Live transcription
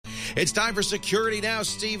It's time for Security Now.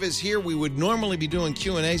 Steve is here. We would normally be doing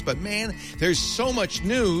Q&As, but man, there's so much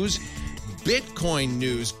news. Bitcoin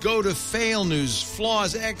news, Goto fail news,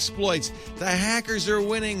 flaws, exploits. The hackers are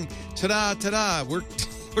winning. Ta-da, ta-da. We're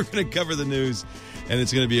going to cover the news, and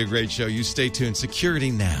it's going to be a great show. You stay tuned. Security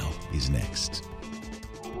Now is next.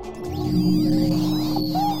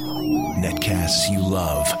 Netcasts you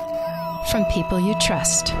love. From people you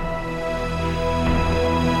trust.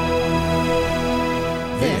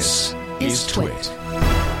 This is Twit.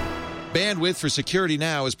 Bandwidth for Security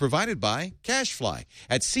Now is provided by CacheFly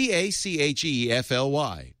at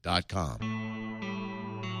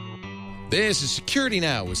CacheFly.com. This is Security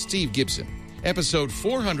Now with Steve Gibson, episode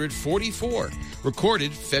 444,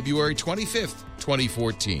 recorded February 25th,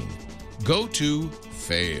 2014. Goto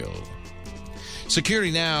fail.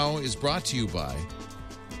 Security Now is brought to you by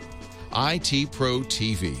IT Pro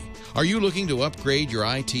TV. Are you looking to upgrade your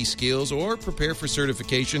IT skills or prepare for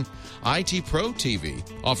certification? IT Pro TV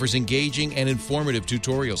offers engaging and informative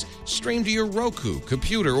tutorials streamed to your Roku,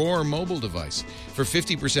 computer, or mobile device. For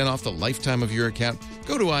 50% off the lifetime of your account,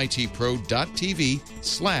 go to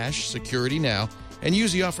itpro.tv/securitynow and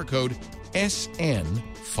use the offer code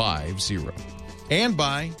SN50. And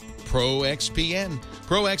by ProXPN.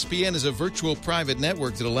 ProXPN is a virtual private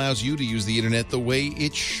network that allows you to use the internet the way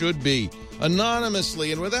it should be,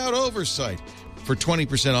 anonymously and without oversight. For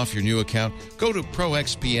 20% off your new account, go to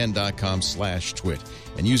proxpn.com/twit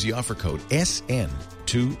and use the offer code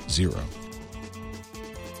SN20.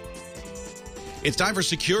 It's time for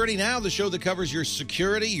Security Now, the show that covers your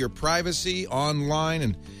security, your privacy online,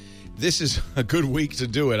 and this is a good week to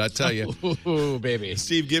do it, I tell you. Ooh, baby.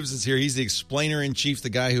 Steve Gibbs is here. He's the explainer-in-chief, the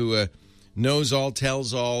guy who knows all,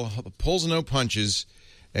 tells all, pulls no punches.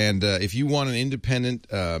 And if you want an independent,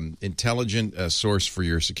 intelligent source for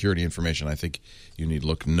your security information, I think you need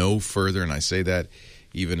look no further. And I say that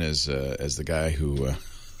even as the guy who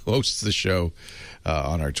hosts the show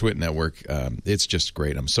on our Twit network. It's just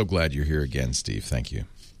great. I'm so glad you're here again, Steve. Thank you.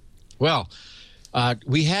 Well,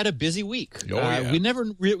 we had a busy week. Oh, yeah. We never,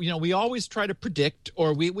 we always try to predict,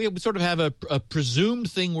 or we sort of have a presumed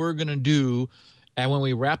thing we're going to do. And when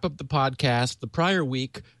we wrap up the podcast the prior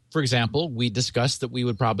week, for example, we discussed that we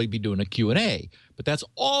would probably be doing a Q&A, but that's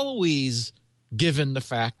always given the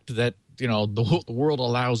fact that, the world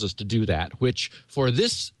allows us to do that, which for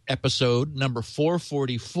this episode, number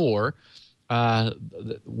 444,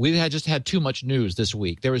 we had just had too much news this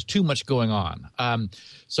week. There was too much going on.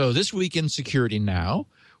 So this week in Security Now,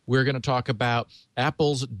 we're going to talk about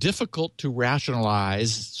Apple's difficult to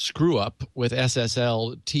rationalize screw up with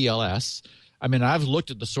SSL TLS. I mean, I've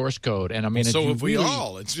looked at the source code, and I mean, so have we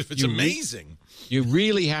all. It's amazing. You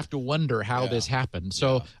really have to wonder how this happened.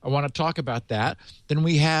 So I want to talk about that. Then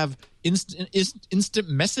we have instant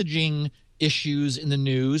messaging issues in the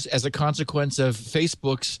news as a consequence of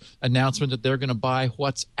Facebook's announcement that they're going to buy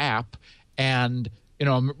WhatsApp, and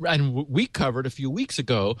and we covered a few weeks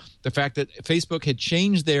ago the fact that Facebook had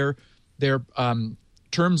changed their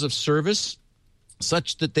terms of service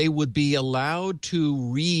such that they would be allowed to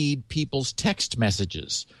read people's text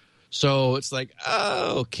messages. So it's like,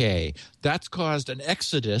 okay, that's caused an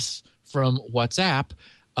exodus from WhatsApp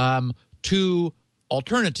to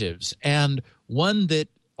alternatives. And one that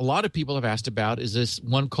a lot of people have asked about is this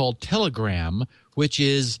one called Telegram, which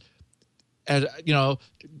is, we'll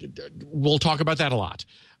talk about that a lot.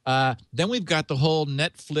 Then we've got the whole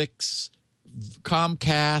Netflix,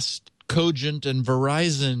 Comcast, Cogent, and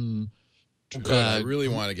Verizon I really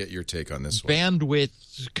want to get your take on this one.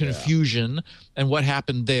 Bandwidth confusion and what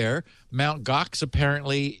happened there. Mt. Gox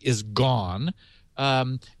apparently is gone.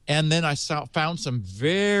 And then I found some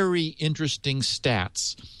very interesting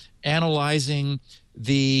stats analyzing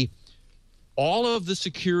all of the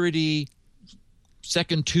security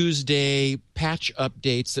Second Tuesday patch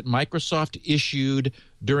updates that Microsoft issued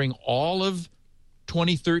during all of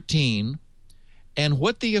 2013, and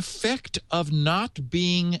what the effect of not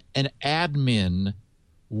being an admin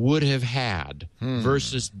would have had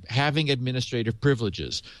versus having administrative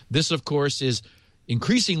privileges. This, of course, is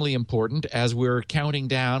increasingly important as we're counting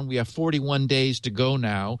down. We have 41 days to go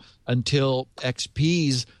now until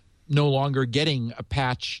XP's no longer getting a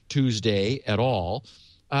patch Tuesday at all.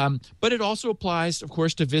 But it also applies, of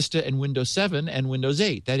course, to Vista and Windows 7 and Windows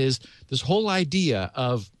 8. That is, this whole idea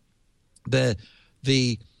of the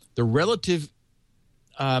relative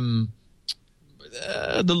the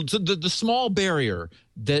small barrier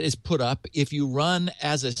that is put up if you run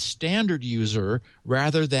as a standard user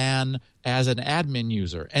rather than as an admin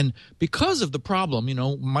user. And because of the problem,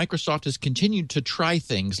 Microsoft has continued to try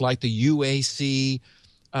things like the UAC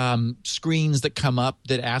screens that come up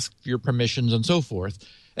that ask for your permissions and so forth.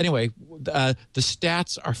 anyway, the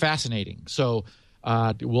stats are fascinating. So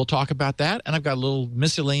we'll talk about that. And I've got a little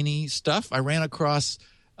miscellaneous stuff. I ran across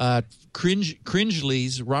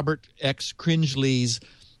Cringely's, Robert X. Cringely's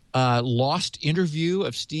lost interview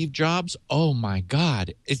of Steve Jobs. Oh, my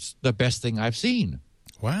God. It's the best thing I've seen.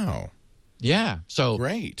 Wow. Yeah. So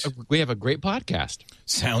great. We have a great podcast.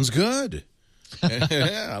 Sounds good.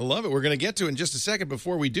 Yeah, I love it. We're going to get to it in just a second.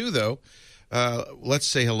 Before we do, though, let's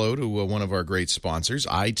say hello to one of our great sponsors,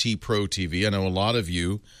 IT Pro TV. I know a lot of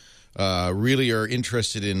you really are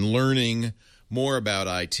interested in learning more about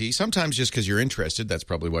IT, sometimes just because you're interested. That's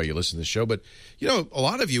probably why you listen to the show. But, you know, a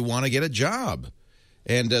lot of you want to get a job.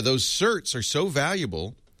 And those certs are so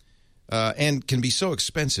valuable and can be so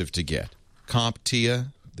expensive to get.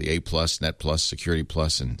 CompTIA, the A+, Net+, Security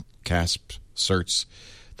Plus, and CASP certs.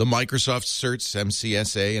 The Microsoft certs,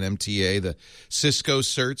 MCSA and MTA. The Cisco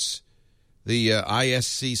certs. The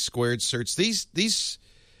ISC squared certs. These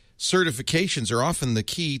certifications are often the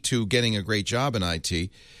key to getting a great job in IT.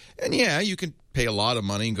 And, yeah, you can pay a lot of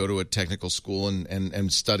money and go to a technical school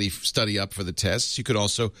and study up for the tests. You could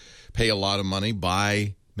also pay a lot of money,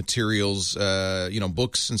 buy materials,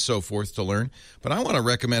 books and so forth to learn. But I want to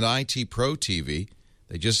recommend IT Pro TV.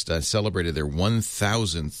 They just celebrated their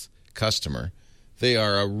 1,000th customer. They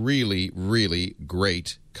are a really, really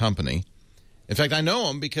great company. In fact, I know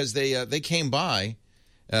them because they came by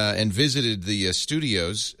and visited the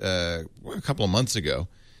studios a couple of months ago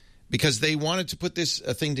because they wanted to put this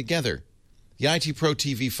thing together. The IT Pro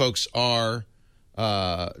TV folks are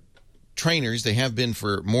trainers. They have been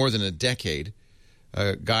for more than a decade,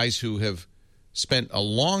 guys who have spent a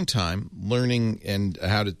long time learning and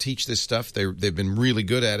how to teach this stuff. They've been really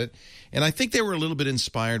good at it. And I think they were a little bit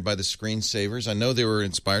inspired by the screensavers. I know they were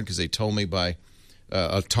inspired because they told me by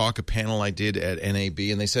a panel I did at NAB,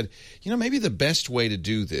 and they said, maybe the best way to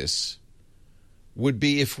do this would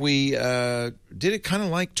be if we did it kind of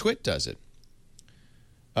like Twit does it,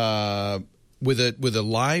 with a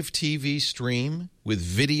live TV stream with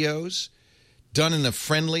videos done in a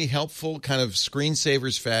friendly, helpful kind of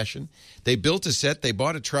screensavers fashion. They built a set. They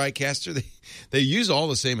bought a TriCaster. They use all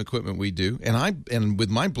the same equipment we do, and with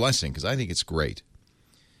my blessing, because I think it's great.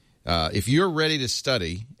 If you're ready to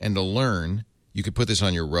study and to learn, you could put this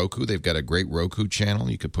on your Roku. They've got a great Roku channel.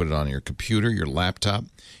 You could put it on your computer, your laptop.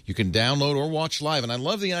 You can download or watch live. And I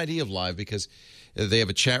love the idea of live because they have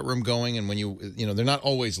a chat room going. And when they're not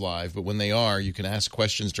always live, but when they are, you can ask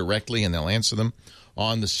questions directly and they'll answer them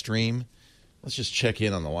on the stream. Let's just check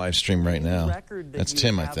in on the live stream right now. That's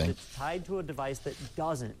Tim, I think. It's tied to a device that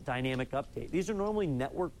doesn't dynamic update. These are normally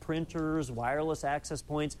network printers, wireless access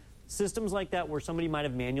points, systems like that where somebody might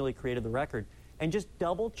have manually created the record. And just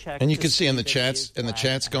double check. And you can see in the chats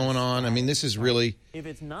going on. I mean, this is really. If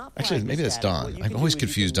it's not actually, maybe that's Don. I've always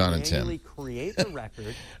confused Don and Tim. Create the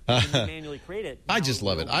record. Manually create it. I just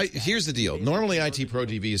love it. Here's the deal. Normally, IT Pro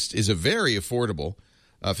TV is a very affordable,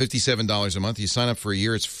 $57 a month. You sign up for a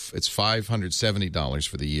year, it's $570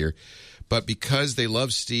 for the year. But because they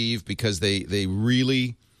love Steve, because they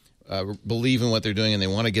really believe in what they're doing and they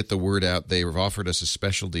want to get the word out, they have offered us a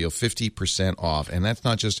special deal, 50% off. And that's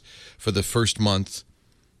not just for the first month.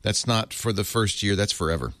 That's not for the first year. That's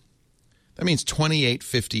forever. That means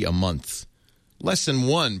 $28.50 a month. Less than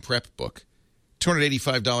one prep book.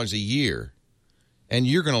 $285 a year. And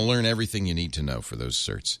you're going to learn everything you need to know for those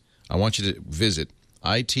certs. I want you to visit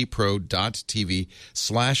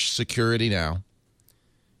itpro.tv/security now.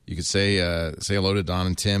 You could say hello to Don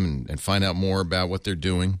and Tim and find out more about what they're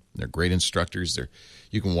doing. They're great instructors.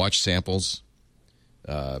 You can watch samples,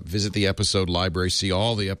 visit the episode library, see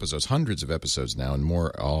all the episodes, hundreds of episodes now and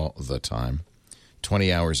more all the time,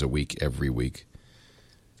 20 hours a week every week.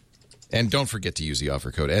 And don't forget to use the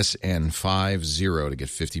offer code SN50 to get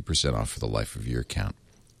 50% off for the life of your account.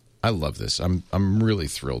 I love this. I'm really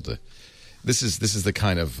thrilled to. This is the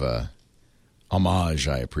kind of homage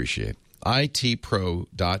I appreciate.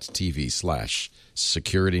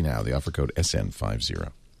 itpro.tv/security now. The offer code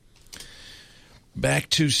SN50. Back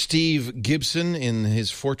to Steve Gibson in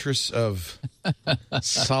his fortress of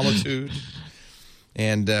solitude,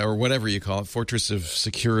 and or whatever you call it, fortress of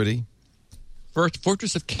security.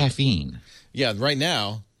 Fortress of caffeine. Yeah, right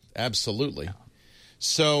now, absolutely.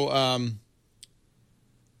 So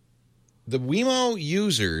the Wemo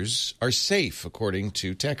users are safe, according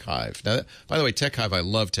to TechHive. Now, by the way, TechHive, I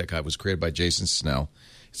love TechHive, was created by Jason Snell.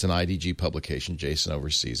 It's an IDG publication. Jason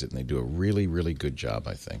oversees it, and they do a really, really good job,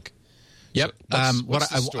 I think. Yep. So what's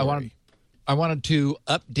the story? I wanted to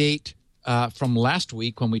update from last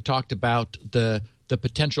week when we talked about the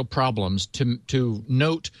potential problems to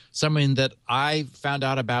note something that I found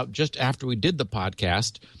out about just after we did the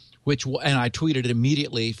podcast, and I tweeted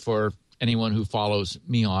immediately for anyone who follows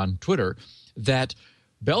me on Twitter, that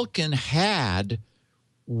Belkin had,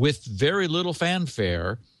 with very little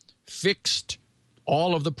fanfare, fixed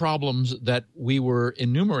all of the problems that we were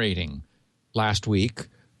enumerating last week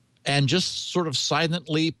and just sort of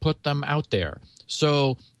silently put them out there.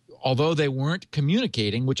 So although they weren't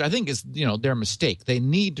communicating, which I think is, their mistake, they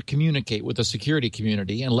need to communicate with the security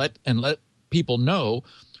community and let people know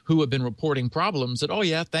who have been reporting problems that, oh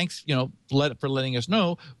yeah, thanks, for letting us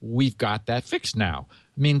know, we've got that fixed now.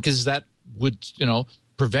 I mean, because that would,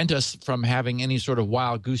 prevent us from having any sort of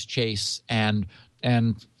wild goose chase and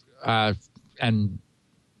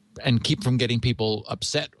keep from getting people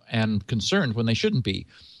upset and concerned when they shouldn't be.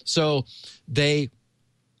 So the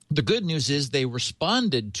good news is they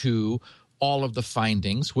responded to all of the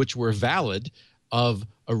findings, which were valid, of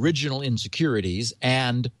original insecurities,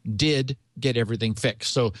 and did get everything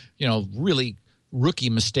fixed. So, really rookie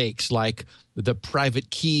mistakes like the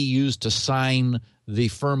private key used to sign the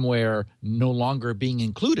firmware no longer being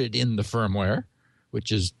included in the firmware,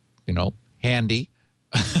 which is, handy.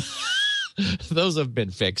 Those have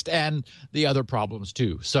been fixed, and the other problems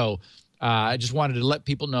too. So I just wanted to let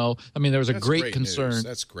people know. I mean, there was a great concern. News.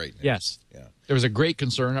 That's great news. Yes. Yeah. There was a great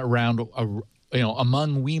concern around,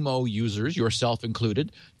 among Wemo users, yourself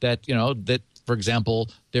included, that, that, for example,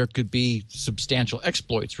 there could be substantial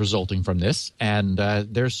exploits resulting from this, and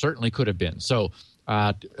there certainly could have been. So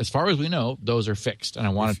as far as we know, those are fixed, and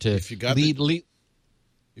I wanted to if you got the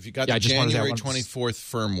January 24th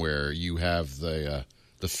firmware, you have the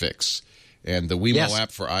fix. And the Wemo app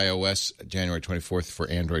for iOS, January 24th, for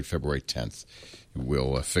Android, February 10th.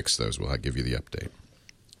 We'll fix those. We'll give you the update.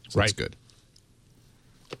 So that's good.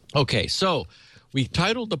 Okay, so we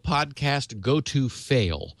titled the podcast Goto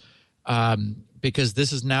Fail because this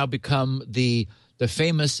has now become the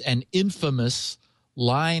famous and infamous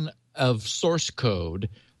line of source code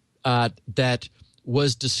that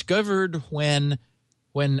was discovered when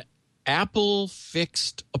Apple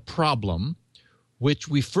fixed a problem, which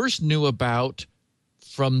we first knew about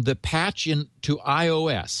from the patch into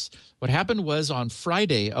iOS. What happened was on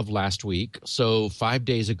Friday of last week, so 5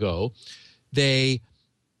 days ago, 4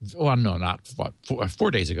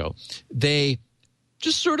 days ago, they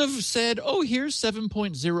just sort of said, oh, here's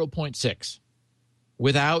 7.0.6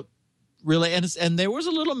 without really, and there was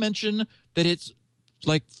a little mention that it's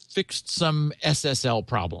like fixed some SSL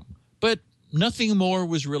problem, but nothing more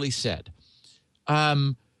was really said.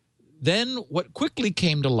 Then what quickly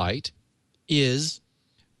came to light is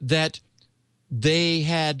that they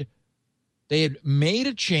had made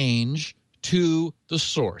a change to the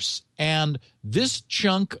source, and this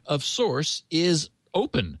chunk of source is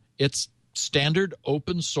open. It's standard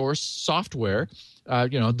open source software,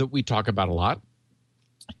 that we talk about a lot,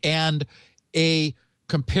 and a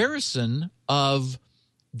comparison of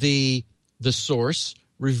the source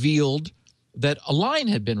revealed that a line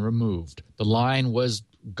had been removed. The line was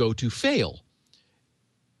Goto fail.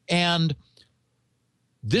 And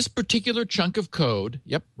this particular chunk of code,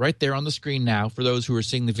 right there on the screen now for those who are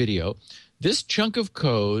seeing the video, this chunk of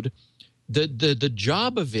code, the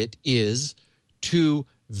job of it is to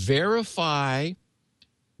verify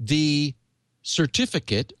the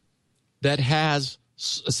certificate that has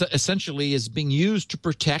essentially is being used to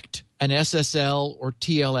protect an SSL or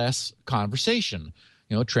TLS conversation.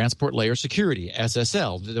 Transport layer security,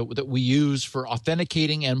 SSL, that we use for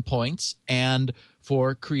authenticating endpoints and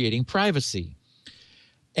for creating privacy.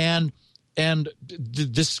 And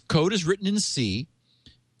this code is written in C,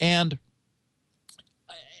 and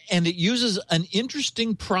it uses an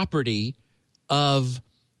interesting property of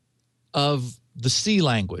the C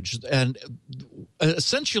language. And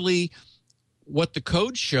essentially what the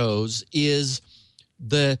code shows is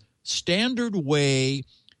the standard way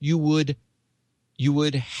you would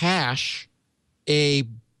hash a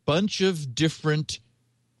bunch of different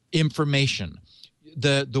information.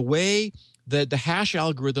 The way that the hash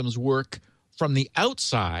algorithms work from the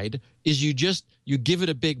outside is you give it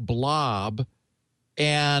a big blob,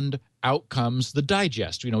 and out comes the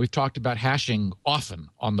digest. We've talked about hashing often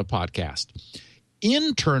on the podcast.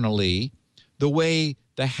 Internally, the way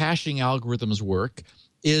the hashing algorithms work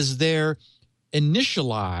is they're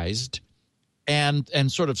initialized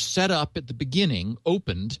and sort of set up at the beginning,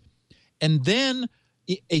 opened, and then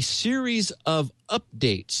a series of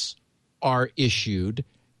updates are issued,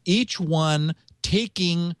 each one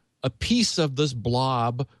taking a piece of this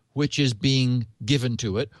blob which is being given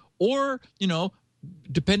to it, or,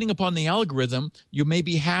 depending upon the algorithm, you may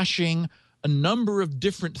be hashing a number of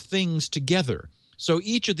different things together. So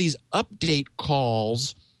each of these update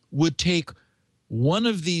calls would take one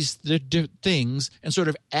of these things and sort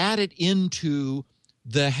of add it into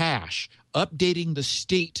the hash, updating the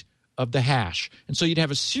state of the hash. And so you'd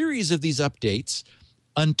have a series of these updates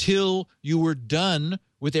until you were done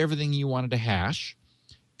with everything you wanted to hash.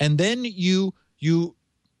 And then you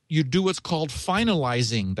do what's called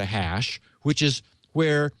finalizing the hash, which is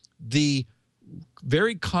where the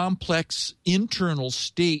very complex internal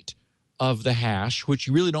state of the hash, which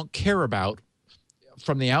you really don't care about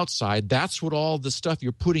from the outside, that's what all the stuff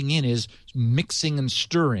you're putting in is mixing and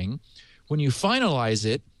stirring. When you finalize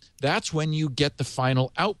it, that's when you get the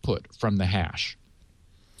final output from the hash.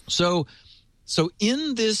 So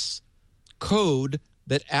in this code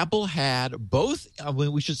that Apple had both,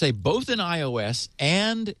 we should say both in iOS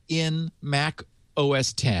and in Mac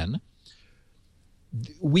OS X,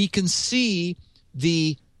 we can see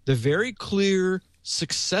the very clear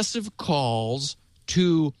successive calls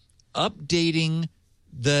to updating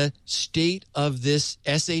the state of this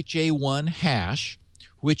SHA-1 hash,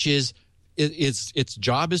 which is its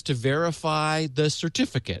job is to verify the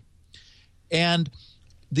certificate. And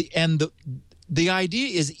the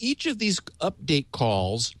idea is each of these update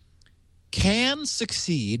calls can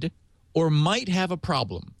succeed or might have a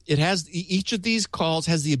problem. Each of these calls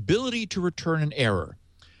has the ability to return an error.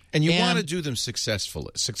 And you want to do them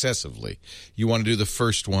successively. You want to do the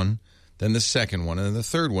first one, then the second one, and then the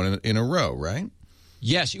third one in a row, right?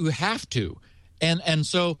 Yes, you have to. And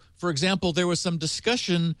so, for example, there was some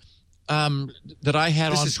discussion that I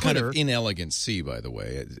had on Twitter. This is kind of inelegant C, by the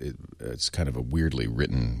way. It's kind of a weirdly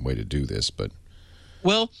written way to do this, but...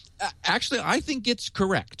 Well, actually, I think it's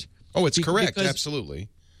correct. Oh, it's correct, absolutely.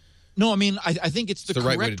 No, I mean, I think it's the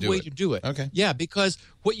correct right way to do it. Okay. Yeah, because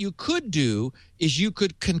what you could do is you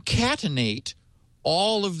could concatenate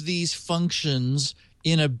all of these functions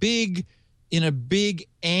in a big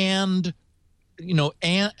and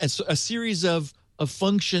a series of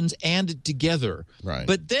functions and together. Right.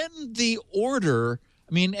 But then the order,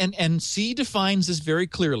 I mean, and C defines this very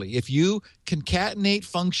clearly. If you concatenate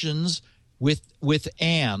functions with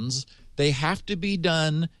ands, they have to be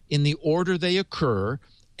done in the order they occur,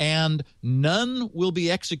 and none will be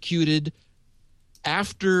executed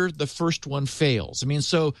after the first one fails. I mean,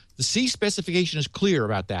 so the C specification is clear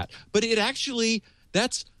about that. But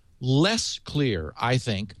that's less clear, I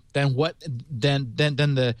think, than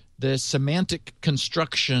the semantic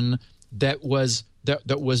construction that was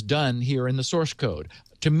done here in the source code.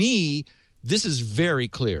 To me, this is very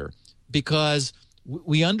clear because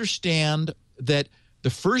we understand that the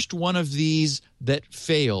first one of these that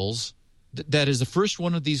fails, that is the first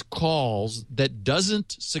one of these calls that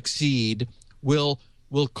doesn't succeed, will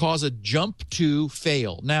cause a jump to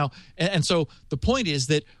fail. Now, and so the point is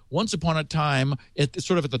that once upon a time,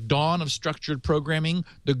 sort of at the dawn of structured programming,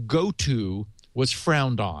 the Goto was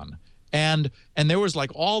frowned on. And there was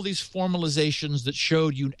like all these formalizations that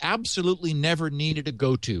showed you absolutely never needed a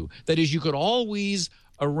Goto. That is, you could always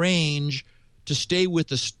arrange to stay with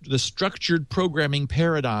the structured programming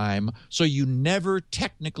paradigm, so you never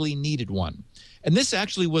technically needed one. And this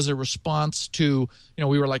actually was a response to,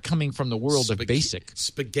 we were like coming from the world of basic.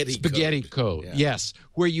 Spaghetti code. Yeah. Yes,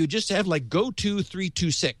 where you just have like Goto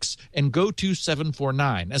 326 and Goto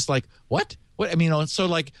 749. That's like, what? I mean, so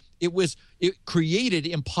like it created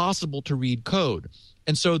impossible to read code.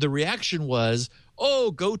 And so the reaction was,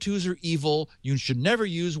 oh, Gotos are evil. You should never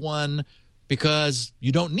use one because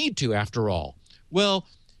you don't need to after all. Well,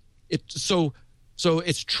 so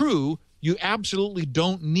it's true. You absolutely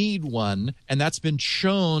don't need one, and that's been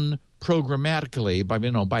shown programmatically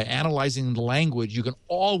by analyzing the language. You can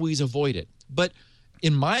always avoid it. But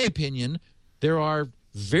in my opinion, there are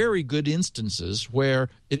very good instances where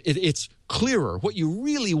it's clearer what you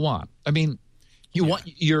really want. I mean,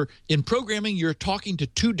 you're in programming, you're talking to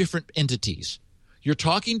two different entities. You're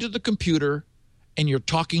talking to the computer, and you're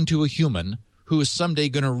talking to a human who is someday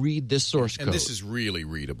going to read this source code. And this is really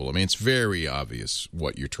readable. I mean, it's very obvious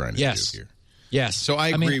what you're trying to do here. Yes. So I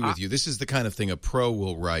agree with you. This is the kind of thing a pro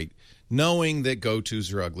will write, knowing that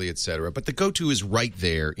Gotos are ugly, etc. But the Goto is right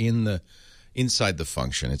there inside the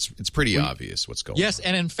function. It's pretty obvious what's going on. Yes,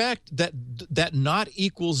 and in fact, that not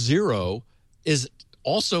equals 0 is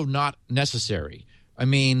also not necessary. I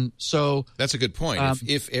mean, so that's a good point.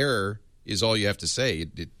 If error is all you have to say,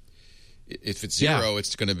 if it's 0,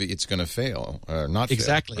 it's going to fail or not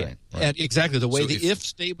exactly. fail. Right. And exactly the way the if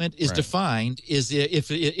statement is defined is if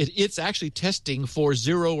it's actually testing for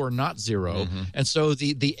 0 or not 0, Mm-hmm. and so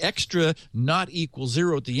the extra not equal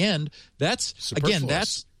 0 at the end, that's superfluous. again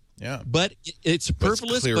that's yeah, but it's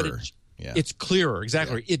superfluous, but Yeah. It's clearer,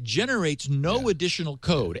 exactly. Yeah. It generates no additional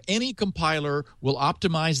code. Any compiler will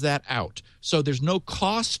optimize that out. So there's no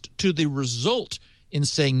cost to the result in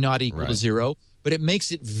saying not equal to 0, but it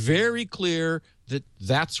makes it very clear that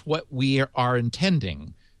that's what we are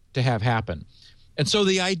intending to have happen. And so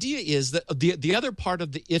the idea is that the other part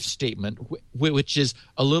of the if statement, which is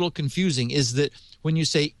a little confusing, is that when you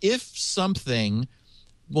say if something,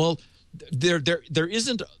 well, there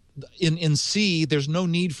isn't in C. There's no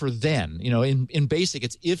need for then. In BASIC,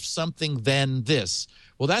 it's if something then this.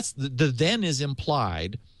 Well, that's the then is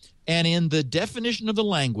implied, and in the definition of the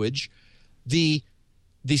language, the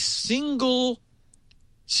single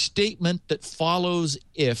statement that follows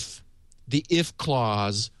if, the if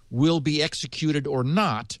clause, will be executed or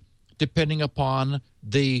not, depending upon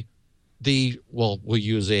we'll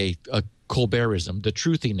use a Colbertism, the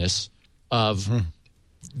truthiness of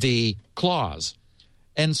the clause.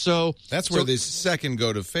 And so that's where this second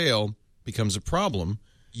go to fail becomes a problem.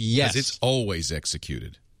 Yes. Because it's always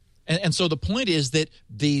executed. And so the point is that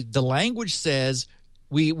the language says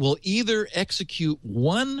we will either execute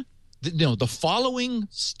the following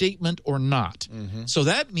statement or not. Mm-hmm. So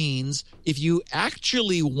that means if you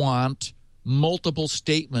actually want multiple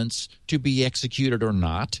statements to be executed or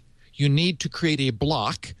not, you need to create a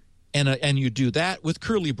block, and you do that with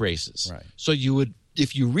curly braces. Right. So you would,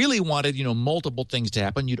 if you really wanted, multiple things to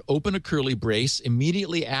happen, you'd open a curly brace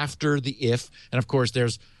immediately after the if, and of course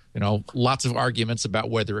there's lots of arguments about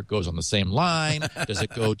whether it goes on the same line. Does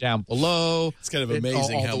it go down below? It's kind of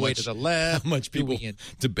amazing all the way to the left. How much people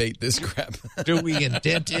debate this crap. Do we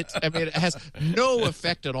indent it? I mean, it has no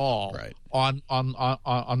effect at all on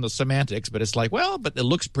the semantics. But it's like, well, but it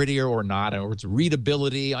looks prettier or not, or it's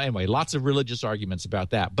readability. Anyway, lots of religious arguments about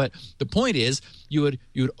that. But the point is, you would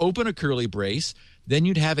open a curly brace, then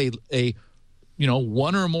you'd have a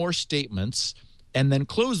one or more statements, and then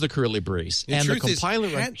close the curly brace. And the compiler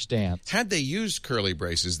understands. Had they used curly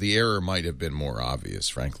braces, the error might have been more obvious,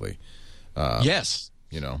 frankly. Yes.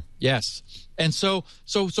 Yes. And so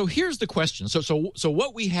here's the question. So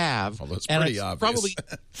what we have, although it's pretty obvious. Probably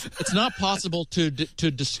it's not possible to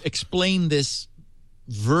explain this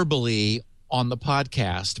verbally on the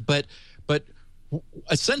podcast, but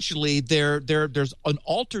essentially there's an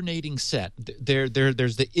alternating set.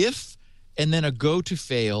 There's the if, and then a go to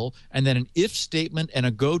fail, and then an if statement and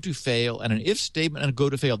a go to fail, and an if statement and a go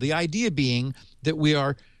to fail. The idea being that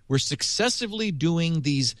we're successively doing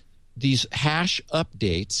these hash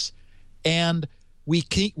updates, and we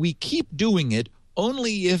keep doing it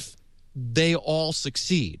only if they all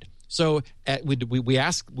succeed. So we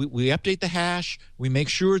update the hash, we make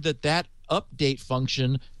sure that update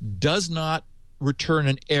function does not return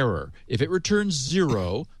an error. If it returns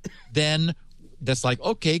 0, then that's like,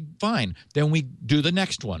 okay, fine. Then we do the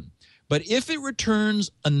next one. But if it returns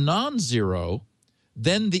a non-zero,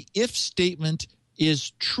 then the if statement is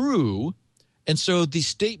true. And so the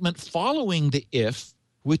statement following the if,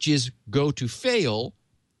 which is go to fail,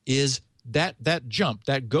 is that jump,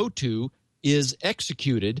 that go to is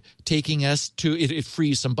executed, taking us to, it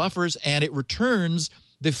frees some buffers, and it returns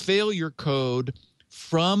the failure code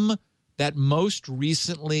from that most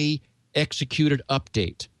recently executed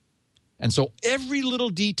update. And so every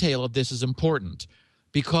little detail of this is important,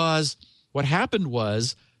 because what happened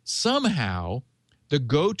was somehow the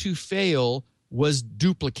go-to fail was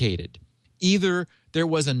duplicated. Either there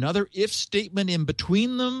was another if statement in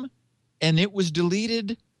between them and it was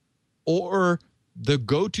deleted, or the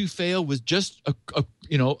go-to fail was just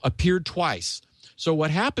appeared twice. So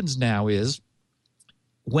what happens now is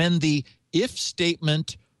when the if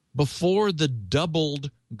statement before the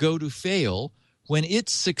doubled go-to fail, when it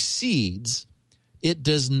succeeds, it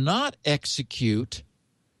does not execute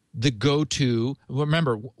the go-to.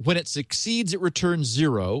 Remember, when it succeeds, it returns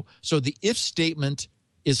 0. So the if statement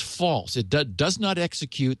is false. It does not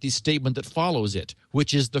execute the statement that follows it,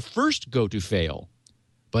 which is the first go-to fail.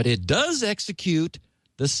 But it does execute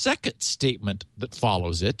the second statement that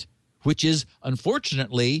follows it, which is,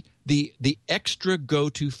 unfortunately, the extra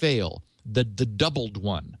go-to fail, the doubled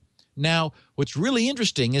one. Now, what's really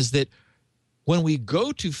interesting is that when we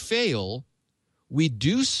go to fail, we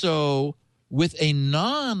do so with a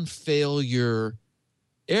non-failure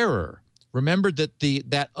error. Remember that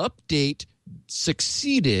that update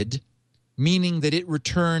succeeded, meaning that it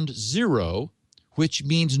returned 0, which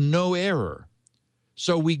means no error.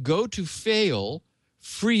 So we go to fail,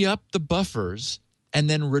 free up the buffers, and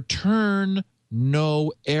then return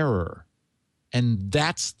no error. And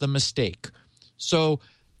that's the mistake. So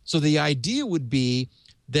the idea would be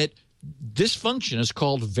that this function is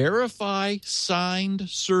called verify signed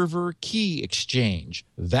server key exchange.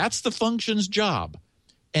 That's the function's job.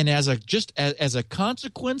 And as a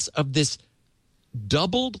consequence of this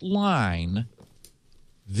doubled line,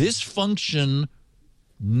 this function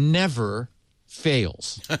never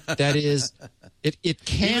fails. That is, it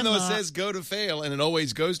cannot. Even though it says go to fail, and it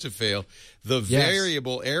always goes to fail, the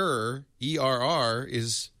variable error, ERR,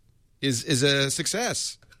 is a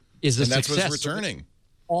success. And that's what's returning.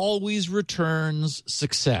 Always returns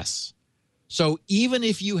success. So even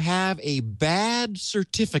if you have a bad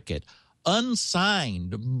certificate,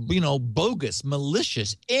 unsigned, bogus,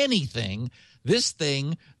 malicious, anything, this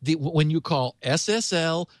thing, when you call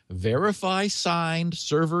SSL, verify signed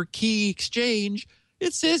server key exchange,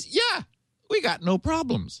 it says, yeah, we got no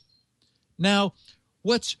problems. Now,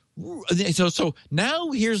 so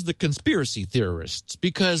now here's the conspiracy theorists,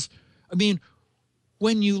 because,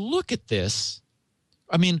 when you look at this,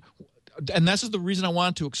 and this is the reason I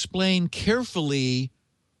wanted to explain carefully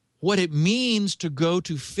what it means to go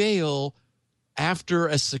to fail after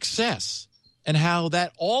a success and how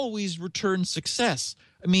that always returns success.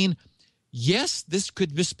 Yes, this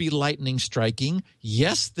could just be lightning striking.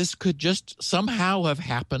 Yes, this could just somehow have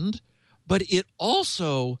happened, but it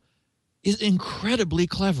also is incredibly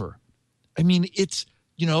clever. It's,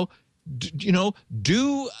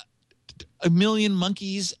 do a million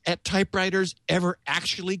monkeys at typewriters ever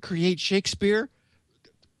actually create Shakespeare?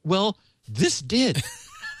 Well, this did.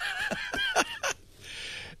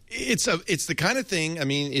 It's the kind of thing.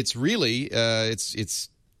 It's really it's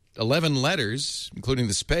 11 letters, including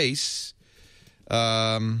the space.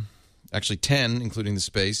 Actually 10, including the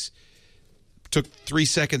space. Took 3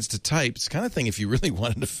 seconds to type. It's the kind of thing, if you really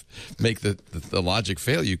wanted to make the logic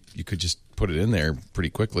fail, you could just put it in there pretty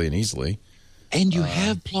quickly and easily. And you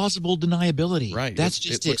have plausible deniability. Right. That's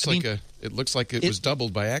just it. It looks like it was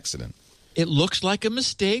doubled by accident. It looks like a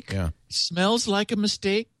mistake. Yeah. Smells like a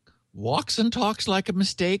mistake. Walks and talks like a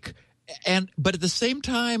mistake. But at the same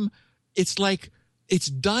time, it's like it's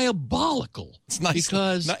diabolical. It's nice.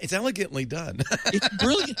 Because it's elegantly done. It's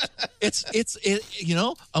brilliant. It's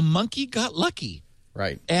a monkey got lucky.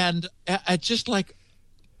 Right. And just like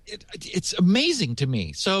it's amazing to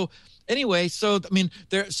me. So anyway,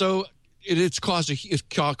 it's caused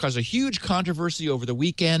a huge controversy over the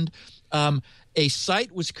weekend. A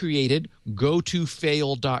site was created,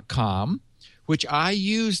 gotofail.com, which I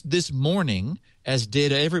used this morning, as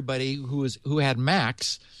did everybody who had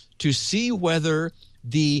Macs, to see whether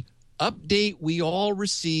the update we all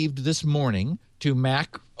received this morning to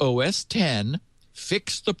Mac OS X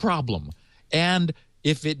fixed the problem. And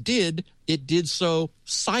if it did so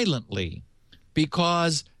silently,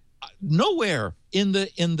 because nowhere in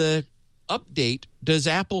the update does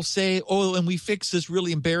Apple say, oh, and we fixed this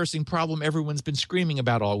really embarrassing problem everyone's been screaming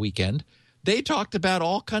about all weekend. They talked about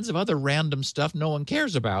all kinds of other random stuff no one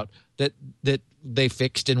cares about that they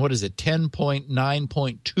fixed in, what is it,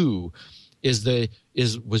 10.9.2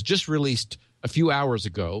 was just released a few hours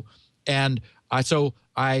ago. And I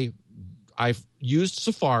used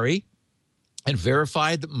Safari and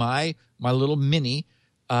verified that my little mini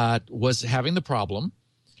was having the problem.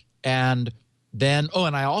 And then,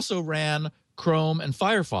 and I also ran Chrome and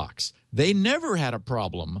Firefox. They never had a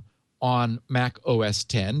problem on Mac OS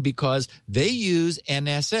X because they use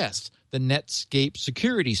NSS, the Netscape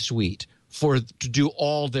Security Suite, to do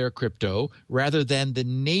all their crypto rather than the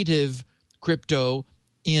native crypto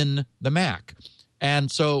in the Mac. And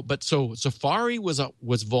so Safari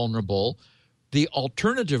was vulnerable. The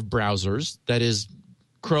alternative browsers, that is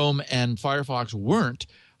Chrome and Firefox, weren't.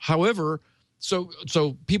 However, so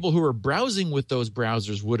people who are browsing with those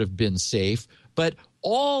browsers would have been safe, but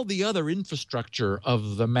all the other infrastructure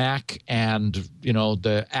of the Mac and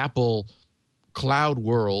the Apple cloud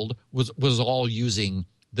world was all using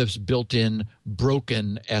this built-in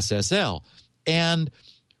broken SSL. And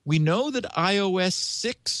we know that iOS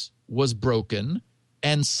 6 was broken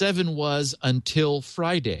and 7 was until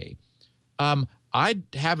Friday. I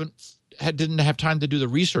didn't have time to do the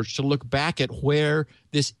research to look back at where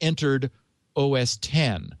this entered OS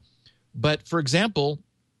X. But for example,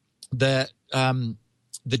 the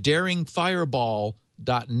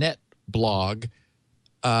daringfireball.net blog,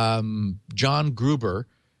 John Gruber,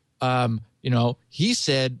 he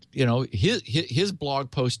said, his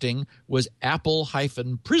blog posting was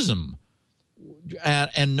Apple-Prism,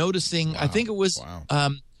 and noticing, wow, I think it was,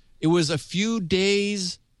 it was a few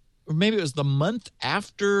days, or maybe it was the month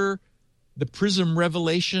after the Prism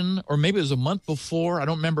revelation, or maybe it was a month before. I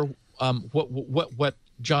don't remember what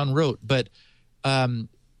John wrote, but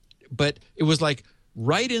it was like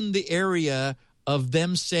right in the area of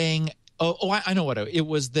them saying, I know what it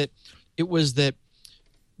was. That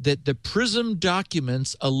the Prism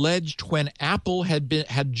documents alleged when Apple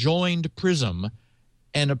had joined Prism,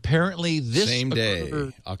 and apparently this same day,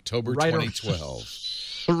 occurred October right 2012.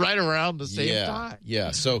 right around the same time.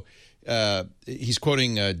 Yeah. So he's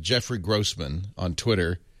quoting Jeffrey Grossman on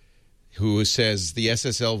Twitter, who says the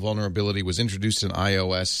SSL vulnerability was introduced in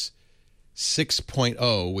iOS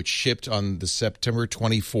 6.0, which shipped on the September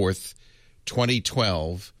 24th,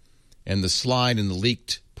 2012, and the slide in the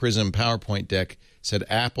leaked Prism PowerPoint deck said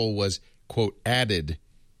Apple was, quote, added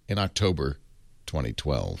in October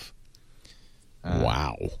 2012.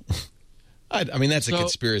 Wow. I mean, that's a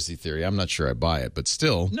conspiracy theory. I'm not sure I buy it, but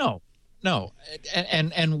still. No.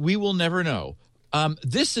 And we will never know.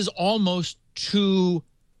 This is almost too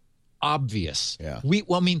obvious. Yeah.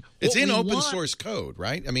 It's in open source code,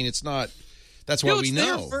 right? I mean, it's not. That's what we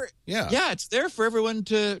know. It's there for everyone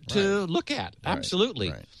to look at. Absolutely.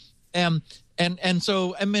 Right. And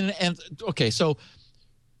so I mean, so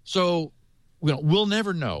we'll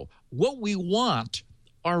never know. What we want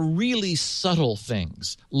are really subtle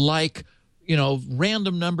things, like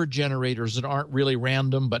random number generators that aren't really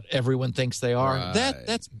random, but everyone thinks they are. Right.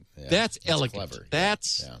 That's elegant. Clever.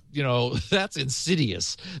 That's that's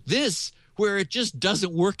insidious. This, where it just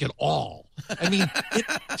doesn't work at all. I mean, it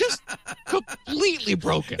just completely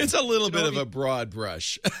broken. It's a little bit of a broad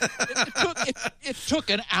brush. It took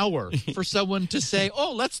an hour for someone to say,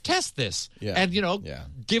 "Oh, let's test this," and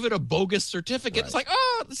give it a bogus certificate. Right. It's like,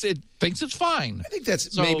 it thinks it's fine. I think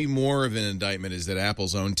that's maybe more of an indictment is that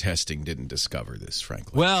Apple's own testing didn't discover this,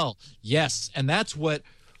 frankly. Well, yes, and that's what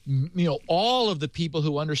all of the people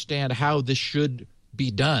who understand how this should be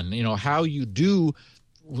done. How you do.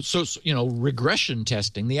 So regression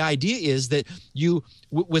testing, the idea is that you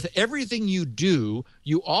with everything you do,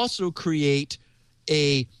 you also create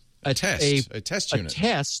a test unit. A test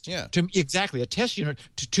unit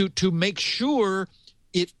to make sure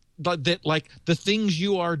that like the things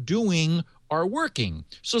you are doing are working.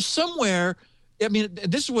 So somewhere, I mean,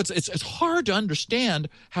 this is it's hard to understand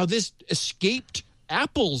how this escaped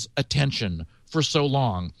Apple's attention for so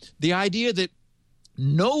long. The idea that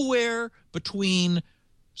nowhere between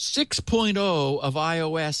 6.0 of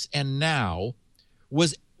iOS and now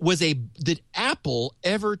did Apple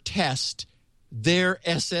ever test their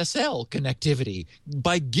SSL connectivity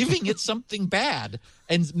by giving it something bad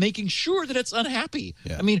and making sure that it's unhappy.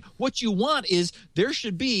 Yeah. I mean, what you want is there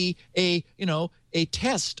should be a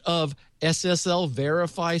test of SSL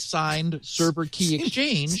verify signed server key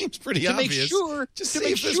exchange. Seems pretty to obvious. Make sure Just to see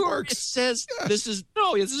make if this sure works. it says this is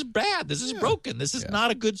bad. This is broken. This is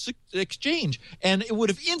not a good exchange. And it would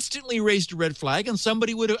have instantly raised a red flag, and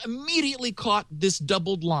somebody would have immediately caught this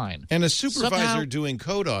doubled line. And a supervisor doing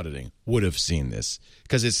code auditing would have seen this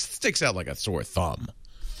because it sticks out like a sore thumb.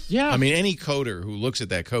 Yeah. I mean, any coder who looks at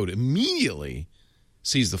that code immediately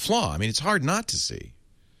sees the flaw. I mean, it's hard not to see.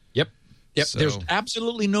 Yep. So, there's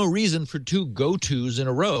absolutely no reason for two go-tos in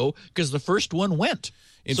a row because the first one went.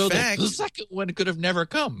 In fact, the second one could have never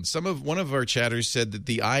come. One of our chatters said that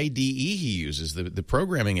the IDE he uses, the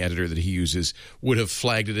programming editor that he uses, would have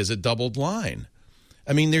flagged it as a doubled line.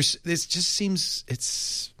 I mean, this just seems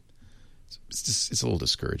it's a little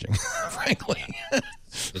discouraging, frankly.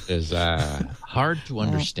 It is hard to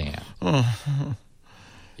understand.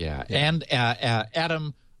 Yeah, and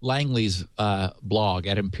Adam Langley's blog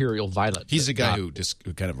at Imperial Violet. He's the guy who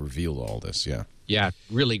kind of revealed all this, Yeah,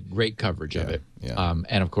 really great coverage of it. Yeah.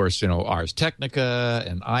 And, of course, Ars Technica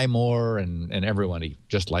and iMore and everyone,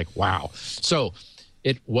 just like, wow. So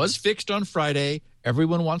it was fixed on Friday.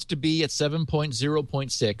 Everyone wants to be at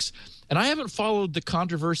 7.0.6. And I haven't followed the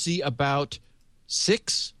controversy about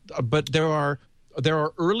 6, but there are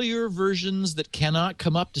earlier versions that cannot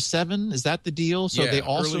come up to 7. Is that the deal? So they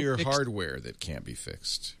also earlier hardware that can't be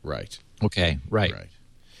fixed. Right. Okay. Right.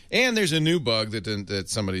 And there's a new bug that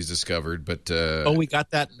somebody's discovered, but we got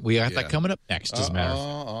that. We got that coming up next. As a matter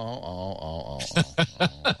of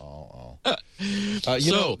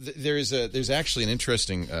there's actually an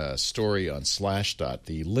interesting story on Slashdot.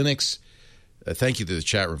 The Linux. Thank you to the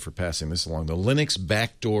chat room for passing this along. The Linux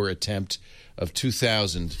backdoor attempt of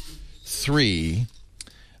 2003.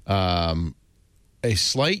 A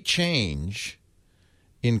slight change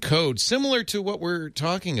in code, similar to what we're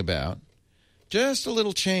talking about. Just a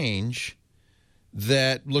little change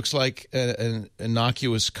that looks like an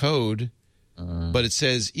innocuous code, but it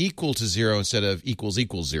says equal to 0 instead of equals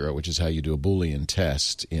 0, which is how you do a Boolean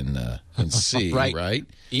test in C, right?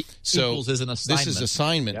 So equals is an assignment. This is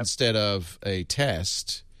assignment instead of a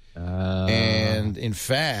test, and in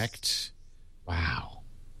fact,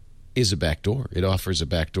 is a backdoor. It offers a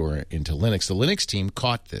backdoor into Linux. The Linux team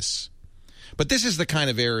caught this. But this is the kind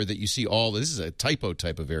of error that you see this is a typo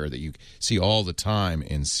type of error that you see all the time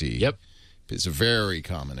in C. Yep. It's a very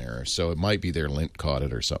common error. So it might be their lint caught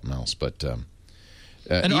it or something else. But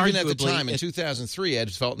and even at the time, in 2003,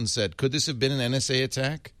 Ed Felton said, could this have been an NSA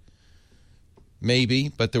attack? Maybe,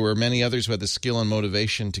 but there were many others who had the skill and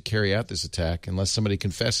motivation to carry out this attack. Unless somebody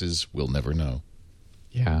confesses, we'll never know.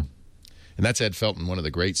 Yeah. And that's Ed Felton, one of the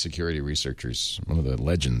great security researchers, one of the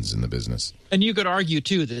legends in the business. And you could argue,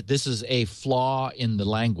 too, that this is a flaw in the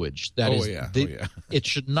language. It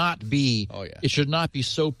should not be it should not be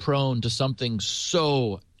so prone to something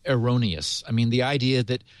so erroneous. I mean, the idea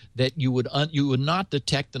that you would not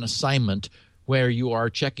detect an assignment where you are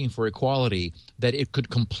checking for equality, that it could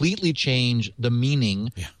completely change the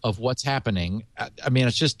meaning of what's happening. I mean,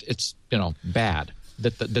 it's bad.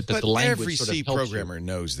 That the language every sort of C helps programmer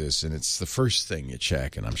knows this, and it's the first thing you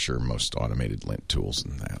check, and I'm sure most automated lint tools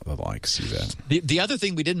and the like see that. The other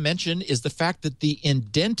thing we didn't mention is the fact that the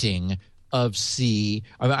indenting of C,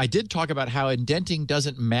 I did talk about how indenting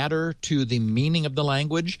doesn't matter to the meaning of the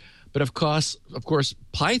language, but of course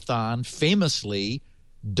Python famously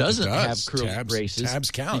doesn't have curly braces. Tabs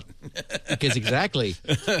count. Because exactly.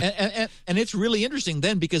 and it's really interesting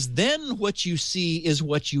then, because then what you see is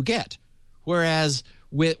what you get. Whereas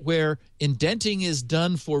where indenting is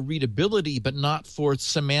done for readability but not for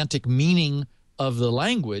semantic meaning of the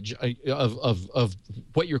language, of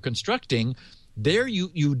what you're constructing, there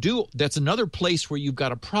you do. That's another place where you've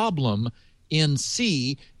got a problem in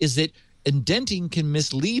C, is that indenting can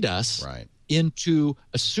mislead us into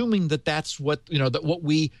assuming that that's what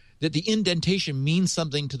that the indentation means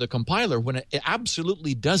something to the compiler when it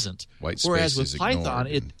absolutely doesn't. Whereas with Python,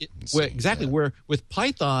 where with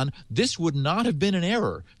Python, this would not have been an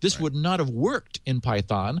error. This would not have worked in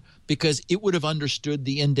Python because it would have understood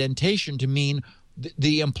the indentation to mean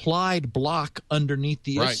the implied block underneath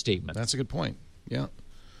the if statement. That's a good point. Yeah,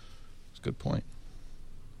 it's a good point.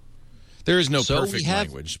 There is no perfect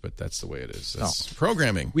language, but that's the way it is. That's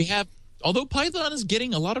programming. Although Python is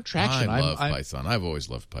getting a lot of traction. I love Python. I've always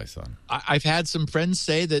loved Python. I've had some friends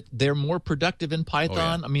say that they're more productive in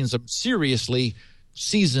Python. Oh, yeah. I mean, some seriously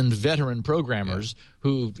seasoned veteran programmers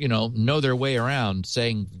who know their way around,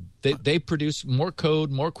 saying they produce more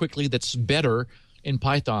code more quickly that's better in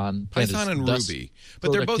Python. Python and Ruby.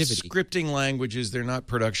 But they're both scripting languages. They're not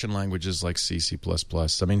production languages like C, C++,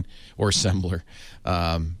 I mean, or assembler.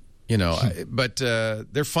 But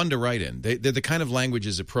they're fun to write in. They're the kind of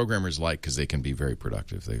languages that programmers like because they can be very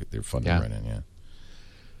productive. They're fun to write in,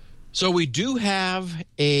 So we do have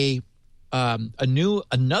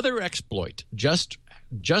another exploit just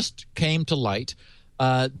came to light.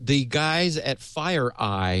 The guys at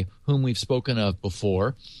FireEye, whom we've spoken of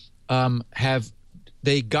before,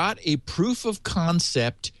 they got a proof of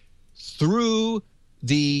concept through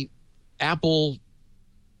the Apple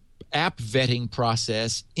app vetting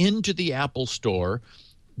process into the Apple Store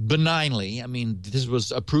benignly. I mean, this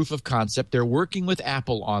was a proof of concept. They're working with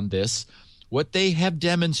Apple on this. What they have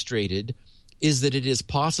demonstrated is that it is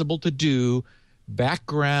possible to do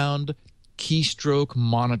background keystroke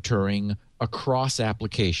monitoring across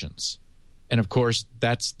applications. And of course,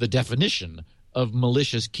 that's the definition of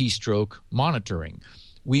malicious keystroke monitoring.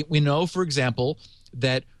 We know, for example,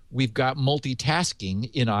 that we've got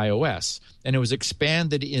multitasking in iOS, and it was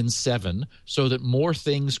expanded in 7 so that more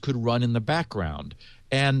things could run in the background.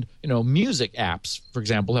 And music apps, for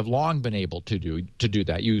example, have long been able to do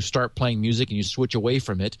that. You start playing music and you switch away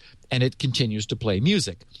from it, and it continues to play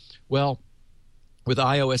music. Well, with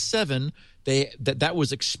iOS 7, that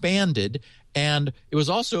was expanded, and it was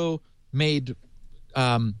also made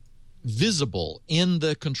visible in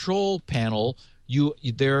the control panel.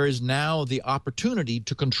 There is now the opportunity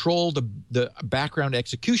to control the background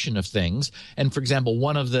execution of things. And for example,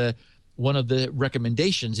 one of the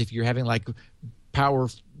recommendations, if you're having like power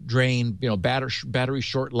drain, battery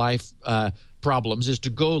short life problems, is to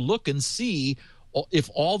go look and see if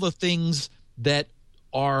all the things that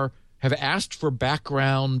have asked for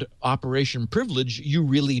background operation privilege you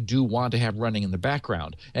really do want to have running in the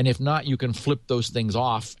background. And if not, you can flip those things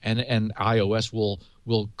off, and iOS will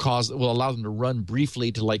allow them to run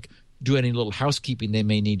briefly to like do any little housekeeping they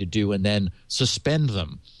may need to do, and then suspend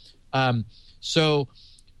them. So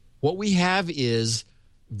what we have is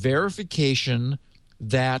verification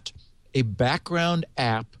that a background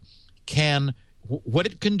app what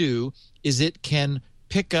it can do is it can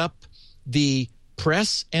pick up the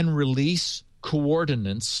press and release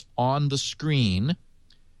coordinates on the screen.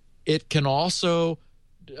 It can also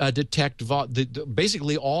detect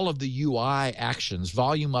basically all of the UI actions,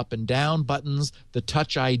 volume up and down buttons, the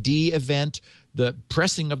Touch ID event, the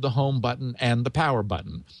pressing of the home button, and the power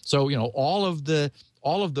button. So all of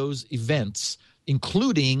those events,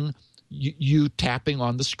 including you tapping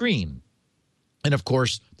on the screen. And of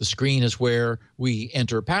course, the screen is where we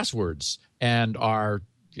enter passwords and our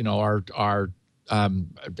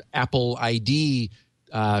Apple ID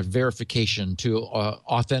verification to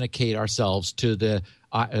authenticate ourselves to the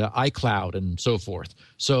iCloud and so forth.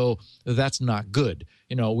 So that's not good.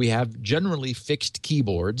 We have generally fixed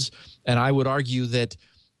keyboards, and I would argue that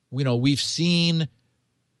we've seen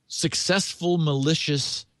successful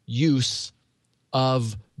malicious use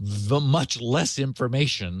of much less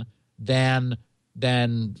information than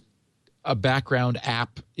a background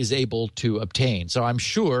app is able to obtain. So I'm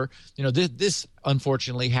sure, this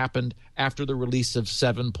unfortunately happened after the release of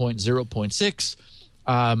 7.0.6.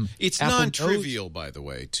 It's Apple non-trivial, by the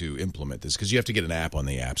way, to implement this because you have to get an app on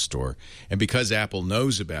the App Store. And because Apple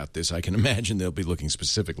knows about this, I can imagine they'll be looking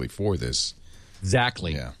specifically for this.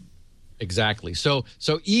 Exactly. Yeah. Exactly. So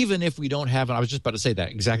even if we don't have, I was just about to say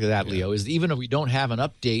that, exactly that, Yeah. Leo, is even if we don't have an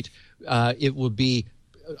update, it would be,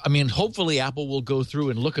 hopefully Apple will go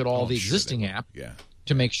through and look at all the existing app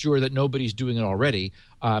to make sure that nobody's doing it already,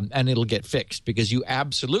 and it'll get fixed, because you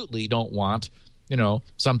absolutely don't want,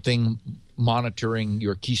 something monitoring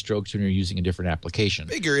your keystrokes when you're using a different application.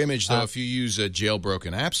 Bigger image, though, if you use a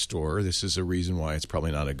jailbroken app store, this is a reason why it's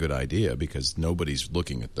probably not a good idea, because nobody's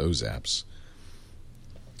looking at those apps.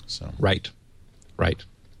 So Right.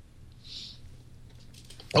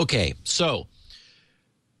 Okay, so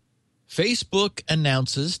Facebook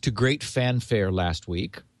announces to great fanfare last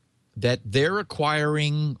week that they're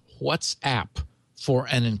acquiring WhatsApp for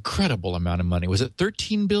an incredible amount of money. Was it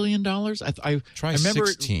 $13 billion? I try remember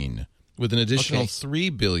 16 with an additional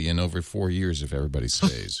 $3 billion over 4 years if everybody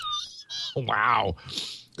stays. Wow.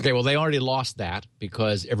 Okay, well, they already lost that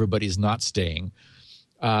because everybody's not staying.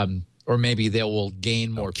 Or maybe they will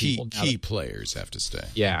gain more people. Key players have to stay.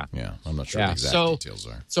 Yeah. Yeah, I'm not sure what the exact details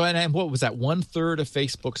are. So, and what was that? 1/3 of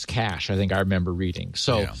Facebook's cash, I think I remember reading.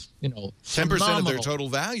 So, 10% of their total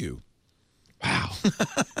value. Wow.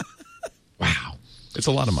 Wow. It's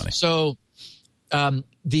a lot of money. So, among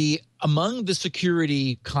the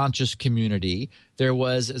security conscious community, there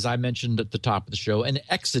was, as I mentioned at the top of the show, an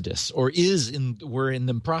exodus, or we're in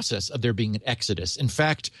the process of there being an exodus. In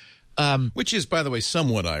fact, which is, by the way,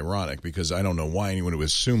 somewhat ironic, because I don't know why anyone would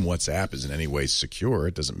assume WhatsApp is in any way secure.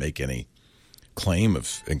 It doesn't make any claim of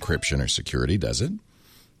encryption or security, does it?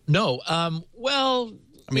 No. Well,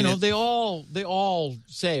 they all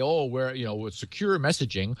say, we're with secure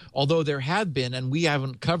messaging, although there have been, and we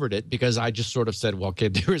haven't covered it because I just sort of said, well, okay,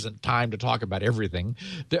 there isn't time to talk about everything.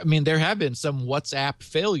 There have been some WhatsApp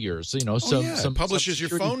failures, It publishes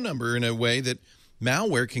your phone number in a way that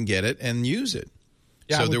malware can get it and use it.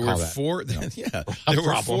 Yeah, so there were four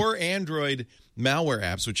Android malware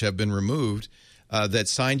apps which have been removed that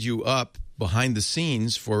signed you up behind the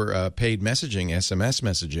scenes for paid messaging, SMS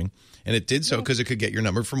messaging, and it did so because it could get your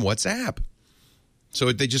number from WhatsApp.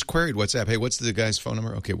 So they just queried WhatsApp, hey, what's the guy's phone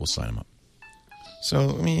number? Okay, we'll sign him up.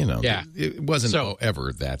 So, it wasn't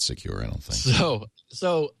ever that secure, I don't think.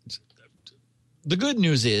 So the good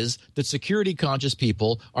news is that security-conscious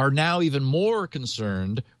people are now even more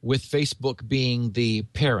concerned with Facebook being the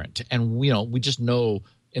parent. And, we just know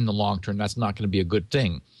in the long term that's not going to be a good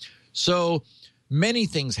thing. So many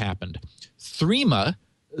things happened. Threema,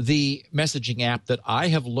 the messaging app that I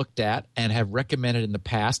have looked at and have recommended in the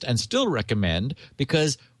past and still recommend,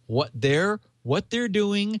 because what they're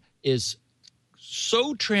doing is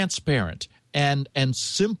so transparent and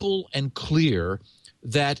simple and clear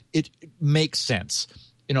that it makes sense,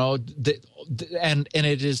 and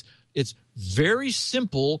it's very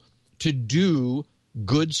simple to do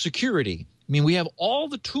good security. We have all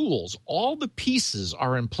the tools, all the pieces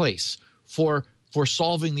are in place for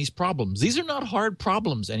solving these problems. These are not hard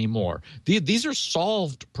problems anymore. These are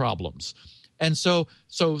solved problems, and so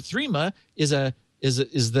Threema is the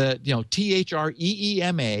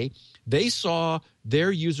THREEMA. They saw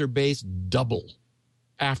their user base double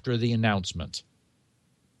after the announcement,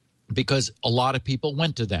 because a lot of people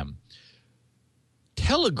went to them.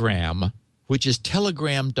 Telegram, which is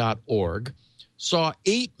telegram.org, saw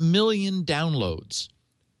 8 million downloads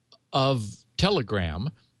of Telegram,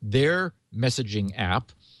 their messaging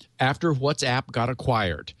app, after WhatsApp got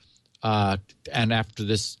acquired and after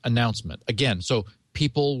this announcement. Again, so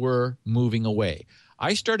people were moving away.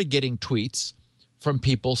 I started getting tweets from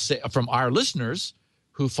people, from our listeners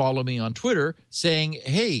who follow me on Twitter, saying,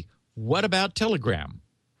 hey, what about Telegram?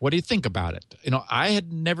 What do you think about it? I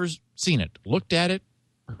had never seen it, looked at it,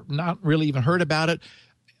 not really even heard about it.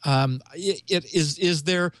 Is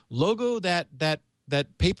their logo that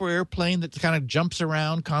paper airplane that kind of jumps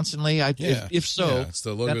around constantly? If so, it's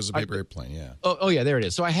the logos of paper airplane. Yeah. Oh yeah, there it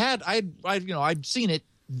is. So I'd seen it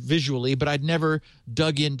visually, but I'd never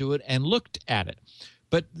dug into it and looked at it.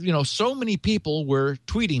 But, so many people were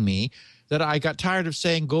tweeting me that I got tired of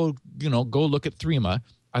saying, go look at Threema.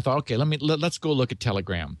 I thought, okay, let's go look at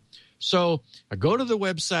Telegram. So I go to the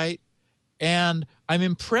website, and I'm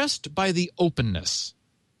impressed by the openness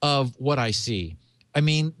of what I see. I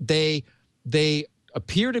mean, they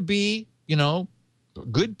appear to be,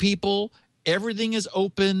 good people. Everything is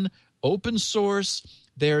open source.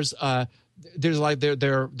 There's like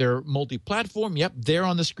they're multi-platform. Yep, there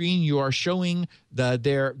on the screen you are showing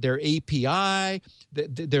their API.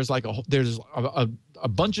 There's a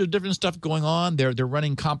bunch of different stuff going on. They're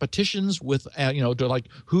running competitions with to like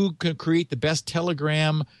who can create the best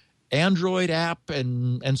Telegram Android app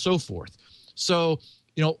and so forth. So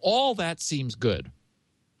all that seems good.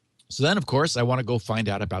 So then, of course, I want to go find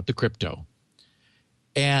out about the crypto,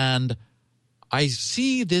 and I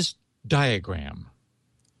see this diagram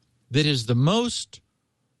that is the most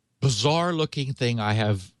bizarre-looking thing I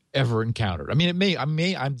have ever encountered. I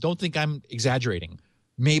mean, I don't think I'm exaggerating.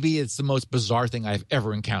 Maybe it's the most bizarre thing I've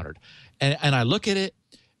ever encountered. And I look at it,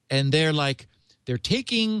 and they're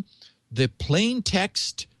taking the plain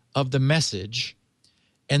text of the message,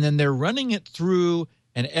 and then they're running it through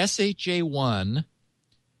an SHA-1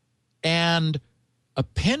 and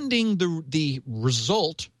appending the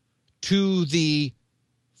result to the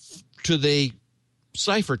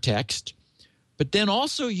ciphertext, but then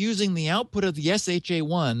also using the output of the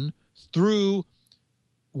SHA-1 through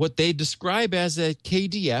what they describe as a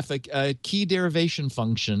KDF, a key derivation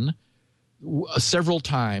function, several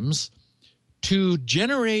times to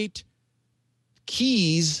generate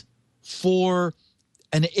keys for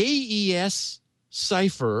an AES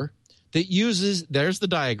cipher that uses, there's the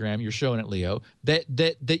diagram, you're showing it, Leo, that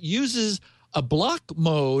uses a block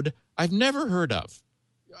mode I've never heard of.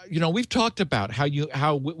 We've talked about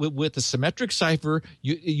how with a symmetric cipher,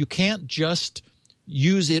 you can't just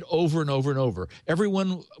use it over and over and over.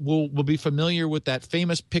 Everyone will be familiar with that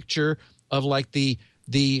famous picture of like the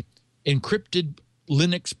encrypted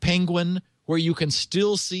Linux penguin, where you can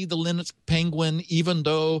still see the Linux penguin even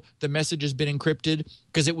though the message has been encrypted,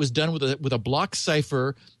 because it was done with a block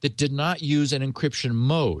cipher that did not use an encryption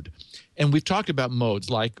mode. And we've talked about modes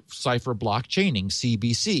like cipher block chaining,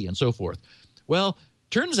 CBC, and so forth. Well,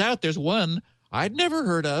 turns out there's one I'd never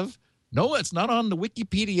heard of. No, it's not on the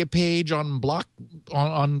Wikipedia page on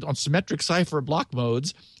symmetric cipher block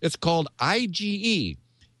modes. It's called IGE,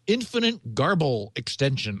 Infinite Garble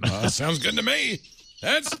Extension. Sounds good to me.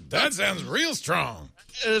 That sounds real strong.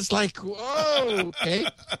 It's like, whoa, okay.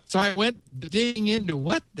 So I went digging into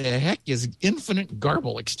what the heck is Infinite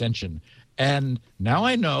Garble Extension. And now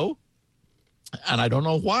I know, and I don't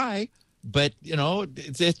know why, but,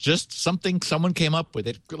 it's just something someone came up with.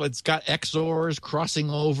 It's got XORs crossing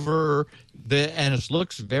over, and it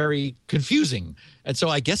looks very confusing. And so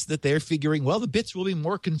I guess that they're figuring, well, the bits will be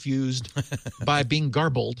more confused by being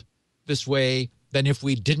garbled this way than if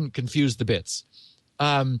we didn't confuse the bits.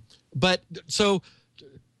 But so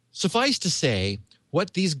suffice to say,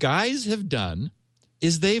 what these guys have done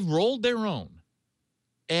is they've rolled their own.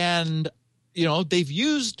 And, they've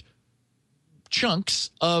used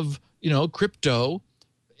chunks of, crypto,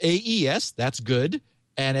 AES, that's good.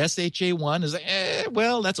 And SHA-1 is,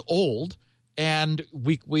 that's old. And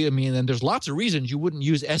and there's lots of reasons you wouldn't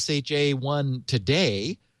use SHA-1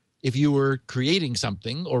 today if you were creating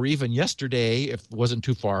something, or even yesterday if it wasn't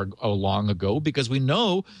too far long ago, because we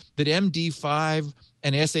know that MD5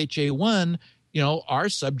 and SHA-1, are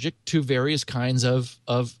subject to various kinds of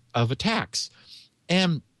attacks.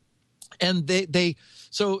 And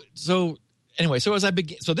anyway, so as I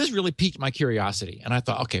begin, so this really piqued my curiosity, and I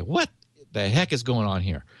thought, okay, what the heck is going on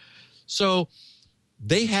here? So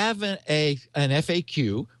they have an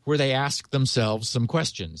FAQ where they ask themselves some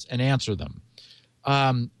questions and answer them.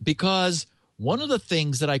 Because one of the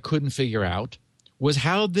things that I couldn't figure out was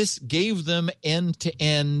how this gave them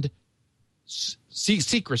end-to-end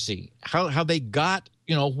secrecy, how they got,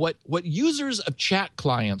 what users of chat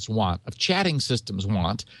clients want, of chatting systems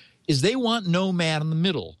want, is they want no man in the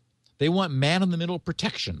middle. They want man-in-the-middle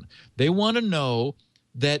protection. They want to know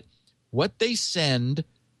that what they send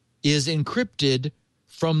is encrypted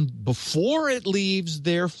from before it leaves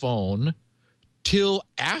their phone till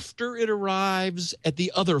after it arrives at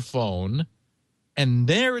the other phone, and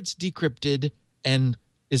there it's decrypted and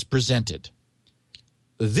is presented.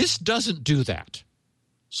 This doesn't do that.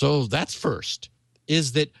 So that's first,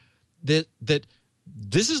 is that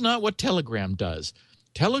this is not what Telegram does.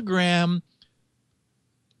 Telegram,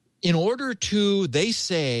 in order to, they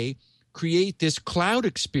say, create this cloud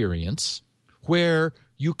experience where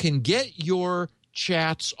you can get your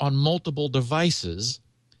chats on multiple devices,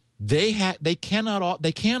 They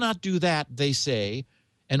cannot do that, they say,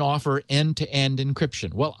 and offer end-to-end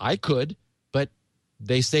encryption. Well, I could, but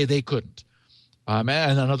they say they couldn't. And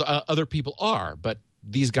other people are, but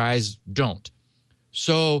these guys don't.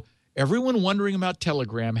 So everyone wondering about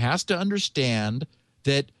Telegram has to understand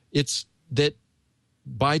that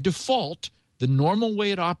by default, the normal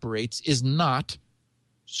way it operates is not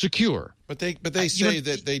secure. But they say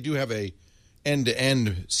that they do have a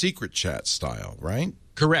end-to-end secret chat style, right?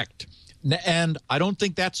 Correct. And I don't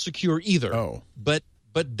think that's secure either. Oh. But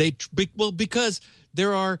because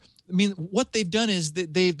there are, I mean, what they've done is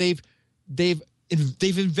that they've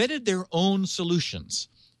invented their own solutions,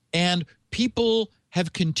 and people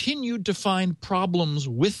have continued to find problems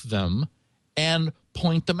with them and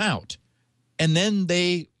point them out. And then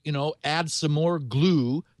they, add some more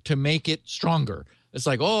glue to make it stronger. It's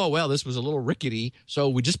like, oh, well, this was a little rickety, so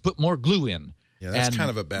we just put more glue in. Yeah, that's kind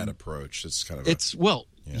of a bad approach.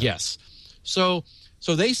 Yes. So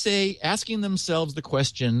they say, asking themselves the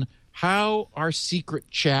question, how are secret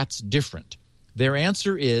chats different? Their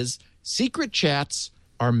answer is, secret chats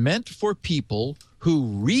are meant for people who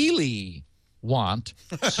really want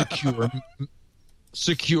secure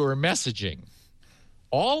messaging.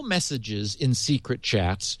 All messages in secret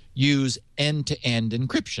chats use end-to-end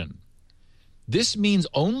encryption. This means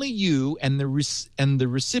only you and the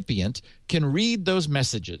recipient can read those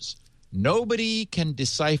messages. Nobody can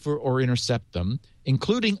decipher or intercept them,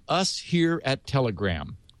 including us here at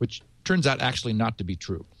Telegram, which turns out actually not to be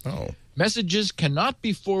true. Oh. Messages cannot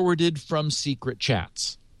be forwarded from secret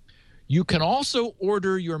chats. You can also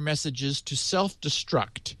order your messages to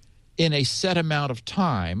self-destruct in a set amount of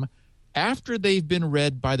time after they've been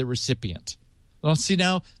read by the recipient. Well, see,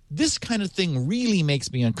 now, this kind of thing really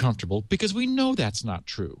makes me uncomfortable because we know that's not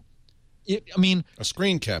true. A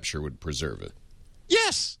screen capture would preserve it.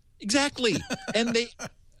 Yes, exactly. and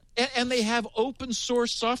they have open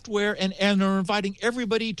source software and are inviting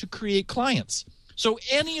everybody to create clients. So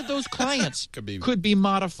any of those clients could be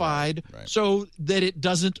modified so that it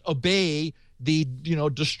doesn't obey the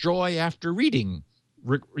destroy after reading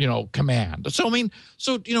command. So one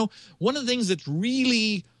of the things that's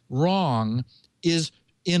really wrong is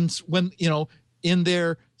in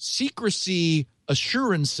their secrecy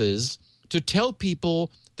assurances to tell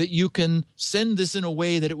people that you can send this in a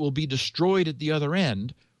way that it will be destroyed at the other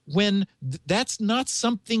end, when that's not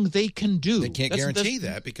something they can do. They can't guarantee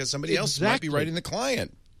that because somebody else might be writing the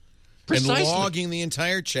client. Precisely. And logging the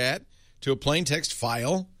entire chat to a plain text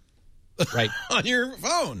file on your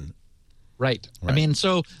phone. Right. I mean,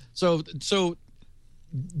 so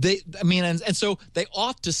they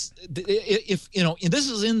ought to, if this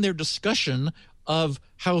is in their discussion of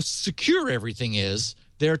how secure everything is,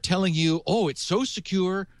 they're telling you, oh, it's so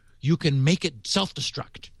secure you can make it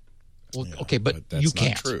self-destruct. Well, yeah, okay, but that's you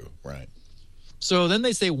can't. Not true, right? So then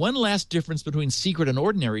they say one last difference between secret and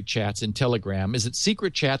ordinary chats in Telegram is that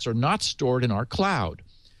secret chats are not stored in our cloud.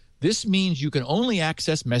 This means you can only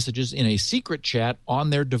access messages in a secret chat on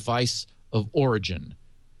their device of origin.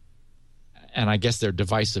 And I guess their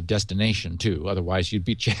device of destination, too. Otherwise, you'd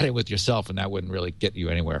be chatting with yourself, and that wouldn't really get you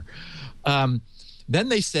anywhere. Then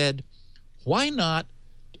they said, why not,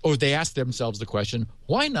 or they asked themselves the question,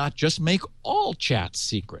 why not just make all chats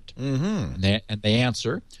secret? Mm-hmm. And they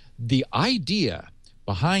answer, the idea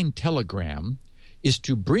behind Telegram is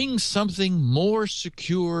to bring something more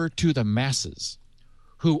secure to the masses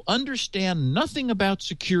who understand nothing about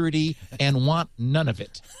security and want none of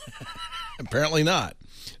it. Apparently not.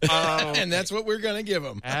 And that's what we're going to give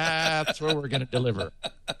them. That's what we're going to deliver.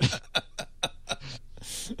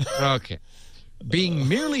 Okay. Being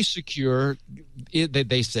merely secure,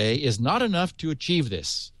 they say, is not enough to achieve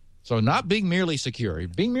this. So not being merely secure.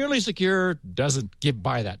 Being merely secure doesn't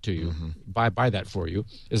buy that to you, buy that for you,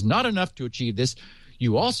 is not enough to achieve this.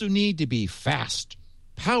 You also need to be fast,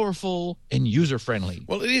 powerful, and user-friendly.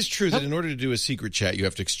 Well, it is true that in order to do a secret chat, you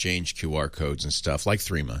have to exchange QR codes and stuff like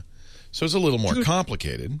Threema. So it's a little more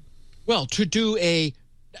complicated. Well, to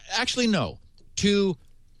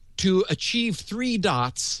achieve 3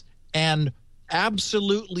 dots and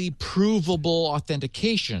absolutely provable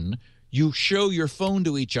authentication, you show your phone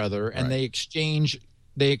to each other and they exchange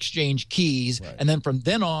keys, and then from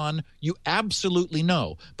then on you absolutely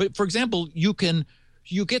know. But for example, you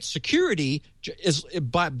get security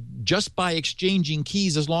just by exchanging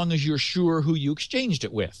keys as long as you're sure who you exchanged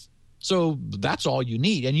it with. So that's all you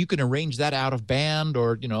need, and you can arrange that out of band,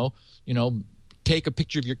 or take a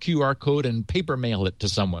picture of your QR code and paper mail it to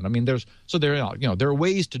someone. I mean, there are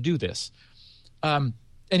ways to do this.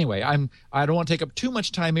 Anyway, I don't want to take up too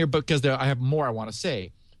much time here because I have more I want to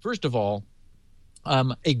say. First of all,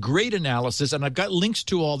 a great analysis, and I've got links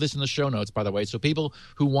to all this in the show notes, by the way, so people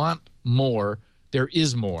who want more, there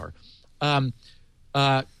is more. I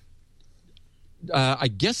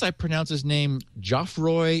guess I pronounce his name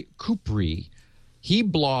Geoffroy Coupry. He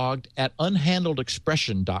blogged at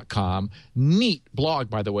unhandledexpression.com. Neat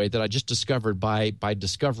blog, by the way, that I just discovered by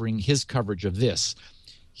discovering his coverage of this.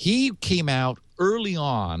 He came out early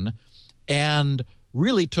on and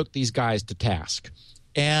really took these guys to task.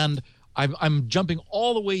 And I'm jumping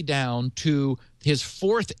all the way down to his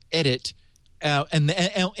fourth edit, and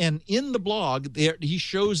in the blog there he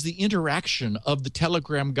shows the interaction of the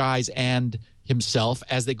Telegram guys and himself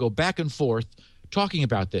as they go back and forth talking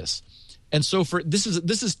about this. And so this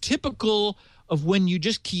is typical of when you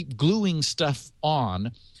just keep gluing stuff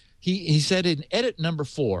on. He said in edit number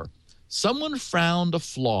 4, someone found a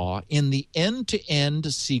flaw in the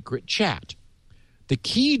end-to-end secret chat. The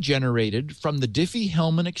key generated from the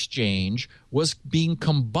Diffie-Hellman exchange was being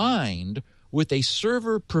combined with a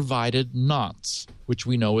server-provided nonce, which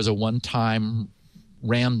we know is a one-time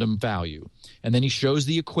random value. And then he shows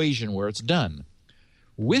the equation where it's done.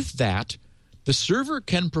 With that, the server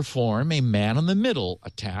can perform a man-in-the-middle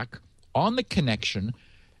attack on the connection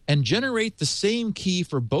and generate the same key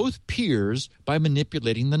for both peers by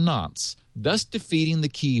manipulating the nonce, thus defeating the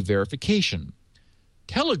key verification.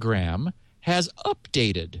 Telegram has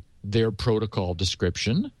updated their protocol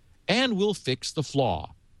description and will fix the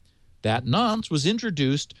flaw. That nonce was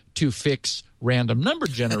introduced to fix random number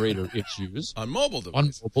generator issues on mobile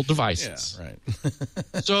devices. Yeah,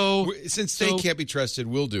 right. So since they can't be trusted,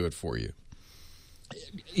 we'll do it for you.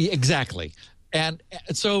 Exactly. And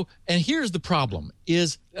here's the problem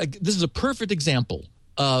is this is a perfect example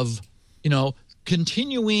of,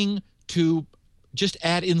 continuing to just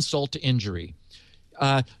add insult to injury.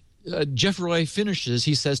 Geoffroy finishes,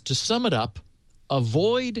 he says, to sum it up,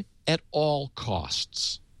 avoid at all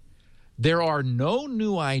costs. There are no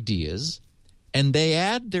new ideas, and they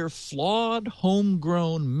add their flawed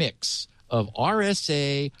homegrown mix of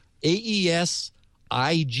RSA, AES,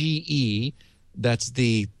 IGE, that's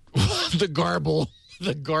the garble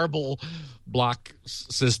block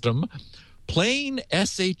system, plain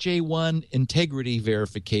SHA-1 integrity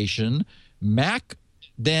verification, MAC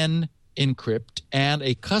then encrypt, and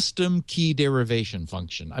a custom key derivation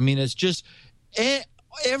function. I mean, it's just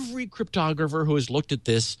every cryptographer who has looked at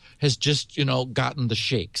this has just, gotten the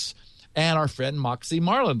shakes. And our friend Moxie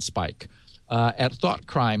Marlinspike at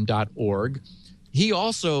thoughtcrime.org, he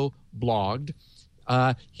also blogged.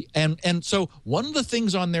 And so one of the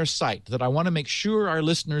things on their site that I want to make sure our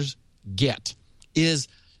listeners get is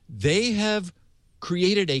they have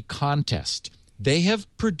created a contest. They have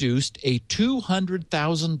produced a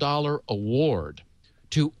 $200,000 award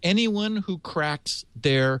to anyone who cracks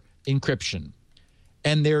their encryption.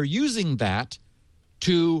 And they're using that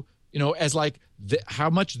to, as like how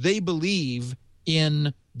much they believe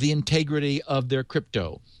in the integrity of their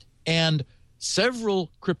crypto. And several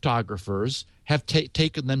cryptographers have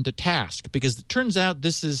taken them to task because it turns out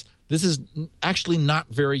this is actually not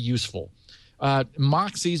very useful.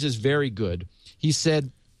 Moxie's is very good. He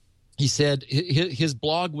said his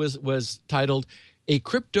blog was titled "A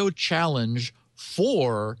Crypto Challenge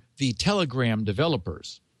for the Telegram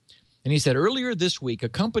Developers." And he said, earlier this week, a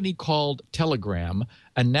company called Telegram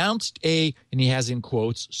announced and he has in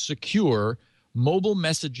quotes, secure mobile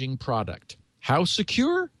messaging product. How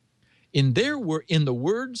secure? In the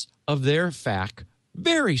words of their FAQ,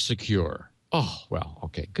 very secure. Oh, well,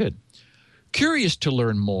 okay, good. Curious to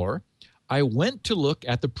learn more, I went to look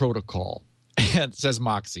at the protocol, and says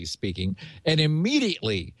Moxie speaking, and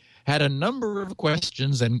immediately had a number of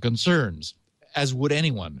questions and concerns, as would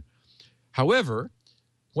anyone. However,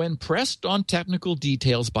 when pressed on technical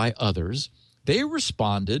details by others, they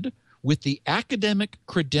responded with the academic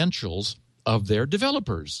credentials of their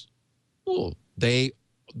developers. Oh, they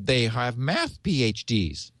have math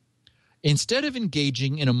PhDs. Instead of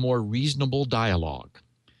engaging in a more reasonable dialogue,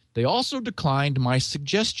 they also declined my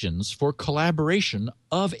suggestions for collaboration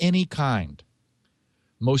of any kind.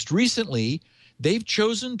 Most recently, they've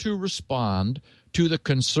chosen to respond to the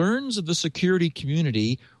concerns of the security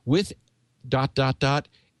community with ...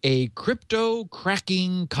 a crypto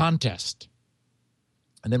cracking contest.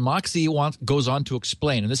 And then Moxie goes on to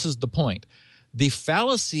explain, and this is the point, the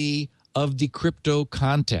fallacy of the crypto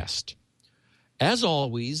contest. As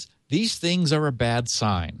always, these things are a bad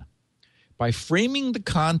sign. By framing the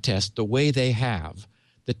contest the way they have,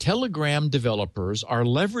 the Telegram developers are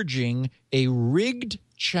leveraging a rigged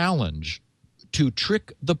challenge to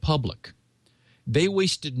trick the public. They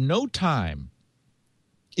wasted no time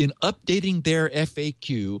in updating their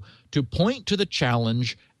FAQ to point to the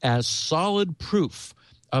challenge as solid proof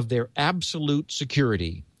of their absolute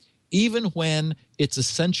security, even when it's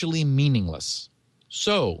essentially meaningless.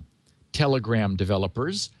 So, Telegram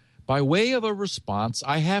developers, by way of a response,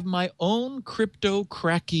 I have my own crypto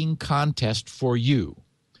cracking contest for you.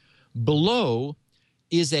 Below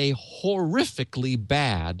is a horrifically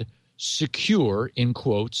bad, secure, in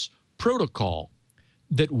quotes, protocol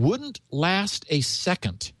that wouldn't last a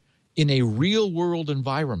second in a real-world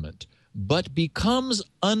environment, but becomes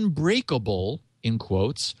unbreakable, in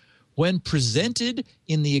quotes, when presented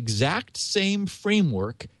in the exact same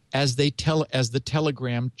framework as the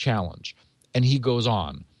Telegram challenge. And he goes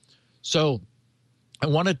on. So I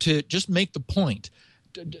wanted to just make the point.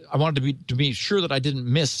 I wanted to be sure that I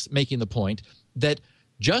didn't miss making the point that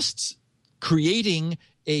just creating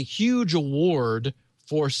a huge award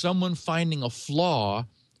for someone finding a flaw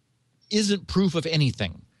isn't proof of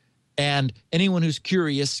anything. And anyone who's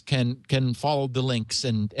curious can follow the links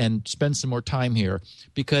and spend some more time here,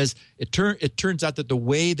 because it turns out that the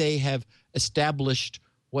way they have established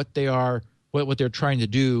what they're trying to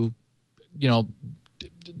do,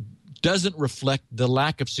 doesn't reflect the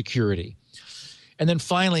lack of security. And then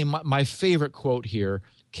finally, my favorite quote here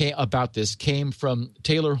came from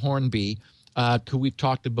Taylor Hornby, who we've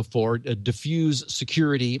talked to before. Diffuse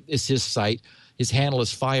Security is his site. His handle is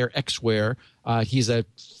FireXware. He's a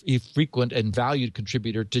frequent and valued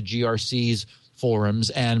contributor to GRC's forums,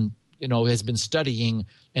 and has been studying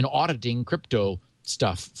and auditing crypto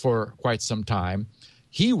stuff for quite some time.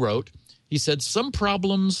 He said some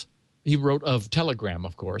problems. He wrote of Telegram,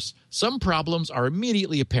 of course. Some problems are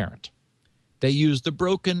immediately apparent. They use the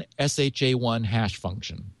broken SHA-1 hash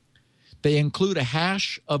function. They include a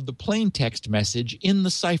hash of the plain text message in the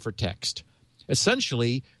ciphertext.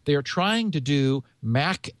 Essentially, they are trying to do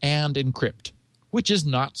MAC and encrypt, which is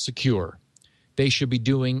not secure. They should be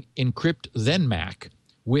doing encrypt then MAC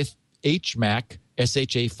with HMAC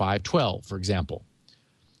SHA-512, for example.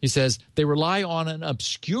 He says they rely on an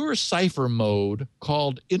obscure cipher mode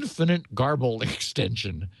called infinite garble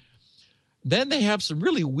extension. Then they have some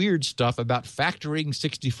really weird stuff about factoring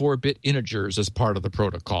 64-bit integers as part of the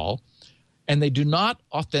protocol, and they do not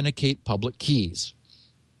authenticate public keys.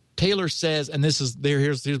 Taylor says, and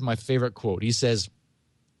here's my favorite quote. He says,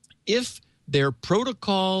 if their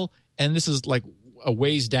protocol, and this is like a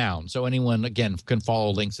ways down, so anyone, again, can follow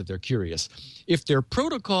links if they're curious. If their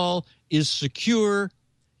protocol is secure,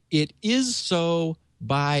 it is so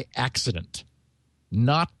by accident,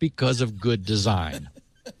 not because of good design.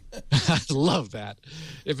 I love that.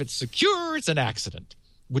 If it's secure, it's an accident,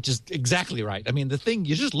 which is exactly right. I mean, the thing,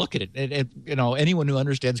 you just look at it, and anyone who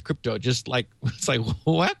understands crypto it's like,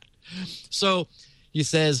 what? So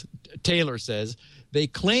Taylor says, they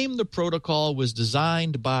claim the protocol was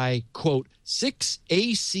designed by, quote, 6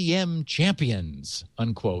 ACM champions,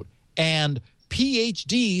 unquote, and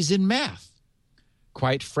PhDs in math.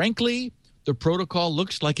 Quite frankly, the protocol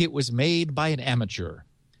looks like it was made by an amateur.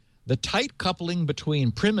 The tight coupling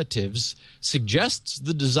between primitives suggests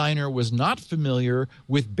the designer was not familiar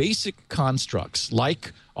with basic constructs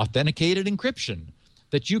like authenticated encryption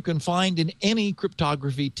that you can find in any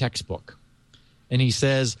cryptography textbook. And he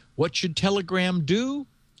says, what should Telegram do?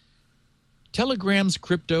 Telegram's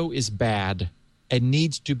crypto is bad and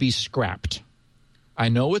needs to be scrapped. I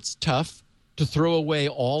know it's tough to throw away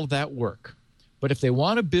all that work, but if they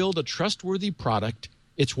want to build a trustworthy product,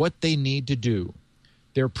 it's what they need to do.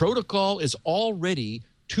 Their protocol is already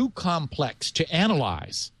too complex to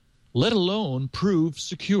analyze, let alone prove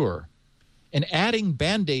secure. And adding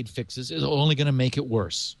Band-Aid fixes is only going to make it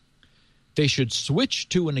worse. They should switch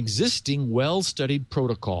to an existing well-studied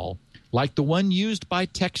protocol like the one used by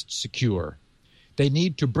TextSecure. They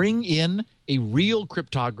need to bring in a real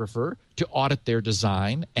cryptographer to audit their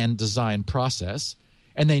design and design process,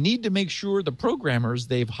 and they need to make sure the programmers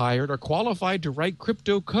they've hired are qualified to write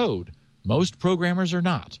crypto code. Most programmers are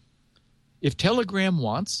not. If Telegram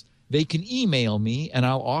wants, they can email me and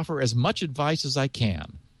I'll offer as much advice as I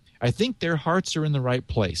can. I think their hearts are in the right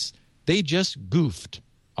place. They just goofed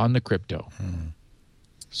on the crypto.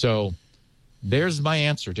 So there's my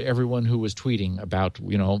answer to everyone who was tweeting about,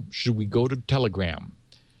 should we go to Telegram?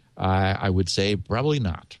 I would say probably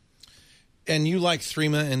not. And you like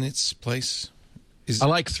Threema in its place? I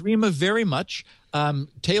like Threema very much.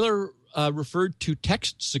 Taylor referred to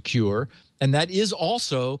TextSecure, and that is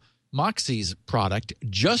also Moxie's product,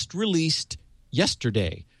 just released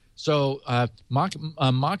yesterday. So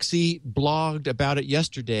Moxie blogged about it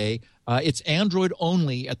yesterday. It's Android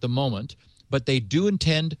only at the moment, but they do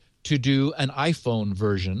intend to do an iPhone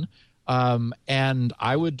version, and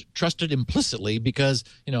I would trust it implicitly because,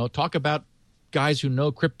 talk about guys who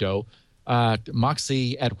know crypto.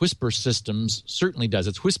 Moxie at Whisper Systems certainly does.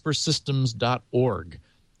 It's whispersystems.org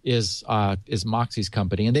is Moxie's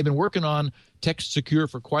company. And they've been working on Text Secure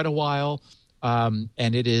for quite a while, and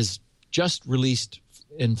it is just released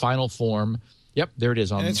in final form. Yep, there it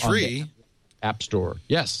is on, and it's on free. the App Store.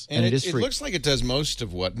 Yes, and it is free. It looks like it does most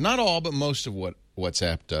of what, not all, but most of what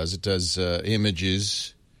WhatsApp does. It does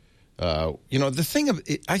images. The thing of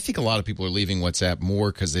it, I think a lot of people are leaving WhatsApp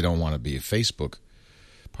more because they don't want to be a Facebook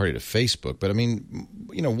party to Facebook. But I mean,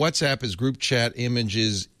 WhatsApp is group chat,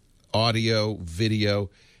 images, audio, video,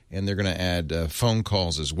 and they're going to add phone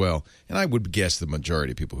calls as well. And I would guess the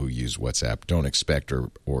majority of people who use WhatsApp don't expect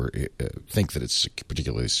or think that it's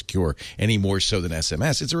particularly secure any more so than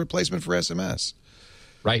SMS. It's a replacement for SMS.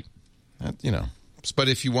 Right. But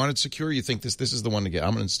if you want it secure, you think this is the one to get. I'm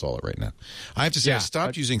going to install it right now. I have to say I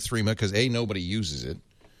stopped using Threema because, A, nobody uses it.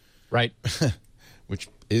 Right. Which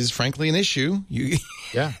is, frankly, an issue.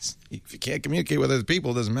 If you can't communicate with other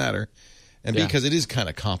people, it doesn't matter. And because it is kind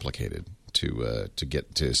of complicated to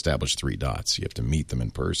establish 3 dots. You have to meet them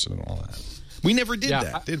in person and all that. We never did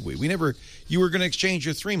that, did we? You were going to exchange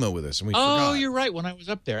your Threema with us, and we forgot. Oh, you're right. When I was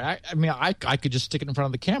up there, I could just stick it in front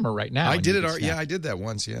of the camera right now. I did it. I did that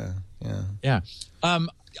once. Yeah.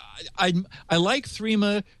 I like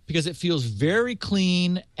Threema because it feels very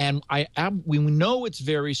clean, and we know it's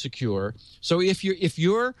very secure. So if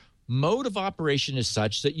your mode of operation is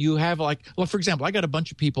such that you have for example, I got a bunch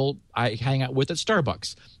of people I hang out with at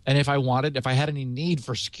Starbucks, and if I had any need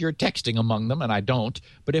for secure texting among them, and I don't,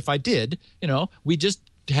 but if I did, we just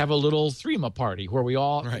have a little Threema party where we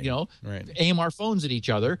all, aim our phones at each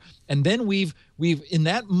other, and then we've in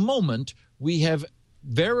that moment we have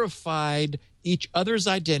verified each other's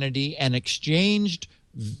identity and exchanged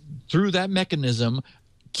through that mechanism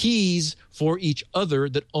keys for each other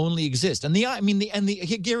that only exist. And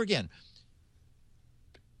here again,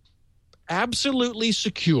 absolutely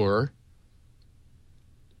secure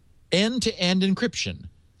end-to-end encryption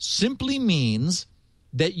simply means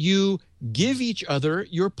that you give each other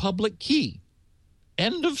your public key.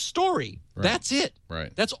 End of story. Right. That's it.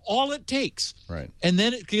 Right. That's all it takes. Right. And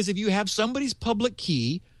then, because if you have somebody's public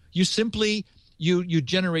key, you simply you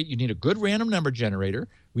generate. You need a good random number generator.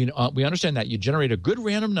 We understand that. You generate a good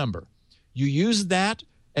random number. You use that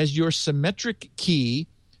as your symmetric key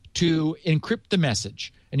to encrypt the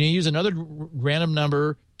message, and you use another random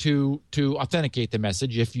number to authenticate the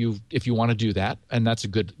message if you want to do that, and that's a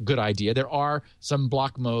good idea. There are some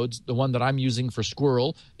block modes. The one that I'm using for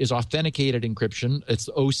Squirrel is authenticated encryption. It's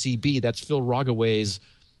OCB. That's Phil Rogaway's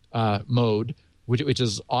mode, which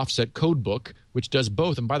is offset codebook, which does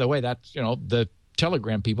both. And by the way, that's the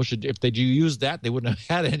Telegram people should, if they do use that, they wouldn't have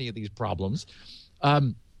had any of these problems.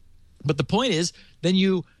 But the point is, then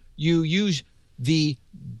you use the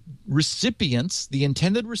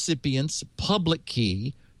intended recipient's public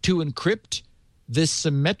key to encrypt this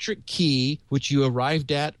symmetric key, which you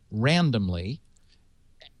arrived at randomly,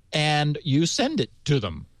 and you send it to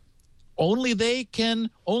them. Only they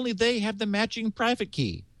have the matching private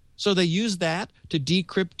key. So they use that to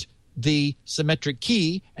decrypt the symmetric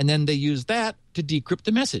key, and then they use that to decrypt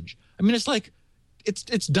the message. I mean, it's like,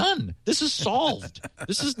 it's done. This is solved.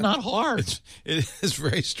 This is not hard. It is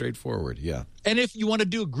very straightforward, yeah. And if you want to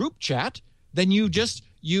do a group chat, then you just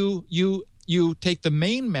you take the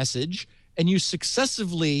main message and you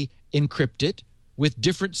successively encrypt it with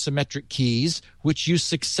different symmetric keys, which you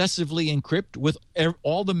successively encrypt with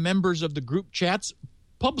all the members of the group chat's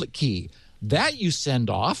public key. That you send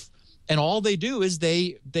off, and all they do is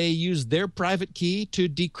they use their private key to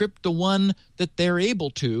decrypt the one that they're able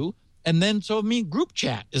to, and then group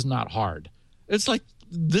chat is not hard. It's like,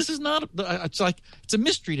 this is not. It's like, it's a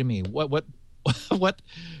mystery to me. Why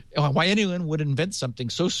anyone would invent something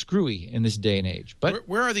so screwy in this day and age? But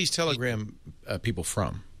where are these Telegram people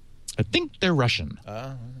from? I think they're Russian.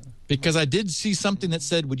 Because I did see something that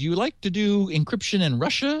said, would you like to do encryption in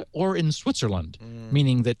Russia or in Switzerland?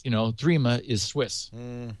 Meaning that, Threema is Swiss.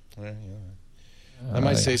 I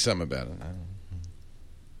might say something about it.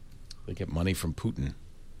 They get money from Putin.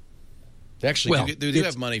 Actually, they do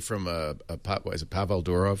have money from Pavel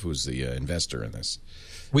Durov, who's the investor in this.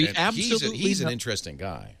 He's an interesting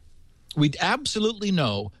guy. We'd absolutely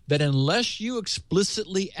know that unless you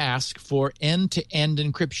explicitly ask for end-to-end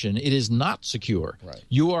encryption, it is not secure. Right.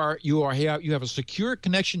 You have a secure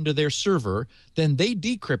connection to their server, then they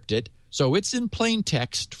decrypt it, so it's in plain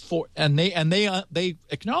text and they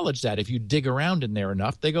acknowledge that. If you dig around in there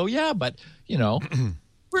enough, they go, yeah, but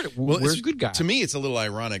we're good guys. To me, it's a little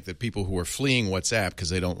ironic that people who are fleeing WhatsApp because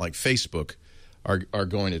they don't like Facebook are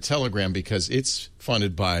going to Telegram because it's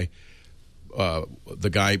funded by the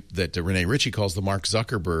guy that Rene Ritchie calls the Mark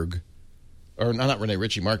Zuckerberg or not Rene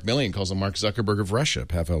Ritchie, Mark Millian calls him Mark Zuckerberg of Russia,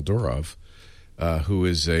 Pavel Durov, who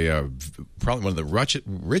is probably one of the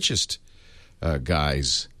richest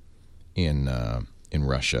guys in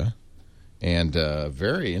Russia, and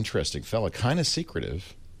very interesting fellow, kind of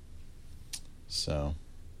secretive. So,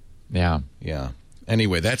 yeah.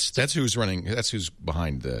 Anyway, that's who's running. That's who's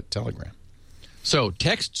behind the Telegram. So,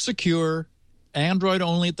 text secure, Android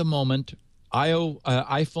only at the moment.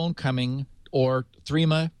 iPhone coming, or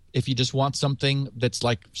Threema if you just want something that's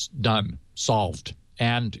like done, solved,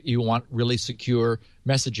 and you want really secure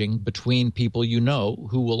messaging between people you know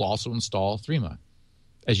who will also install Threema.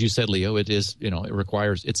 As you said, Leo, it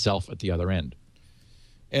requires itself at the other end.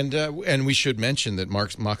 And we should mention that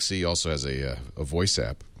Moxie also has a voice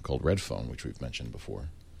app called Red Phone, which we've mentioned before.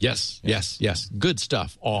 Yes. Good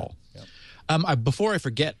stuff, all. Yeah. Before I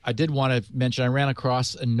forget, I did want to mention I ran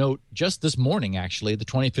across a note just this morning, actually, the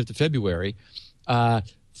 25th of February. The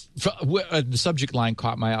subject line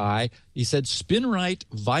caught my eye. He said, SpinRite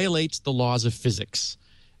violates the laws of physics.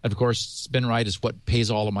 And, of course, SpinRite is what pays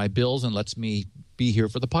all of my bills and lets me be here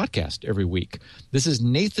for the podcast every week. This is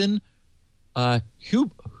Nathan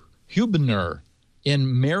Huebner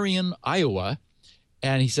in Marion, Iowa.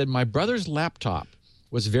 And he said, my brother's laptop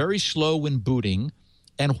was very slow when booting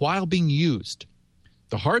and while being used.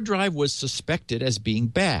 The hard drive was suspected as being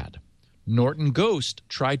bad. Norton Ghost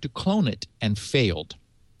tried to clone it and failed.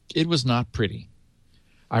 It was not pretty.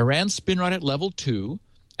 I ran SpinRite at level 2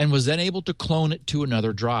 and was then able to clone it to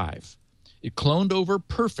another drive. It cloned over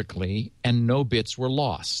perfectly and no bits were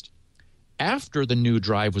lost. After the new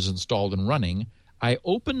drive was installed and running, I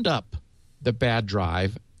opened up the bad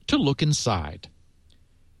drive to look inside.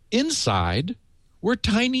 Inside were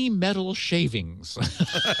tiny metal shavings.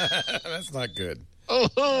 That's not good. Oh,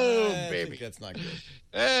 baby. That's not good.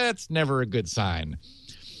 That's never a good sign.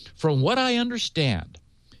 From what I understand,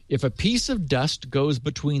 if a piece of dust goes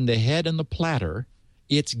between the head and the platter,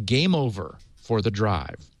 it's game over for the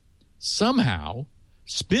drive. Somehow,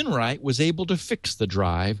 SpinRite was able to fix the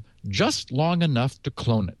drive just long enough to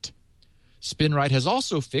clone it. SpinRite has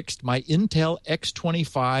also fixed my Intel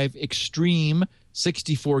X25 Extreme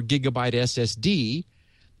 64-gigabyte SSD.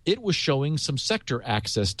 It was showing some sector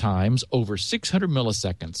access times over 600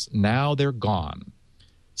 milliseconds. Now they're gone.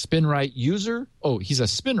 SpinRite user. Oh, he's a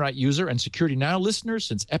SpinRite user and Security Now listener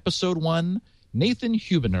since episode 1. Nathan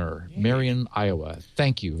Huebner, Marion, Iowa.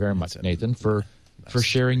 Thank you very much, Nathan, for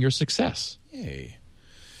sharing your success. Yay.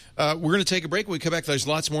 We're going to take a break. When we come back, there's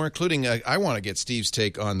lots more, including I want to get Steve's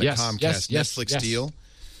take on the Comcast Netflix deal.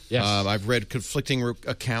 Yes. I've read conflicting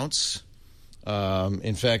accounts.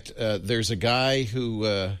 In fact, there's a guy who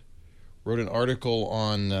wrote an article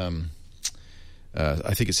on,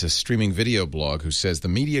 I think it's a streaming video blog, who says the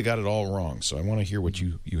media got it all wrong. So I want to hear what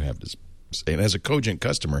you have to say. And as a Cogent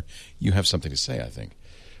customer, you have something to say, I think.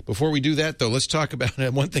 Before we do that, though, let's talk about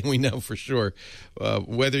one thing we know for sure.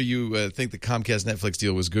 Whether you think the Comcast Netflix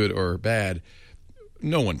deal was good or bad,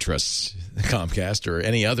 no one trusts Comcast or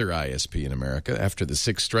any other ISP in America. After the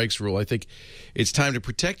 6 strikes rule, I think it's time to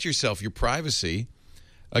protect yourself, your privacy,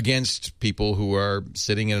 against people who are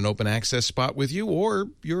sitting in an open access spot with you or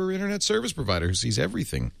your internet service provider who sees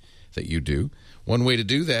everything that you do. One way to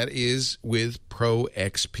do that is with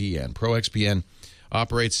ProXPN. ProXPN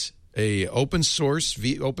operates a open source,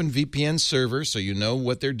 open VPN server, so you know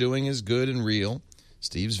what they're doing is good and real.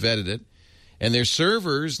 Steve's vetted it. And their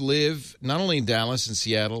servers live not only in Dallas and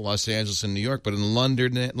Seattle, Los Angeles, and New York, but in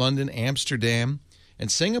London, Amsterdam, and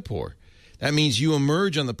Singapore. That means you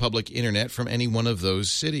emerge on the public internet from any one of those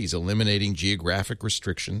cities, eliminating geographic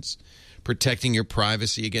restrictions, protecting your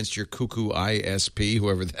privacy against your cuckoo ISP,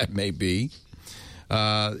 whoever that may be.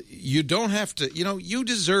 You don't have to, you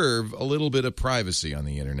deserve a little bit of privacy on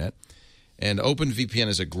the internet. And OpenVPN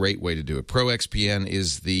is a great way to do it. ProXPN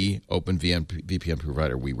is the OpenVPN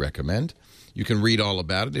provider we recommend. You can read all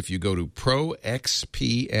about it if you go to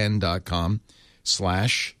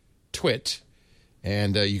proxpn.com/twit.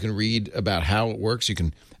 And you can read about how it works. You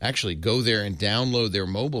can actually go there and download their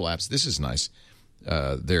mobile apps. This is nice.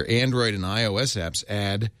 Their Android and iOS apps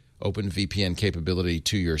add OpenVPN capability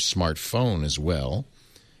to your smartphone as well.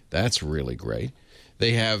 That's really great.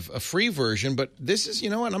 They have a free version, but this is, I'm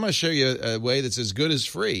going to show you a way that's as good as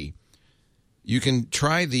free. You can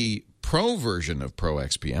try the Pro version of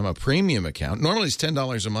ProXPN, a premium account. Normally it's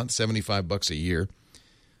 $10 a month, $75 a year,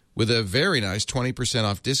 with a very nice 20%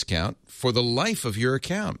 off discount for the life of your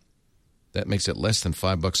account. That makes it less than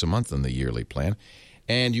 $5 a month on the yearly plan.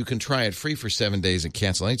 And you can try it free for 7 days and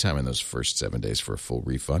cancel anytime in those first 7 days for a full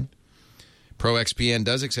refund. ProXPN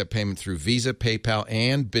does accept payment through Visa, PayPal,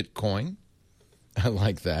 and Bitcoin. I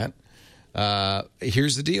like that.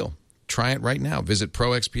 Here's the deal. try it right now. Visit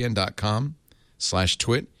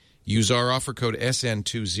proxpn.com/twit. Use our offer code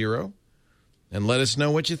SN20 and let us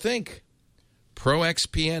know what you think.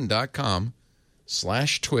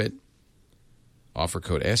 proxpn.com/twit. Offer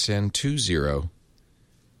code SN20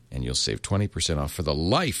 and you'll save 20% off for the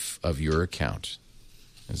life of your account.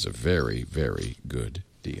 It's a very, very good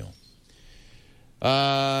deal.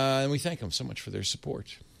 And we thank them so much for their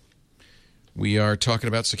support. We are talking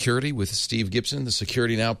about security with Steve Gibson, the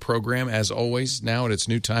Security Now program, as always, now at its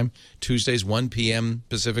new time, Tuesdays, 1 p.m.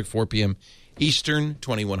 Pacific, 4 p.m. Eastern,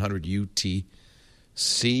 2100 UTC.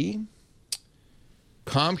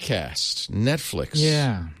 Comcast, Netflix.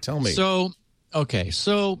 Yeah. Tell me. So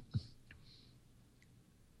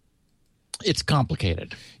it's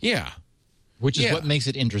complicated. Yeah. Which is what makes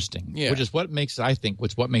it interesting. Yeah. Which is what makes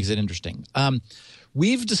it interesting.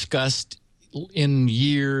 We've discussed in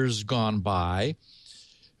years gone by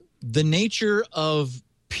the nature of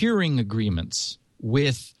peering agreements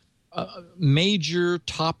with major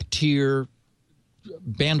top-tier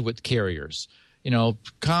bandwidth carriers. You know,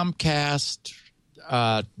 Comcast,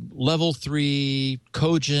 Level 3,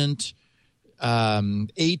 Cogent,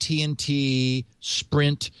 AT&T,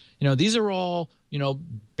 Sprint. You know, these are all,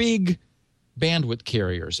 big bandwidth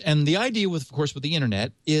carriers. And the idea with the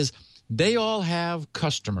internet is they all have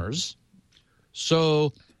customers.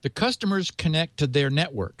 So the customers connect to their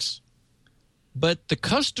networks. But the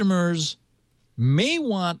customers may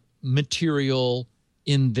want material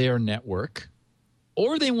in their network,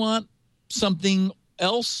 or they want something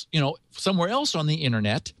else, somewhere else on the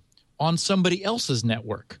internet on somebody else's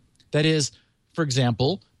network. That is, for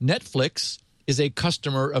example, Netflix is a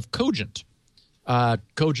customer of Cogent.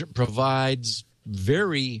 Cogent provides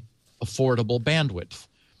very affordable bandwidth.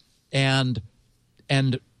 And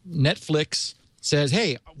Netflix says,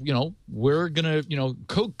 hey, we're going to,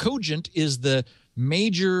 Cogent is the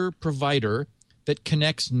major provider that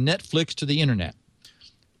connects Netflix to the internet.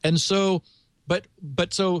 And so, but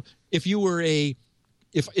so if you were and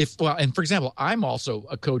for example, I'm also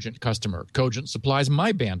a Cogent customer. Cogent supplies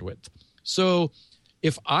my bandwidth. So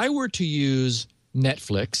if I were to use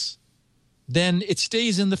Netflix, then it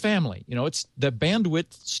stays in the family. It's the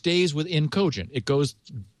bandwidth stays within Cogent. It goes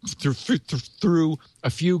through a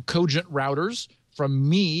few Cogent routers from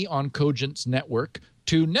me on Cogent's network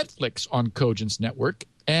to Netflix on Cogent's network,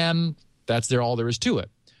 and that's all there is to it.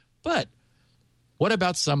 But what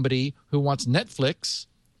about somebody who wants Netflix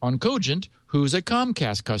on Cogent who's a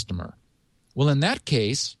Comcast customer? Well, in that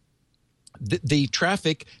case, the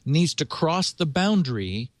traffic needs to cross the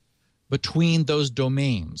boundary between those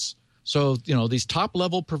domains. So, these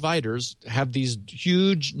top-level providers have these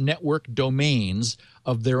huge network domains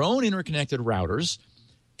of their own interconnected routers,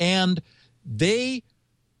 and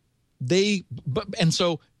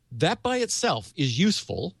so that by itself is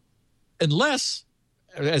useful unless,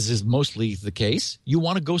 as is mostly the case, you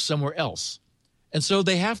want to go somewhere else. And so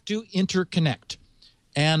they have to interconnect.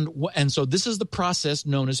 And so this is the process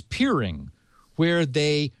known as peering, where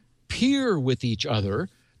they peer with each other.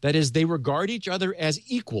 That is, they regard each other as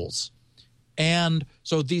equals. And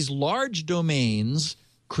so these large domains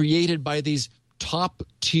created by these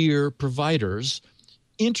top-tier providers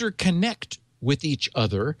interconnect with each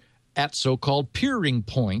other at so-called peering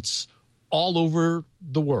points all over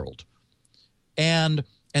the world. And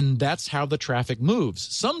that's how the traffic moves.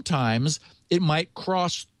 Sometimes it might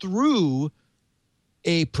cross through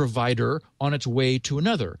a provider on its way to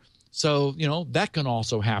another. So, that can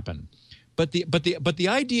also happen. But the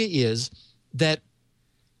idea is that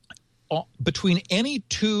between any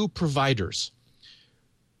two providers,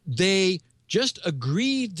 they just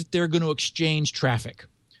agree that they're going to exchange traffic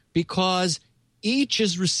because each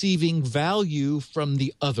is receiving value from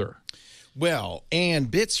the other. Well, and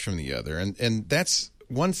bits from the other. And that's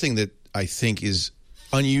one thing that I think is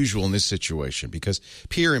unusual in this situation, because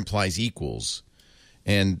peer implies equals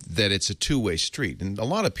and that it's a two-way street. And a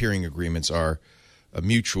lot of peering agreements are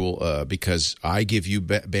mutual because I give you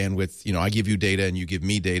bandwidth, I give you data and you give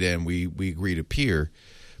me data and we agree to peer.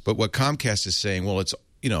 But what Comcast is saying, well, it's,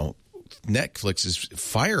 Netflix is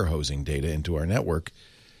fire hosing data into our network.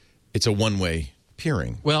 It's a one-way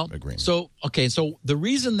peering agreement. So the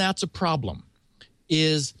reason that's a problem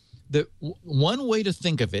is that one way to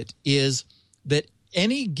think of it is that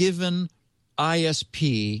any given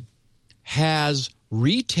ISP has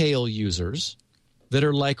retail users that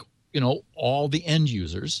are like, all the end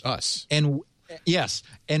users. Us. And yes,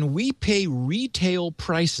 and we pay retail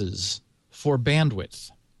prices for bandwidth.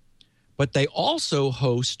 But they also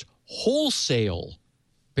host wholesale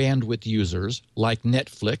bandwidth users like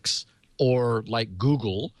Netflix or like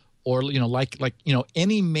Google or like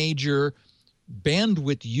any major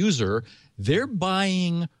bandwidth user, they're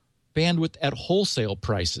buying bandwidth at wholesale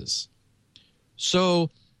prices. So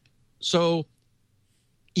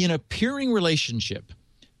in a peering relationship,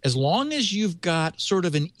 as long as you've got sort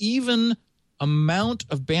of an even amount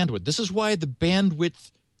of bandwidth, this is why the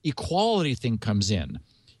bandwidth equality thing comes in,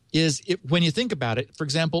 when you think about it, for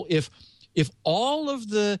example, if all of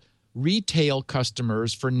the retail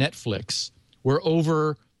customers for Netflix were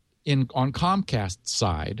over on Comcast's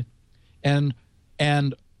side, and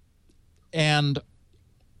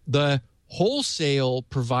the wholesale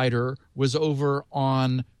provider was over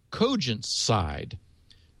on Cogent's side,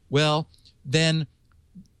 well, then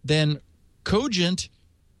Cogent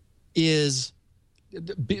is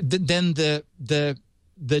then the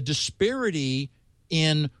disparity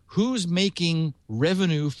in who's making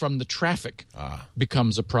revenue from the traffic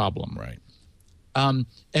becomes a problem. Right.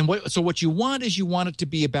 So what you want is it to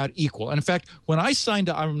be about equal. And in fact, when I signed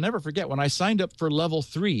up, I'll never forget, when I signed up for Level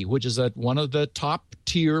 3, which is one of the top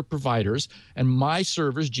tier providers, and my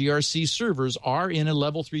servers, GRC servers, are in a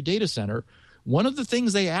Level 3 data center, one of the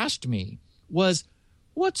things they asked me was,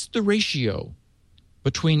 what's the ratio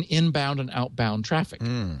between inbound and outbound traffic?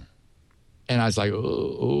 And I was like,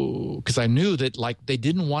 because I knew that they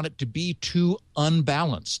didn't want it to be too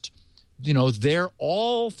unbalanced. They're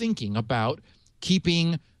all thinking about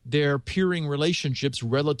keeping their peering relationships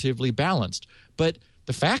relatively balanced. But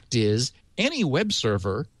the fact is, any web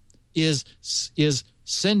server is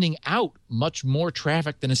sending out much more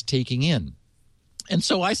traffic than it's taking in. And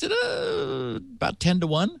so I said, about 10 to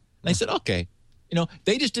 1. And I said, okay.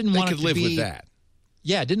 They just didn't want it to be. They could live with that.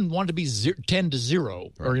 Yeah, didn't want it to be 10 to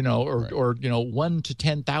 0 or, or 1 to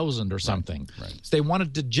 10,000 or something. Right. So they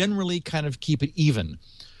wanted to generally kind of keep it even.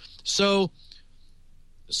 So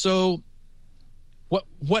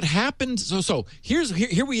what happened? So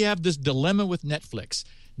here we have this dilemma with Netflix.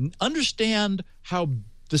 Understand how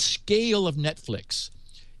the scale of Netflix.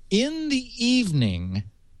 In the evening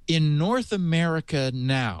in North America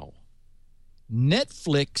now,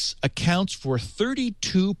 Netflix accounts for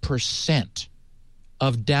 32%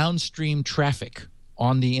 of downstream traffic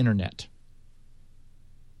on the internet.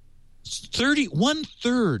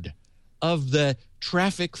 1/3 of the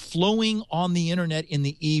traffic flowing on the internet in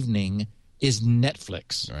the evening is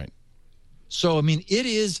Netflix. Right. So I mean, it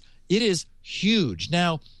is huge.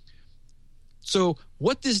 Now, so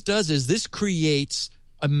what this does is this creates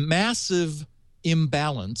a massive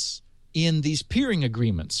imbalance in these peering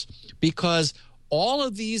agreements, because all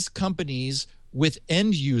of these companies with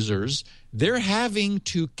end users, they're having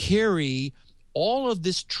to carry all of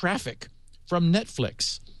this traffic from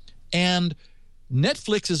Netflix. And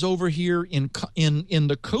Netflix is over here in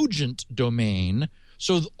the Cogent domain,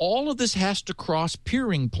 so all of this has to cross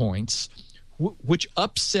peering points, which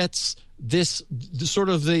upsets the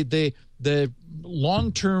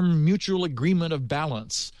long-term mutual agreement of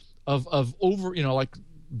balance of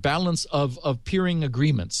balance of peering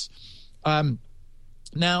agreements.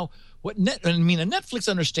 Now, Netflix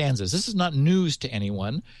understands this. This is not news to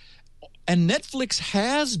anyone. And Netflix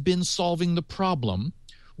has been solving the problem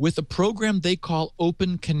with a program they call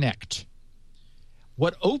Open Connect.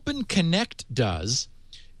 What Open Connect does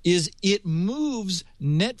is it moves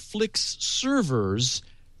Netflix servers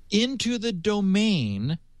into the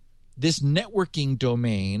domain, this networking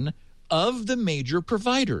domain of the major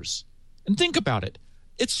providers. And think about it.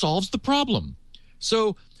 It solves the problem.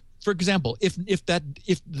 So, for example, if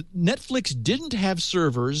Netflix didn't have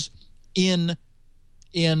servers in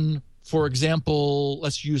for example,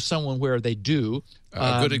 let's use someone where they do.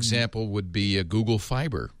 A good example would be Google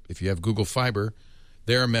Fiber. If you have Google Fiber,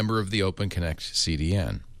 they're a member of the Open Connect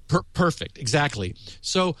CDN. Perfect, exactly.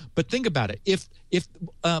 So, but think about it. If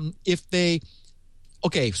they,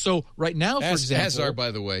 okay, so right now, for example, as are,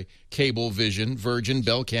 by the way, Cablevision, Virgin,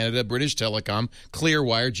 Bell Canada, British Telecom,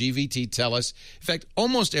 Clearwire, GVT, TELUS. In fact,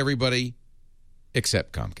 almost everybody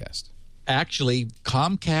except Comcast. Actually,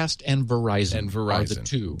 Comcast and Verizon are the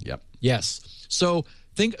two. Yep. Yes. So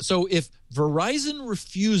if Verizon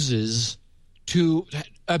refuses to,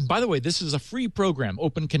 by the way, this is a free program,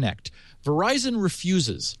 Open Connect. Verizon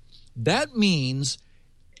refuses. That means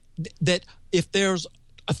that if there's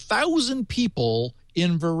 1,000 people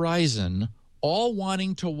in Verizon all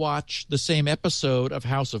wanting to watch the same episode of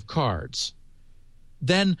House of Cards,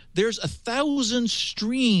 then there's 1,000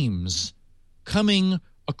 streams coming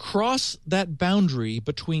across that boundary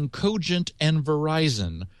between Cogent and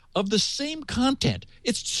Verizon of the same content.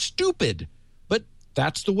 It's stupid, but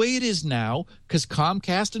that's the way it is now because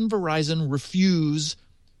Comcast and Verizon refuse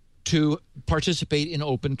to participate in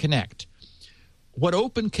Open Connect. What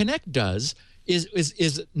Open Connect does is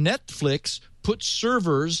Netflix puts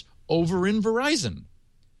servers over in Verizon.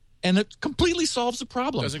 And it completely solves the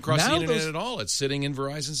problem. Doesn't cross the internet at all. It's sitting in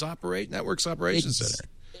Verizon's network's operations center.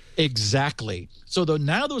 Exactly. So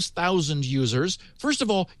now those 1,000 users, first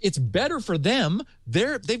of all, it's better for them.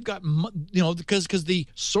 They've got, because the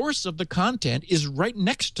source of the content is right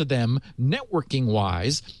next to them, networking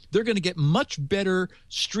wise. They're going to get much better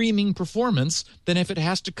streaming performance than if it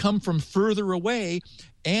has to come from further away.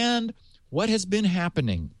 And what has been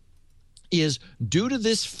happening is, due to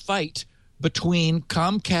this fight between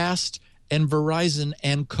Comcast and Verizon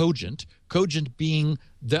and Cogent being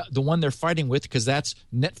the one they're fighting with because that's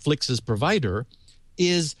Netflix's provider,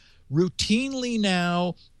 is routinely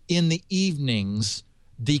now in the evenings,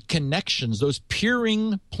 the connections, those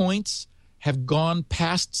peering points have gone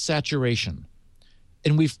past saturation.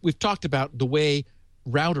 And we've talked about the way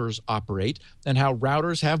routers operate and how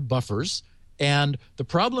routers have buffers. And the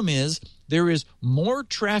problem is there is more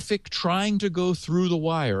traffic trying to go through the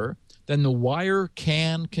wire than the wire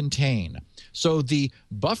can contain. So the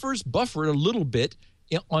buffers buffer a little bit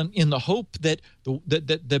in the hope that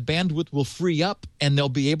the bandwidth will free up and they'll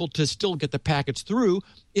be able to still get the packets through.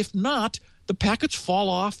 If not, the packets fall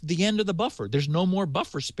off the end of the buffer. There's no more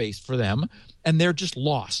buffer space for them, and they're just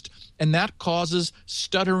lost. And that causes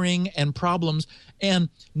stuttering and problems, and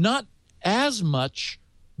not as much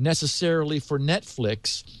necessarily for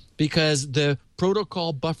Netflix, because the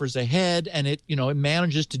protocol buffers ahead and it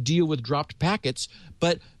manages to deal with dropped packets.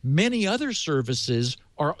 But many other services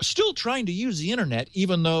are still trying to use the internet,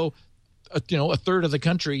 even though a third of the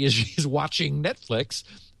country is watching Netflix.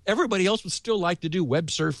 Everybody else would still like to do web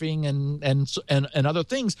surfing and other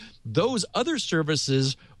things. Those other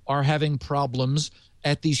services are having problems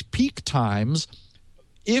at these peak times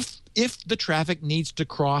if the traffic needs to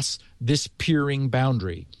cross this peering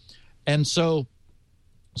boundary. And so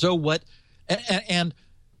what? And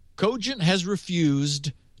Cogent has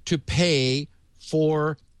refused to pay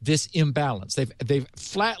for this imbalance. They've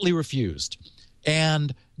flatly refused.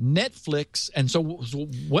 And Netflix, and so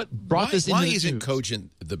what brought this into the news? Why isn't Cogent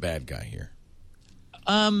the bad guy here?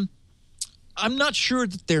 I'm not sure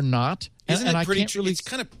that they're not. Isn't and it I pretty? can't really... It's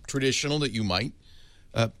kind of traditional that you might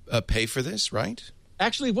pay for this, right?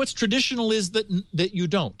 Actually, what's traditional is that you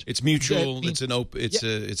don't. It's mutual.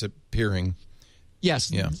 It's a peering.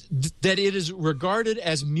 Yes, yeah. That it is regarded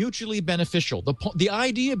as mutually beneficial. The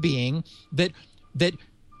idea being that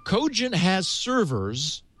Cogent has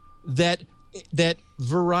servers that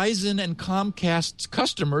Verizon and Comcast's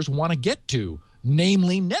customers want to get to,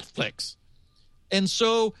 namely Netflix. And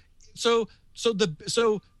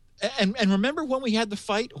and remember when we had the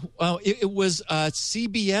fight? It was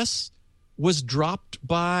CBS was dropped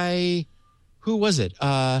by, who was it?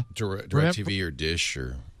 DirecTV or Dish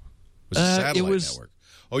or was it satellite network?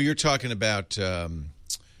 Oh, you're talking about.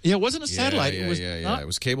 It wasn't a satellite. Yeah, it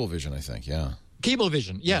was Cablevision, I think. Yeah.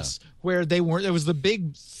 Cablevision, yes, where they weren't. There was the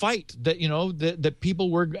big fight that that people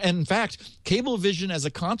were. And in fact, Cablevision, as a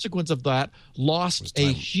consequence of that, lost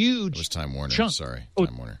a huge. It was Time Warner. Chunk. Sorry,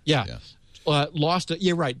 Time Warner. Yeah. Lost it.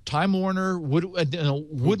 Yeah, right. Time Warner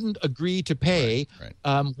wouldn't agree to pay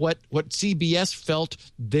what CBS felt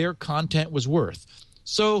their content was worth.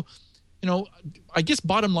 So, I guess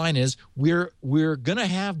bottom line is we're going to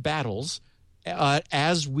have battles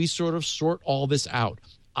as we sort of sort all this out.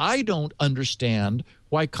 I don't understand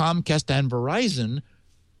why Comcast and Verizon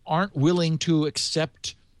aren't willing to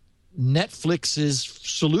accept Netflix's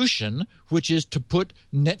solution, which is to put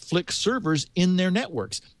Netflix servers in their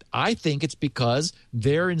networks. I think it's because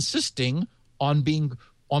they're insisting on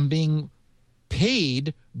being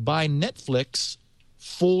paid by Netflix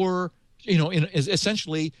for,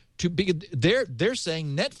 essentially to be. They're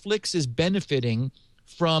saying Netflix is benefiting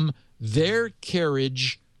from their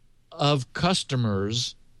carriage of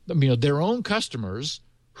customers, their own customers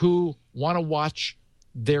who want to watch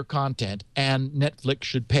their content, and Netflix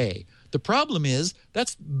should pay. The problem is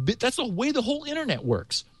that's the way the whole internet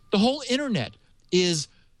works. The whole internet is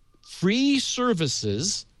free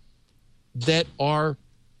services that are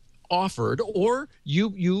offered, or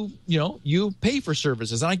you pay for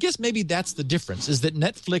services. And I guess maybe that's the difference, is that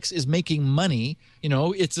Netflix is making money.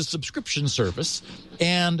 It's a subscription service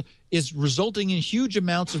and is resulting in huge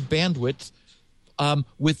amounts of bandwidth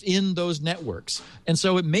within those networks. And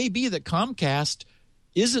so it may be that Comcast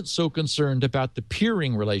isn't so concerned about the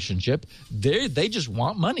peering relationship. They just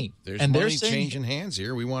want money. They're changing hands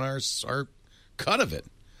here. We want our cut of it.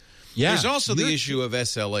 Yeah. There's also the issue of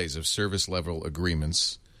SLAs, of service level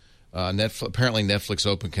agreements. Apparently Netflix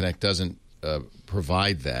Open Connect doesn't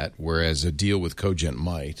provide that, whereas a deal with Cogent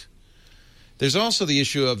might. There's also the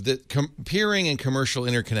issue of that peering and commercial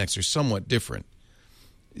interconnects are somewhat different.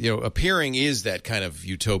 appearing is that kind of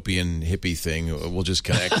utopian hippie thing. We'll just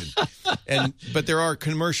connect, but there are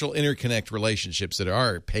commercial interconnect relationships that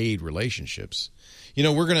are paid relationships.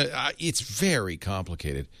 It's very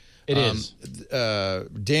complicated. It is.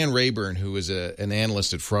 Dan Rayburn, who is an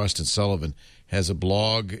analyst at Frost & Sullivan, has a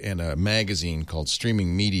blog and a magazine called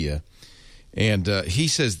Streaming Media, and he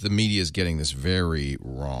says the media is getting this very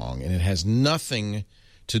wrong, and it has nothing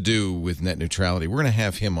to do with net neutrality. We're going to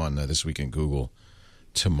have him on This Week in Google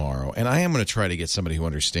tomorrow, and I am going to try to get somebody who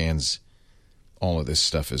understands all of this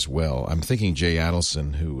stuff as well. I'm thinking Jay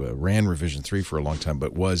Adelson, who ran Revision 3 for a long time,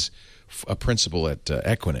 but was a principal at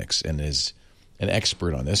Equinix and is an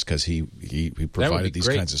expert on this because he provided these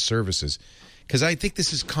kinds of services. Because I think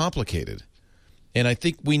this is complicated, and I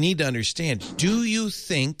think we need to understand, do you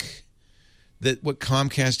think that what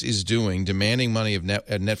Comcast is doing, demanding money of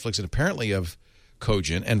Netflix and apparently of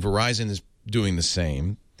Cogent, and Verizon is doing the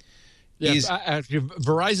same.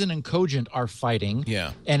 Verizon and Cogent are fighting.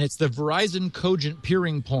 Yeah. And it's the Verizon Cogent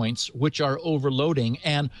peering points which are overloading.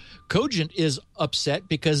 And Cogent is upset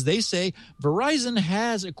because they say Verizon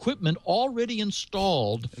has equipment already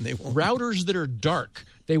installed, routers that are dark.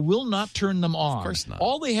 They will not turn them on. Of course not.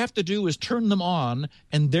 All they have to do is turn them on,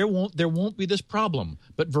 and there won't be this problem.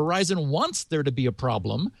 But Verizon wants there to be a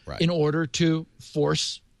problem in order to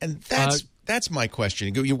force. And that's my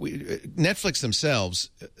question. Netflix themselves,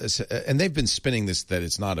 and they've been spinning this that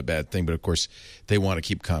it's not a bad thing, but of course they want to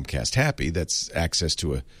keep Comcast happy. That's access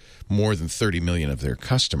to more than 30 million of their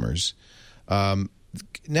customers.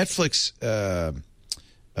 Netflix,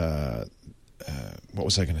 what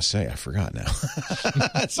was I going to say? I forgot now.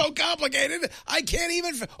 It's so complicated. I can't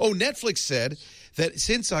even. Netflix said that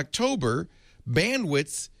since October,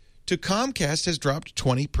 bandwidth to Comcast has dropped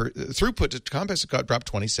throughput to Comcast has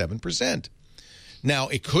dropped 27%. Now,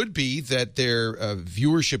 it could be that their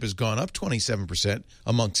viewership has gone up 27%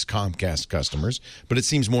 amongst Comcast customers, but it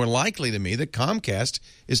seems more likely to me that Comcast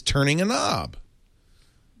is turning a knob.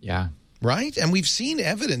 Yeah. Right? And we've seen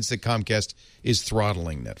evidence that Comcast is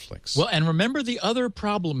throttling Netflix. Well, and remember the other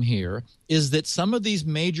problem here is that some of these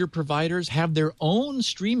major providers have their own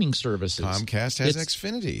streaming services. Comcast has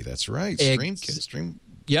Xfinity. That's right. Stream.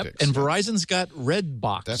 Yep, Picks. and Verizon's got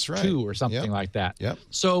Redbox, that's right, too, or something like that. Yep.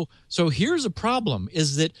 So here's a problem: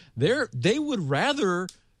 is that they would rather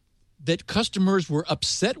that customers were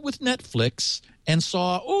upset with Netflix and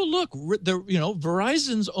saw, oh look,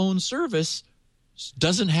 Verizon's own service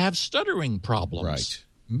doesn't have stuttering problems. Right.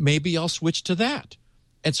 Maybe I'll switch to that.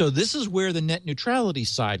 And so this is where the net neutrality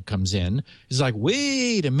side comes in. It's like,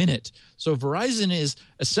 wait a minute. So Verizon is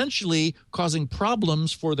essentially causing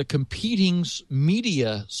problems for the competing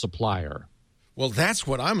media supplier. Well, that's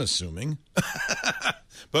what I'm assuming.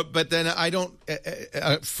 But then I don't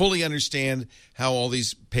fully understand how all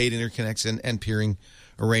these paid interconnects and peering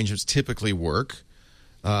arrangements typically work.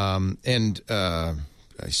 So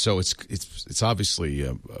it's obviously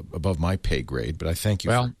above my pay grade, but I thank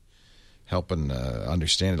you for helping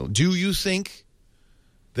understand it. Do you think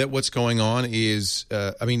that what's going on is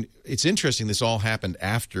it's interesting this all happened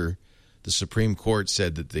after the Supreme Court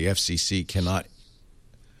said that the FCC cannot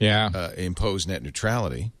impose net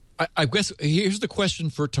neutrality. I guess here's the question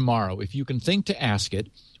for tomorrow. If you can think to ask it,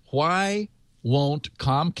 why won't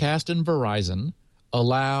Comcast and Verizon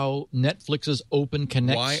allow Netflix's Open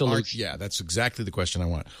Connect solution? That's exactly the question I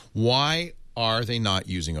want. Why are they not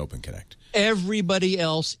using Open Connect? Everybody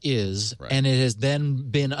else is, and it has then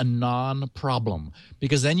been a non-problem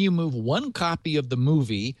because then you move one copy of the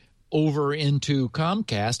movie over into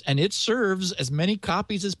Comcast, and it serves as many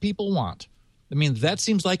copies as people want. I mean, it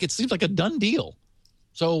seems like a done deal.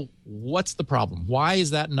 So what's the problem? Why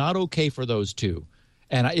is that not okay for those two?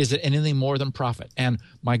 And is it anything more than profit? And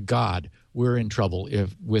my God, we're in trouble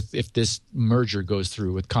if this merger goes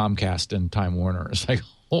through with Comcast and Time Warner. It's like,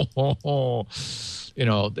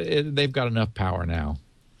 they've got enough power now.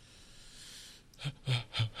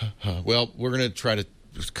 Well, we're going to try to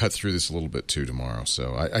cut through this a little bit too tomorrow.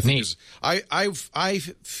 So I think I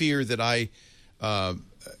fear that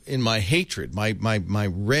in my hatred, my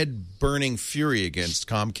red burning fury against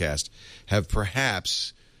Comcast, have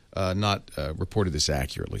perhaps not reported this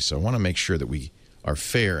accurately. So I want to make sure that we are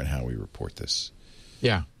fair in how we report this.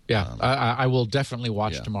 Yeah. I will definitely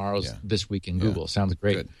watch tomorrow's This Week in Google. Sounds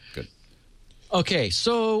great. Good. Okay,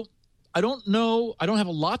 so I don't know. I don't have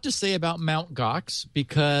a lot to say about Mt. Gox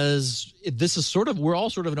because this is we're all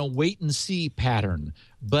sort of in a wait-and-see pattern.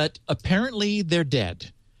 But apparently they're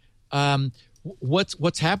dead.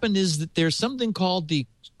 What's happened is that there's something called the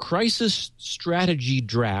Crisis Strategy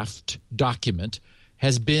Draft document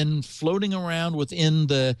has been floating around within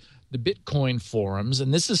the the Bitcoin forums,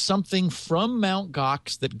 and this is something from Mt.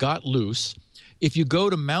 Gox that got loose. If you go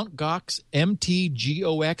to Mt. Gox, mtgox.com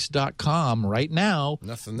right now.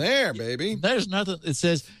 Nothing there, baby. There's nothing. It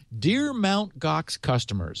says, Dear Mt. Gox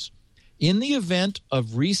customers, in the event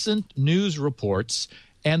of recent news reports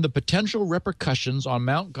and the potential repercussions on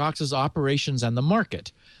Mt. Gox's operations and the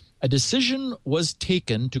market, a decision was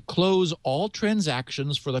taken to close all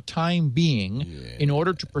transactions for the time being in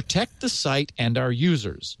order to protect the site and our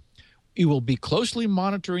users. We will be closely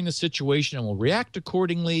monitoring the situation and will react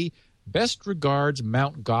accordingly. Best regards,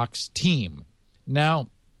 Mt. Gox team. Now,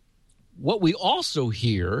 what we also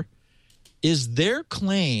hear is their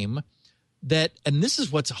claim that, and this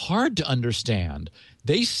is what's hard to understand,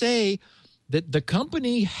 they say that the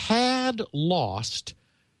company had lost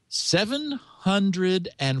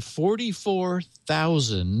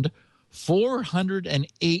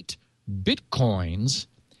 744,408 Bitcoins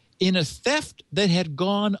in a theft that had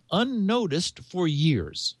gone unnoticed for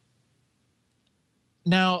years.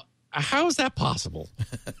 Now, how is that possible?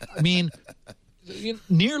 I mean,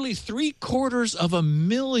 nearly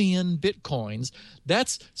 750,000 Bitcoins.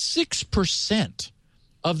 That's 6%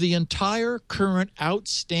 of the entire current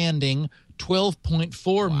outstanding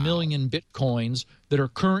 12.4 million Bitcoins that are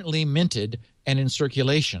currently minted and in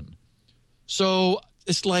circulation. So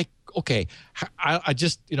it's like, okay, I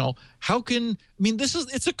just, how can,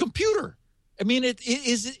 it's a computer. I mean, it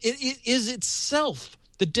is itself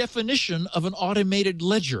the definition of an automated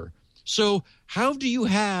ledger. So how do you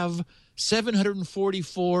have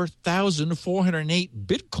 744,408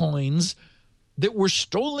 Bitcoins that were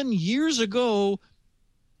stolen years ago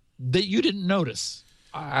that you didn't notice?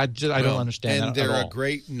 I don't understand that and there at are all. a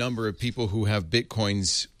great number of people who have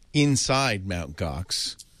Bitcoins inside Mt.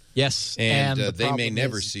 Gox. Yes, and the they may problem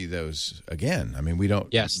never is, see those again. I mean, we don't.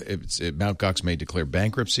 Yes. Mt. Gox may declare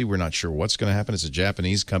bankruptcy. We're not sure what's going to happen. It's a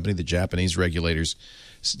Japanese company. The Japanese regulators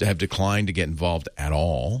have declined to get involved at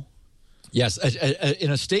all. Yes, in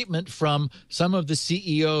a statement from some of the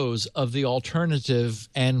CEOs of the alternative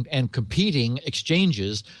and competing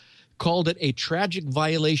exchanges, called it a tragic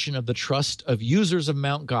violation of the trust of users of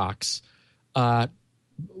Mt. Gox,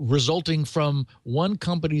 resulting from one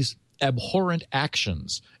company's abhorrent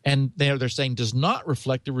actions. And they're saying does not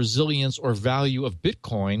reflect the resilience or value of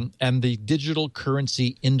Bitcoin and the digital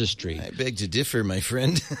currency industry. I beg to differ, my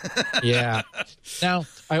friend. Yeah. Now,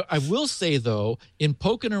 I will say, though, in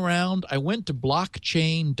poking around, I went to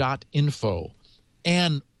blockchain.info.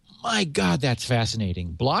 And my God, that's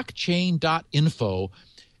fascinating. Blockchain.info.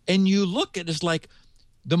 And you look at it, it's like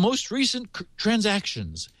the most recent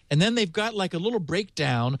transactions. And then they've got like a little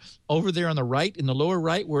breakdown over there on the right, in the lower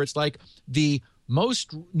right, where it's like the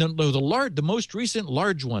most recent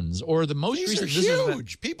large ones, or the most These recent. are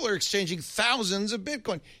huge. People are exchanging thousands of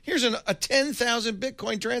Bitcoin. Here's a 10,000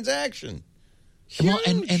 Bitcoin transaction. Huge. Well,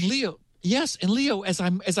 and Leo, yes, and Leo, as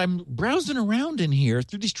I'm browsing around in here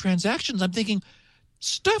through these transactions, I'm thinking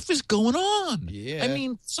stuff is going on. Yeah. I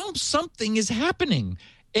mean, something is happening.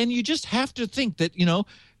 And you just have to think that,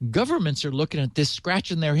 governments are looking at this,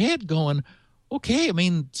 scratching their head, going, okay, I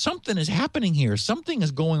mean, something is happening here. Something is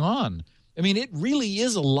going on. I mean, it really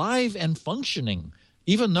is alive and functioning,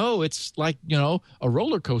 even though it's like, a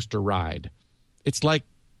roller coaster ride. It's like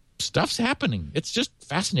stuff's happening. It's just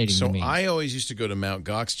fascinating to me. So I always used to go to Mt.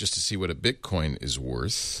 Gox just to see what a Bitcoin is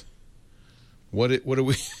worth. Where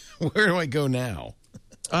do I go now?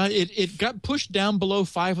 It got pushed down below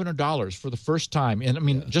 $500 for the first time.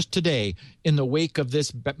 And just today, in the wake of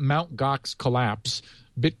this Mt. Gox collapse,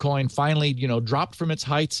 Bitcoin finally, dropped from its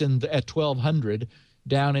heights at 1,200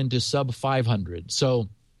 down into sub 500. So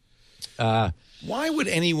why would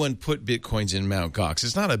anyone put Bitcoins in Mt. Gox?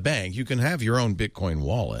 It's not a bank. You can have your own Bitcoin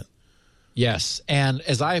wallet. Yes. And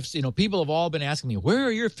as I've people have all been asking me, where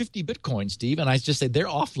are your 50 Bitcoins, Steve? And I just say they're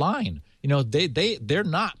offline. They're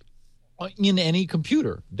not in any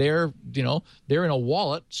computer. They're in a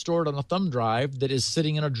wallet stored on a thumb drive that is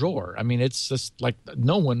sitting in a drawer. I mean, it's just like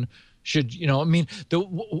no one should,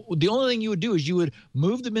 the only thing you would do is you would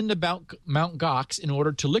move them into Mt. Gox in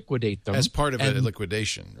order to liquidate them. As part of a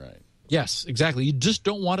liquidation, right? Yes, exactly. You just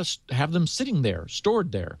don't want to have them sitting there,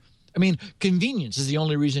 stored there. I mean, convenience is the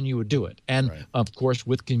only reason you would do it. And, right. Of course,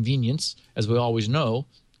 with convenience, as we always know,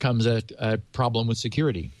 comes a problem with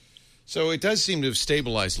security. So it does seem to have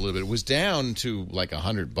stabilized a little bit. It was down to like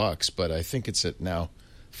 $100, but I think it's at now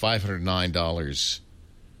 $509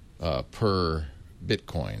 per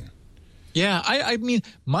Bitcoin. Yeah, I mean,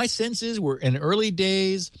 my sense is we're in early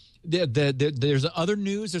days. There's other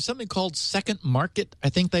news. There's something called Second Market, I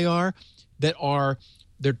think they are, that are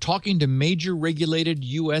They're talking to major regulated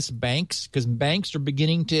U.S. banks because banks are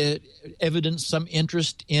beginning to evidence some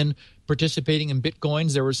interest in participating in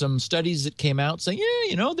Bitcoins. There were some studies that came out saying,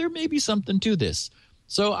 there may be something to this.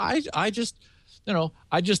 So I just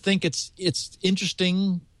think it's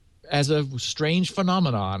interesting as a strange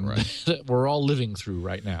phenomenon that we're all living through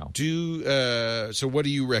right now. So what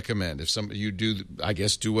do you recommend? If you do, I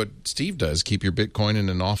guess, do what Steve does, keep your Bitcoin in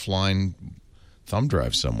an offline thumb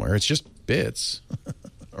drive somewhere. It's just bits,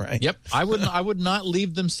 right? Yep. I would not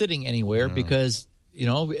leave them sitting anywhere because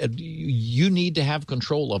you need to have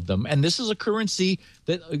control of them. And this is a currency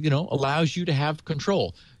that allows you to have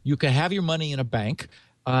control. You can have your money in a bank.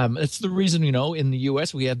 It's the reason, in the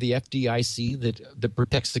U.S. we have the FDIC that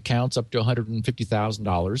protects accounts up to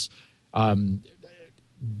 $150,000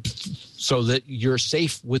 so that you're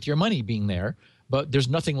safe with your money being there. But there's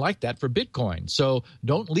nothing like that for Bitcoin. So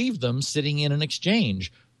don't leave them sitting in an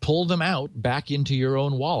exchange. Pull them out back into your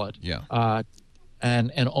own wallet. Yeah.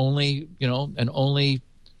 And only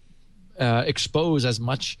expose as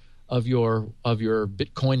much of your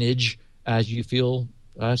Bitcoinage as you feel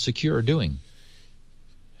secure doing.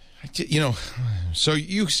 So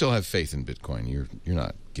you still have faith in Bitcoin. You're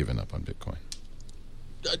not giving up on Bitcoin.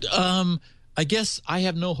 I guess I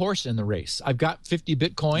have no horse in the race. I've got 50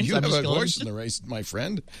 Bitcoins. You have a horse in the race, my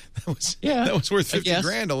friend. That was worth 50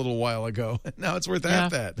 grand a little while ago. Now it's worth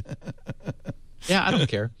half that. Yeah, I don't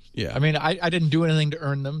care. Yeah. I mean, I didn't do anything to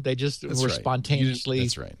earn them. They just were spontaneously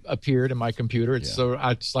appeared in my computer. So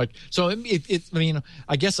I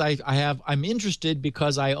guess I'm interested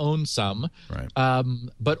because I own some. Right.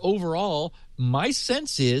 But overall, my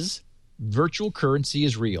sense is virtual currency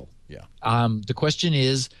is real. Yeah. The question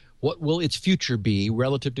is, what will its future be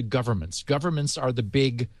relative to governments? Governments are the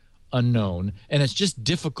big unknown, and it's just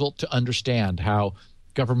difficult to understand how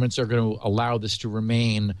governments are going to allow this to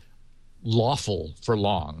remain lawful for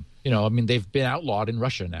long. They've been outlawed in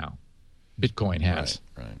Russia now. Bitcoin has.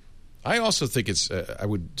 Right. I also think I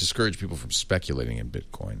would discourage people from speculating in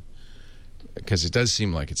Bitcoin because it does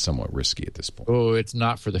seem like it's somewhat risky at this point. Oh, it's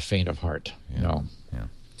not for the faint of heart. Yeah. No. Yeah.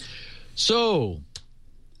 So,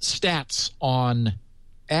 stats on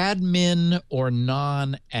admin or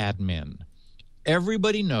non-admin.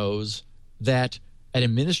 Everybody knows that an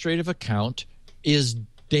administrative account is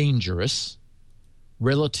dangerous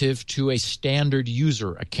relative to a standard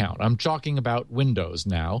user account. I'm talking about Windows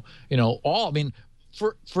now. Since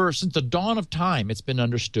the dawn of time, it's been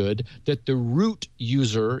understood that the root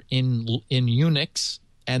user in Unix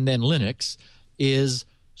and then Linux is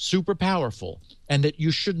super powerful, and that you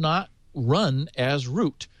should not run as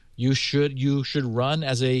root. You should run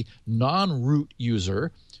as a non-root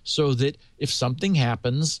user, so that if something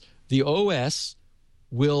happens, the OS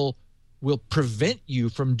will prevent you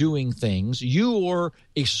from doing things. You or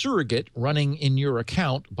a surrogate running in your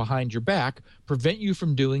account behind your back prevent you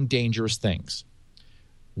from doing dangerous things.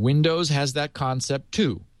 Windows has that concept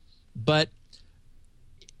too, but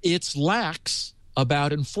it's lax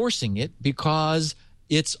about enforcing it because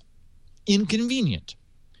it's inconvenient.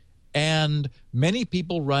 And many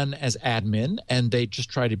people run as admin, and they just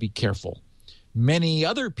try to be careful. Many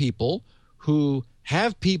other people who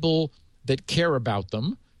have people that care about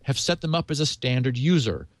them have set them up as a standard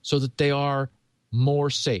user so that they are more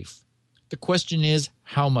safe. The question is,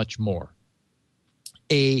 how much more?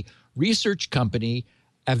 A research company,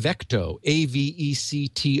 Avecto,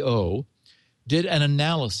 Avecto, did an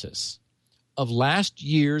analysis of last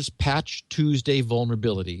year's Patch Tuesday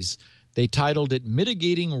vulnerabilities. They titled it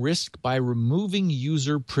Mitigating Risk by Removing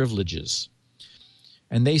User Privileges.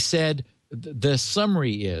 And they said the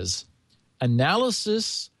summary is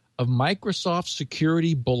analysis of Microsoft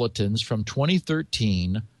security bulletins from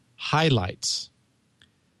 2013 highlights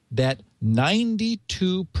that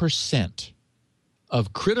 92%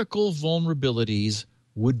 of critical vulnerabilities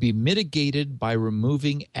would be mitigated by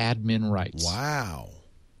removing admin rights. Wow.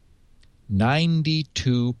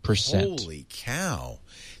 92%. Holy cow.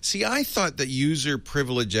 See, I thought that user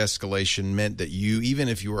privilege escalation meant that even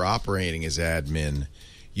if you were operating as admin,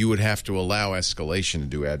 you would have to allow escalation to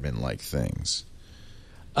do admin-like things.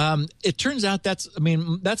 It turns out that's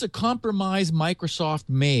a compromise Microsoft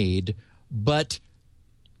made, but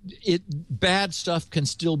bad stuff can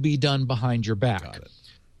still be done behind your back. Got it.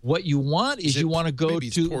 What you want is you want to go maybe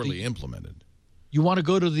to it's poorly implemented. You want to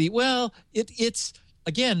go to it's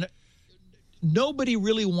again, nobody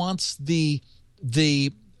really wants the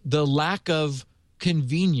lack of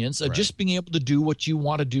convenience of just being able to do what you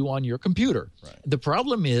want to do on your computer. Right. The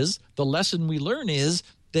problem is, the lesson we learn is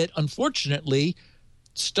that unfortunately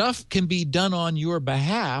stuff can be done on your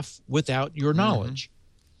behalf without your knowledge.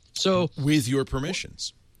 So with your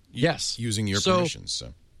permissions. Yes. Using your permissions.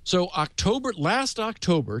 So last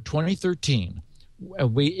October 2013,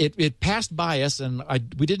 it passed by us, and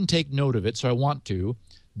we didn't take note of it, so I want to.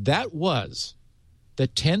 That was the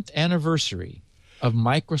 10th anniversary of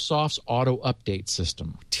Microsoft's auto update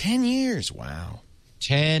system. 10 years. Wow.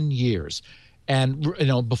 10 years. And,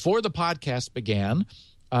 before the podcast began,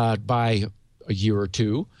 by a year or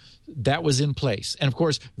two, that was in place. And, of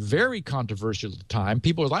course, very controversial at the time.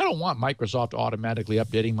 People were like, I don't want Microsoft automatically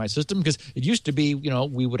updating my system, because it used to be,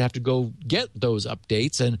 we would have to go get those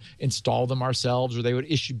updates and install them ourselves, or they would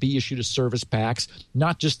be issued as service packs,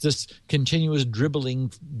 not just this continuous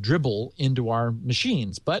dribble into our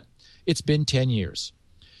machines. But it's been 10 years.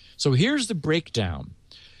 So here's the breakdown.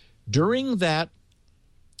 During that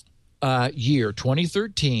year,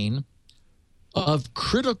 2013, of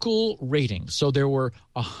critical ratings. So there were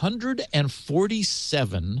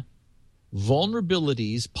 147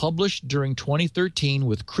 vulnerabilities published during 2013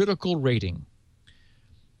 with critical rating.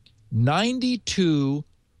 92,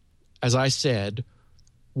 as I said,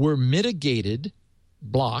 were mitigated,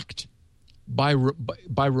 blocked, by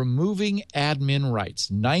removing admin rights.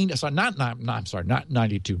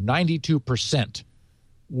 92%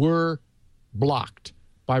 were blocked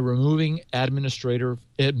by removing administrator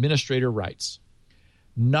rights.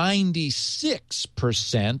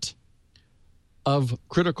 96% of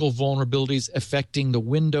critical vulnerabilities affecting the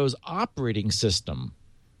Windows operating system.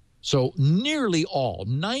 So nearly all,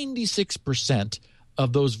 96%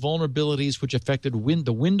 of those vulnerabilities which affected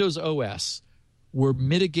the Windows OS were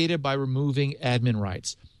mitigated by removing admin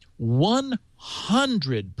rights.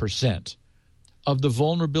 100% of the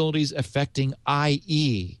vulnerabilities affecting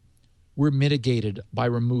IE were mitigated by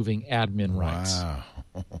removing admin rights. Wow.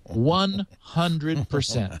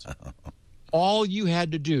 100%. All you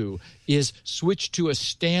had to do is switch to a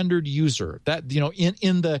standard user. That,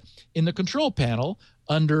 in the control panel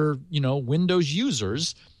under, Windows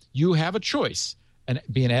users, you have a choice, and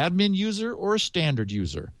be an admin user or a standard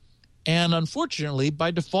user. And unfortunately,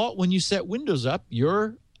 by default, when you set Windows up,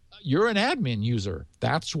 you're an admin user.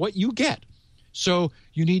 That's what you get. So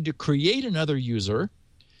you need to create another user.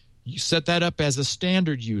 You set that up as a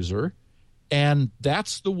standard user, and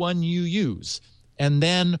that's the one you use. And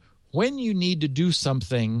then when you need to do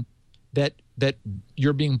something that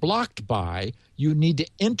you're being blocked by, you need to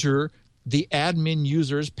enter the admin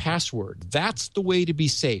user's password. That's the way to be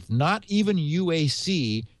safe. Not even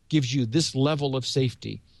UAC gives you this level of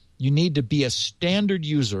safety. You need to be a standard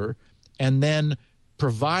user and then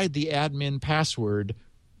provide the admin password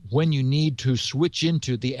when you need to switch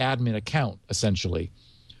into the admin account, essentially.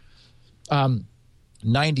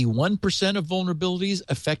 91% of vulnerabilities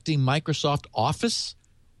affecting Microsoft Office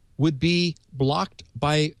would be blocked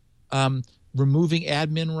by removing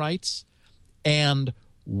admin rights, and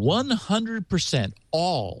 100%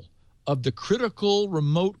 all of the critical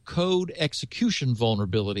remote code execution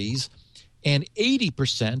vulnerabilities and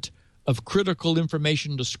 80% of critical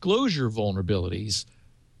information disclosure vulnerabilities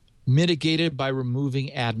mitigated by removing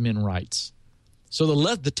admin rights. So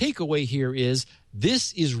the takeaway here is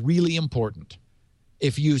this is really important.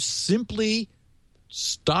 If you simply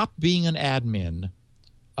stop being an admin,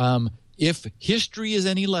 if history is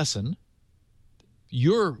any lesson,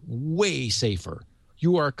 you're way safer.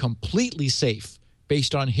 You are completely safe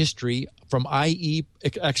based on history from IE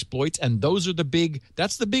exploits, and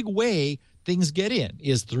that's the big way things get in,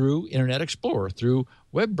 is through Internet Explorer, through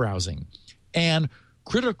web browsing. And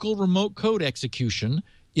critical remote code execution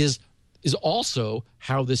is also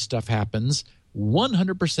how this stuff happens,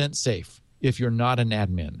 100% safe if you're not an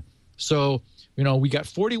admin. So, we got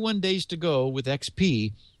 41 days to go with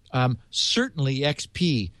XP. Certainly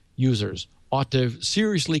XP users ought to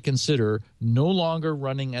seriously consider no longer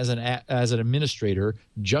running as an administrator,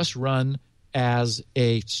 just run as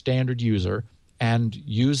a standard user and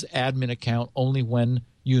use admin account only when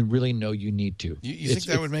you really know you need to. You think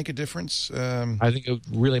that would make a difference? I think it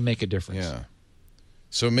would really make a difference. Yeah.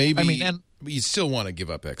 So maybe you still want to give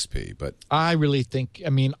up XP, but I really think,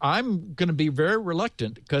 I'm going to be very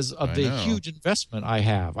reluctant because of the huge investment I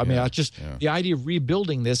have. The idea of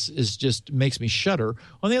rebuilding this just makes me shudder.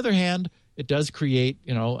 On the other hand, it does create,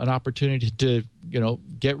 an opportunity to,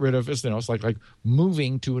 get rid of, it's like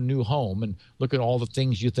moving to a new home and look at all the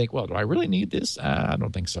things you think, well, do I really need this? I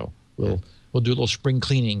don't think so. We'll do a little spring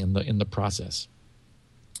cleaning in the process.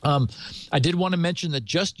 I did want to mention that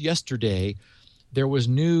just yesterday there was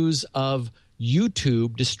news of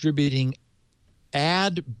YouTube distributing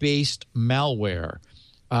ad-based malware.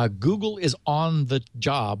 Google is on the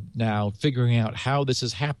job now figuring out how this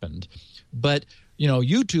has happened. But,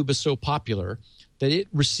 YouTube is so popular that it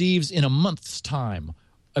receives in a month's time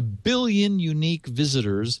 1 billion unique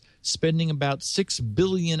visitors, spending about 6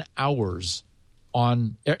 billion hours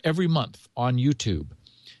on every month on YouTube.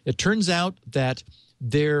 It turns out that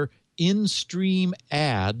their in-stream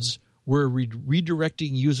ads were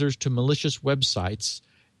redirecting users to malicious websites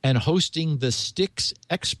and hosting the Styx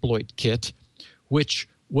exploit kit, which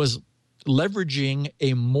was leveraging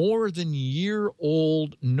a more than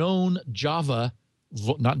year-old known Java,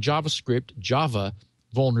 not JavaScript, Java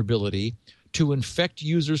vulnerability to infect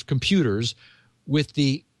users' computers with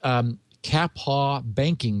the Kappa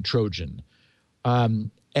banking Trojan.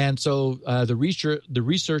 And so the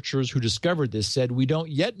researchers who discovered this said, we don't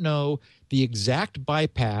yet know the exact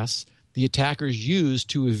bypass the attackers used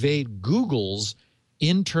to evade Google's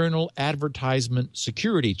internal advertisement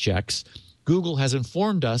security checks. Google has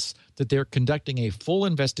informed us that they're conducting a full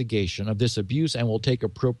investigation of this abuse and will take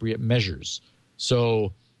appropriate measures.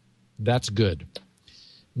 So that's good.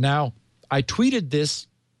 Now, I tweeted this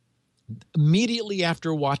immediately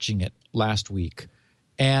after watching it last week,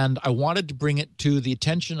 and I wanted to bring it to the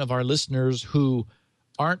attention of our listeners who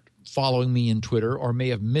aren't following me in Twitter or may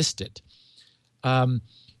have missed it.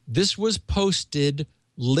 This was posted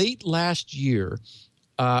late last year.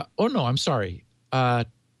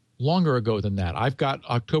 Longer ago than that. I've got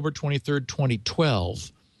October 23rd,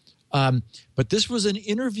 2012. But this was an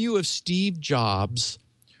interview of Steve Jobs,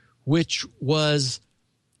 which was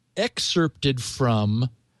excerpted from,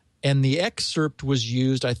 and the excerpt was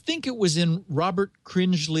used, I think it was in Robert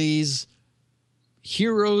Cringely's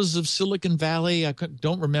Heroes of Silicon Valley. I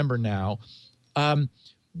don't remember now.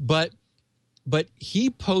 But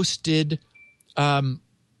he posted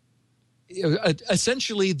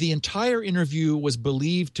essentially the entire interview was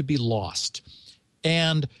believed to be lost.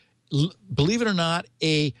 And believe it or not,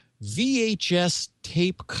 a VHS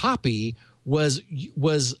tape copy was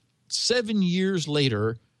 7 years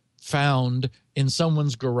later found in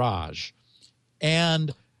someone's garage.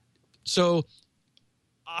 And so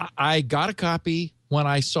I got a copy when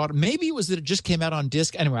I saw it. Maybe it was that it just came out on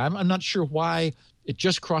disc. Anyway, I'm not sure why it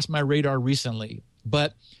just crossed my radar recently.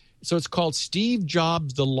 But so it's called Steve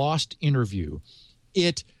Jobs, The Lost Interview.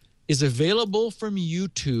 It is available from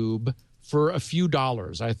YouTube for a few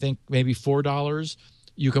dollars, I think maybe $4.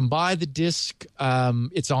 You can buy the disc.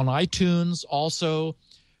 It's on iTunes also.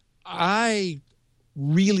 I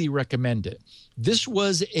really recommend it. This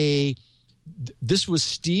was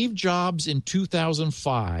Steve Jobs in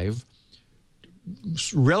 2005,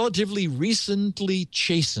 relatively recently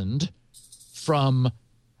chastened from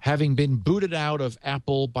having been booted out of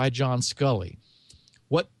Apple by John Scully.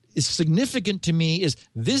 What is significant to me is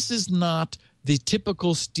this is not the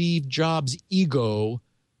typical Steve Jobs ego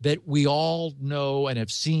that we all know and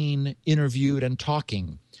have seen interviewed and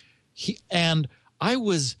talking. And I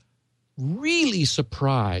was really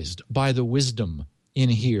surprised by the wisdom in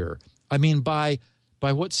here. I mean, by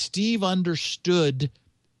what Steve understood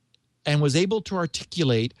and was able to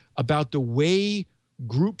articulate about the way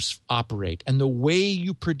groups operate and the way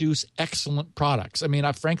you produce excellent products. I mean,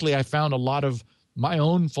 I found a lot of my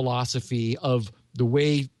own philosophy of the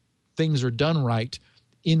way things are done right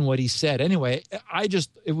in what he said. Anyway,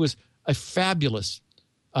 it was a fabulous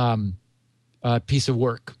piece of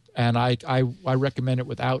work, and I recommend it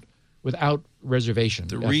without reservation.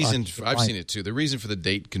 The reason I've seen it too. The reason for the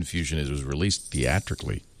date confusion is it was released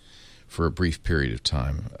theatrically for a brief period of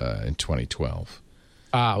time in 2012.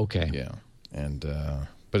 Okay. Yeah. And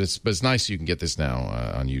but it's nice you can get this now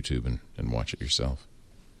on YouTube and watch it yourself.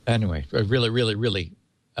 Anyway, I really, really, really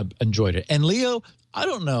enjoyed it. And Leo, I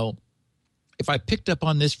don't know if I picked up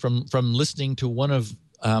on this from listening to one of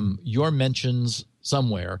your mentions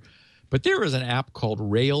somewhere, but there is an app called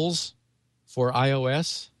Rails for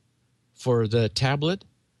iOS for the tablet,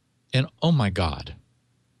 and oh my God,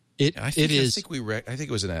 I think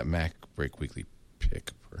it was an Mac Break Weekly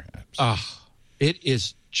pick, perhaps. It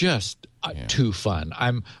is just too fun.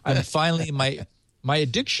 I'm finally my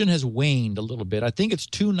addiction has waned a little bit. I think it's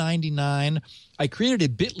 $2.99. I created a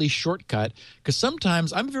Bitly shortcut because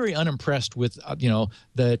sometimes I'm very unimpressed with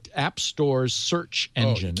the App Store's search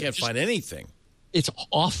engine. You can't find anything. It's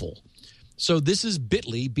awful. So this is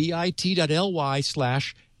Bitly,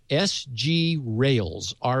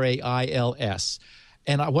 bit.ly/SGRails, RAILS.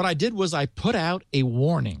 And what I did was I put out a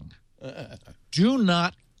warning. Do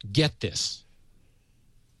not get this,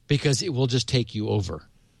 because it will just take you over.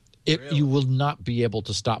 Really? You will not be able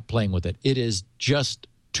to stop playing with it. It is just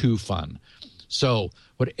too fun. So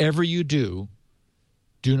whatever you do,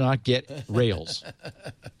 do not get Rails.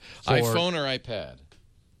 iPhone or iPad?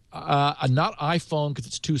 Not iPhone because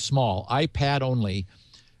it's too small. iPad only.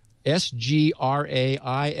 SGRAILS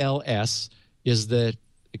is the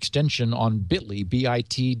extension on bit.ly,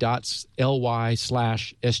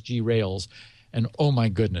 bit.ly/sgrails. And oh my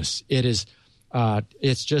goodness, it's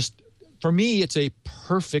just, for me, it's a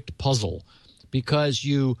perfect puzzle because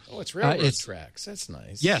you. Oh, it's railroad tracks. That's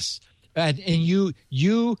nice. Yes. And the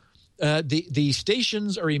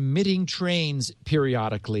stations are emitting trains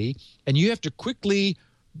periodically, and you have to quickly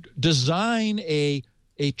design a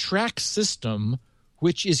track system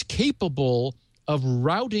which is capable of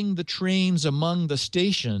routing the trains among the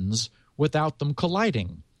stations without them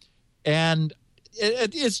colliding. And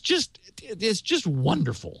it's just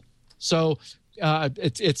wonderful. So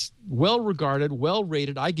it's well regarded, well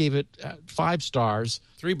rated. I gave it 5 stars.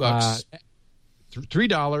 $3.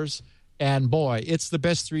 $3. And boy, it's the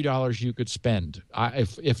best $3 you could spend.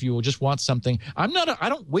 If you just want something, I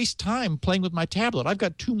don't waste time playing with my tablet. I've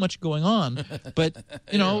got too much going on. But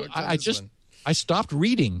I stopped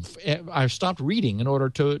reading. I stopped reading in order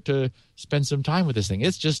to spend some time with this thing.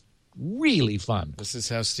 It's just really fun. This is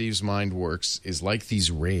how Steve's mind works, is like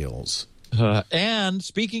these rails. And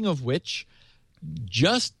speaking of which,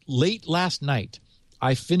 just late last night,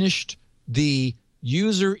 I finished the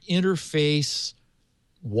user interface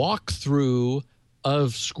walkthrough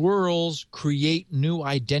of Squirrel's Create New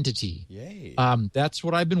Identity. Yay. That's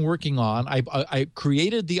what I've been working on. I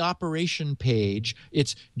created the operation page.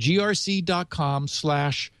 It's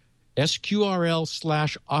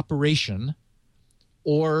grc.com/sqrl/operation,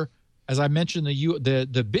 or as I mentioned,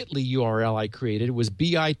 the bit.ly URL I created was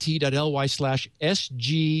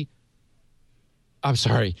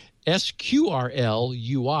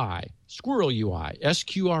bit.ly/SQRLUI, Squirrel UI,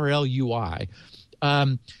 SQRLUI.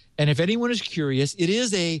 And if anyone is curious, it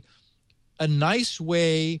is a nice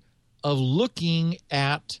way of looking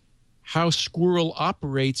at how Squirrel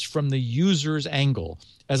operates from the user's angle.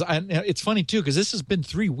 It's funny, too, because this has been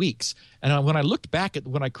 3 weeks. And when I looked back at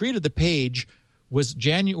when I created the page was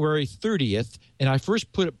January 30th, and I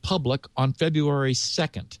first put it public on February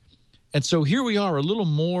 2nd. And so here we are a little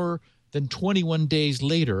more than 21 days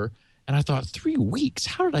later, and I thought, 3 weeks?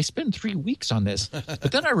 How did I spend 3 weeks on this?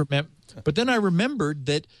 But then I remembered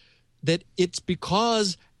that it's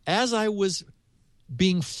because as I was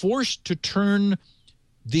being forced to turn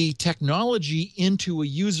the technology into a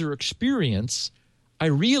user experience, I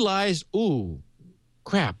realized, oh,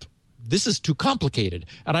 crap, this is too complicated.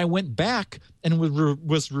 And I went back and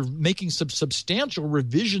was making some substantial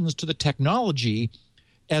revisions to the technology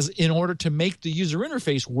in order to make the user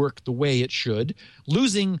interface work the way it should,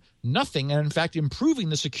 losing nothing, and in fact improving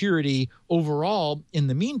the security overall in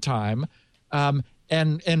the meantime, and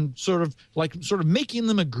sort of making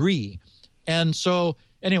them agree. And so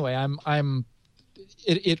anyway,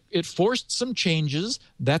 it forced some changes.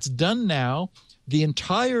 That's done now. The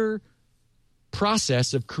entire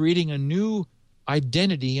process of creating a new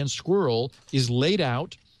identity in Squirrel is laid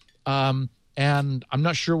out. And I'm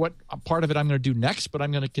not sure what part of it I'm going to do next, but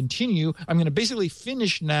I'm going to continue. I'm going to basically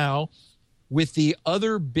finish now with the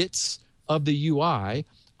other bits of the UI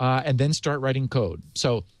and then start writing code.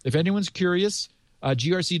 So if anyone's curious,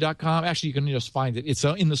 grc.com, actually you can just find it. It's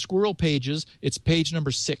in the Squirrel pages. It's page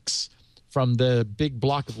number 6 from the big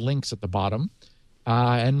block of links at the bottom.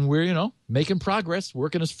 And we're, making progress,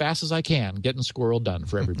 working as fast as I can, getting Squirrel done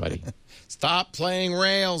for everybody. Stop playing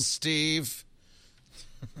Rails, Steve.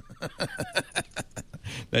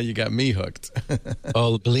 Now you got me hooked.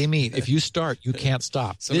 Oh, believe me, if you start, you can't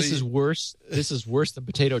stop. This is worse. This is worse than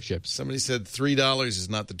potato chips. Somebody said $3 is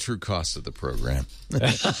not the true cost of the program.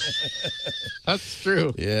 That's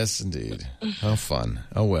true. Yes, indeed. How fun.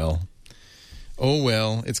 Oh, well.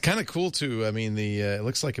 It's kind of cool, too. I mean, it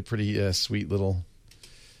looks like a pretty sweet little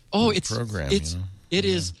program. It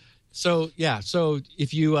is. So, yeah. So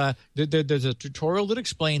if you there's a tutorial that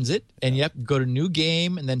explains it, and you have to go to New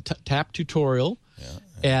Game and then tap Tutorial.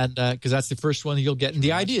 And because that's the first one you'll get. And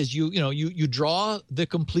the idea is you draw the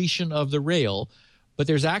completion of the rail, but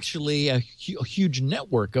there's actually a huge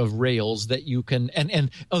network of rails that you can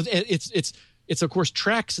it's of course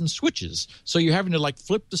tracks and switches. So you're having to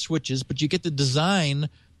flip the switches, but you get to design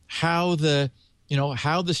how the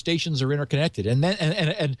stations are interconnected. And then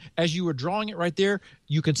and as you were drawing it right there,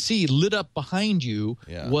 you could see lit up behind you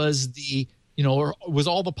was was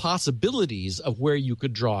all the possibilities of where you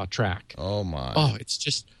could draw a track. Oh my. Oh, it's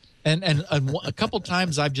just and a couple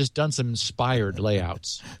times I've just done some inspired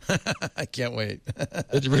layouts. I can't wait.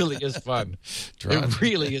 It really is fun. It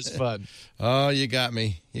really is fun. Oh, you got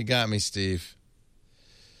me. You got me, Steve.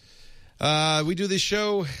 We do this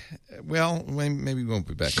show. Well, maybe we won't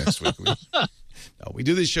be back next week. No, we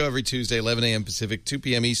do this show every Tuesday, 11 a.m. Pacific, 2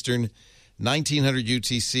 p.m. Eastern, 1900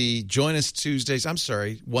 UTC. Join us Tuesdays. I'm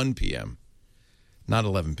sorry, 1 p.m. Not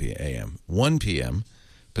 11 a.m. 1 p.m.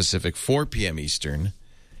 Pacific, 4 p.m. Eastern,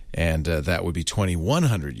 and that would be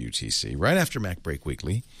 2100 UTC, right after Mac Break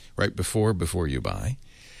Weekly, right before you buy.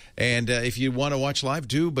 And if you want to watch live,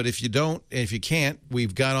 do. But if you don't, if you can't,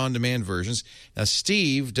 we've got on-demand versions. Now,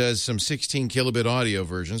 Steve does some 16 kilobit audio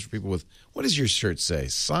versions for people with, what does your shirt say?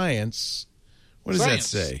 Science. What does that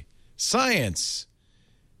say? Science.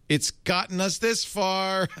 It's gotten us this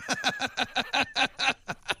far.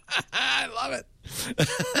 I love it.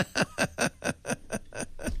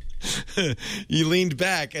 You leaned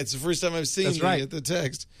back. It's the first time I've seen you at the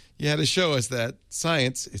text. You had to show us that.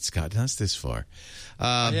 Science, it's gotten us this far.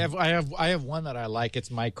 I have one that I like.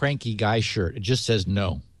 It's my cranky guy shirt. It just says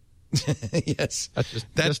no. Yes.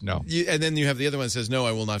 Just no. And then you have the other one that says, no,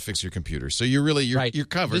 I will not fix your computer. So you're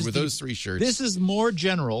covered with those 3 shirts. This is more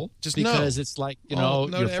general because it's like,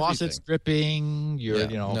 your faucet's dripping,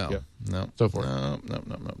 so forth. No,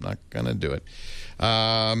 not going to do it.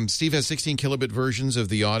 Steve has 16 kilobit versions of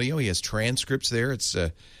the audio. He has transcripts there. It's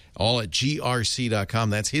all at grc.com.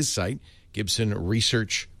 That's his site, Gibson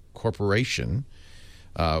Research Corporation.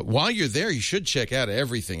 While you're there, you should check out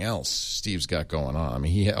everything else Steve's got going on. I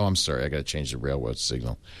mean, I'm sorry, I got to change the railroad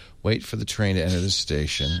signal. Wait for the train to enter the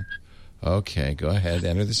station. Okay, go ahead,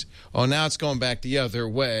 enter this. Oh, now it's going back the other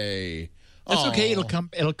way. That's okay. It'll come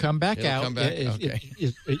back out. Come back?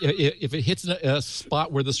 If it hits a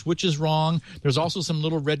spot where the switch is wrong, there's also some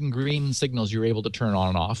little red and green signals you're able to turn on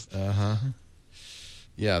and off.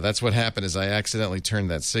 Yeah, that's what happened is I accidentally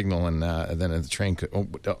turned that signal, and then the train could...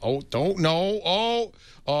 Oh,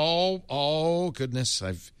 goodness.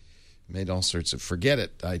 I've made all sorts of... Forget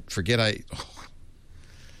it.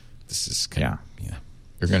 This is... Yeah.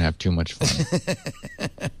 You're going to have too much fun.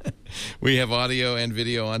 We have audio and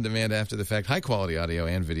video on demand after the fact. High-quality audio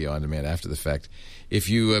and video on demand after the fact. If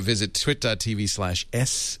you visit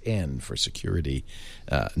twit.tv/SN for security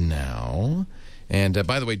now... And,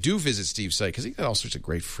 by the way, do visit Steve's site because he got all sorts of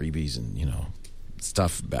great freebies and,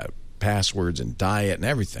 stuff about passwords and diet and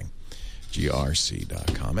everything.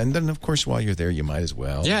 grc.com. And then, of course, while you're there, you might as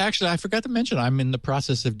well. Yeah, actually, I forgot to mention I'm in the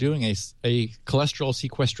process of doing a cholesterol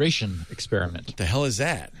sequestration experiment. What the hell is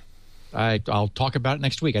that? I'll talk about it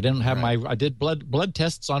next week. I didn't have I did blood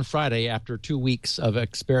tests on Friday after 2 weeks of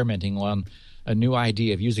experimenting on a new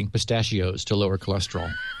idea of using pistachios to lower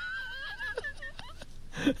cholesterol.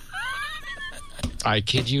 I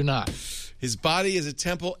kid you not. His body is a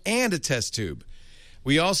temple and a test tube.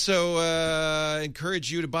 We also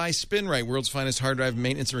encourage you to buy SpinRite, world's finest hard drive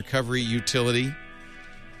maintenance and recovery utility,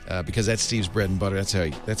 because that's Steve's bread and butter.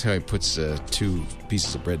 That's how he puts 2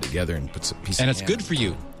 pieces of bread together and puts a piece. And of it's good for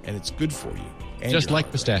you. And it's good for you. And just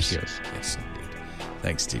like pistachios. Yes, indeed.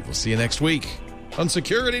 Thanks, Steve. We'll see you next week on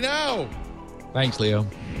Security Now. Thanks, Leo.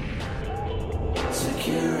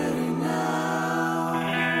 Security.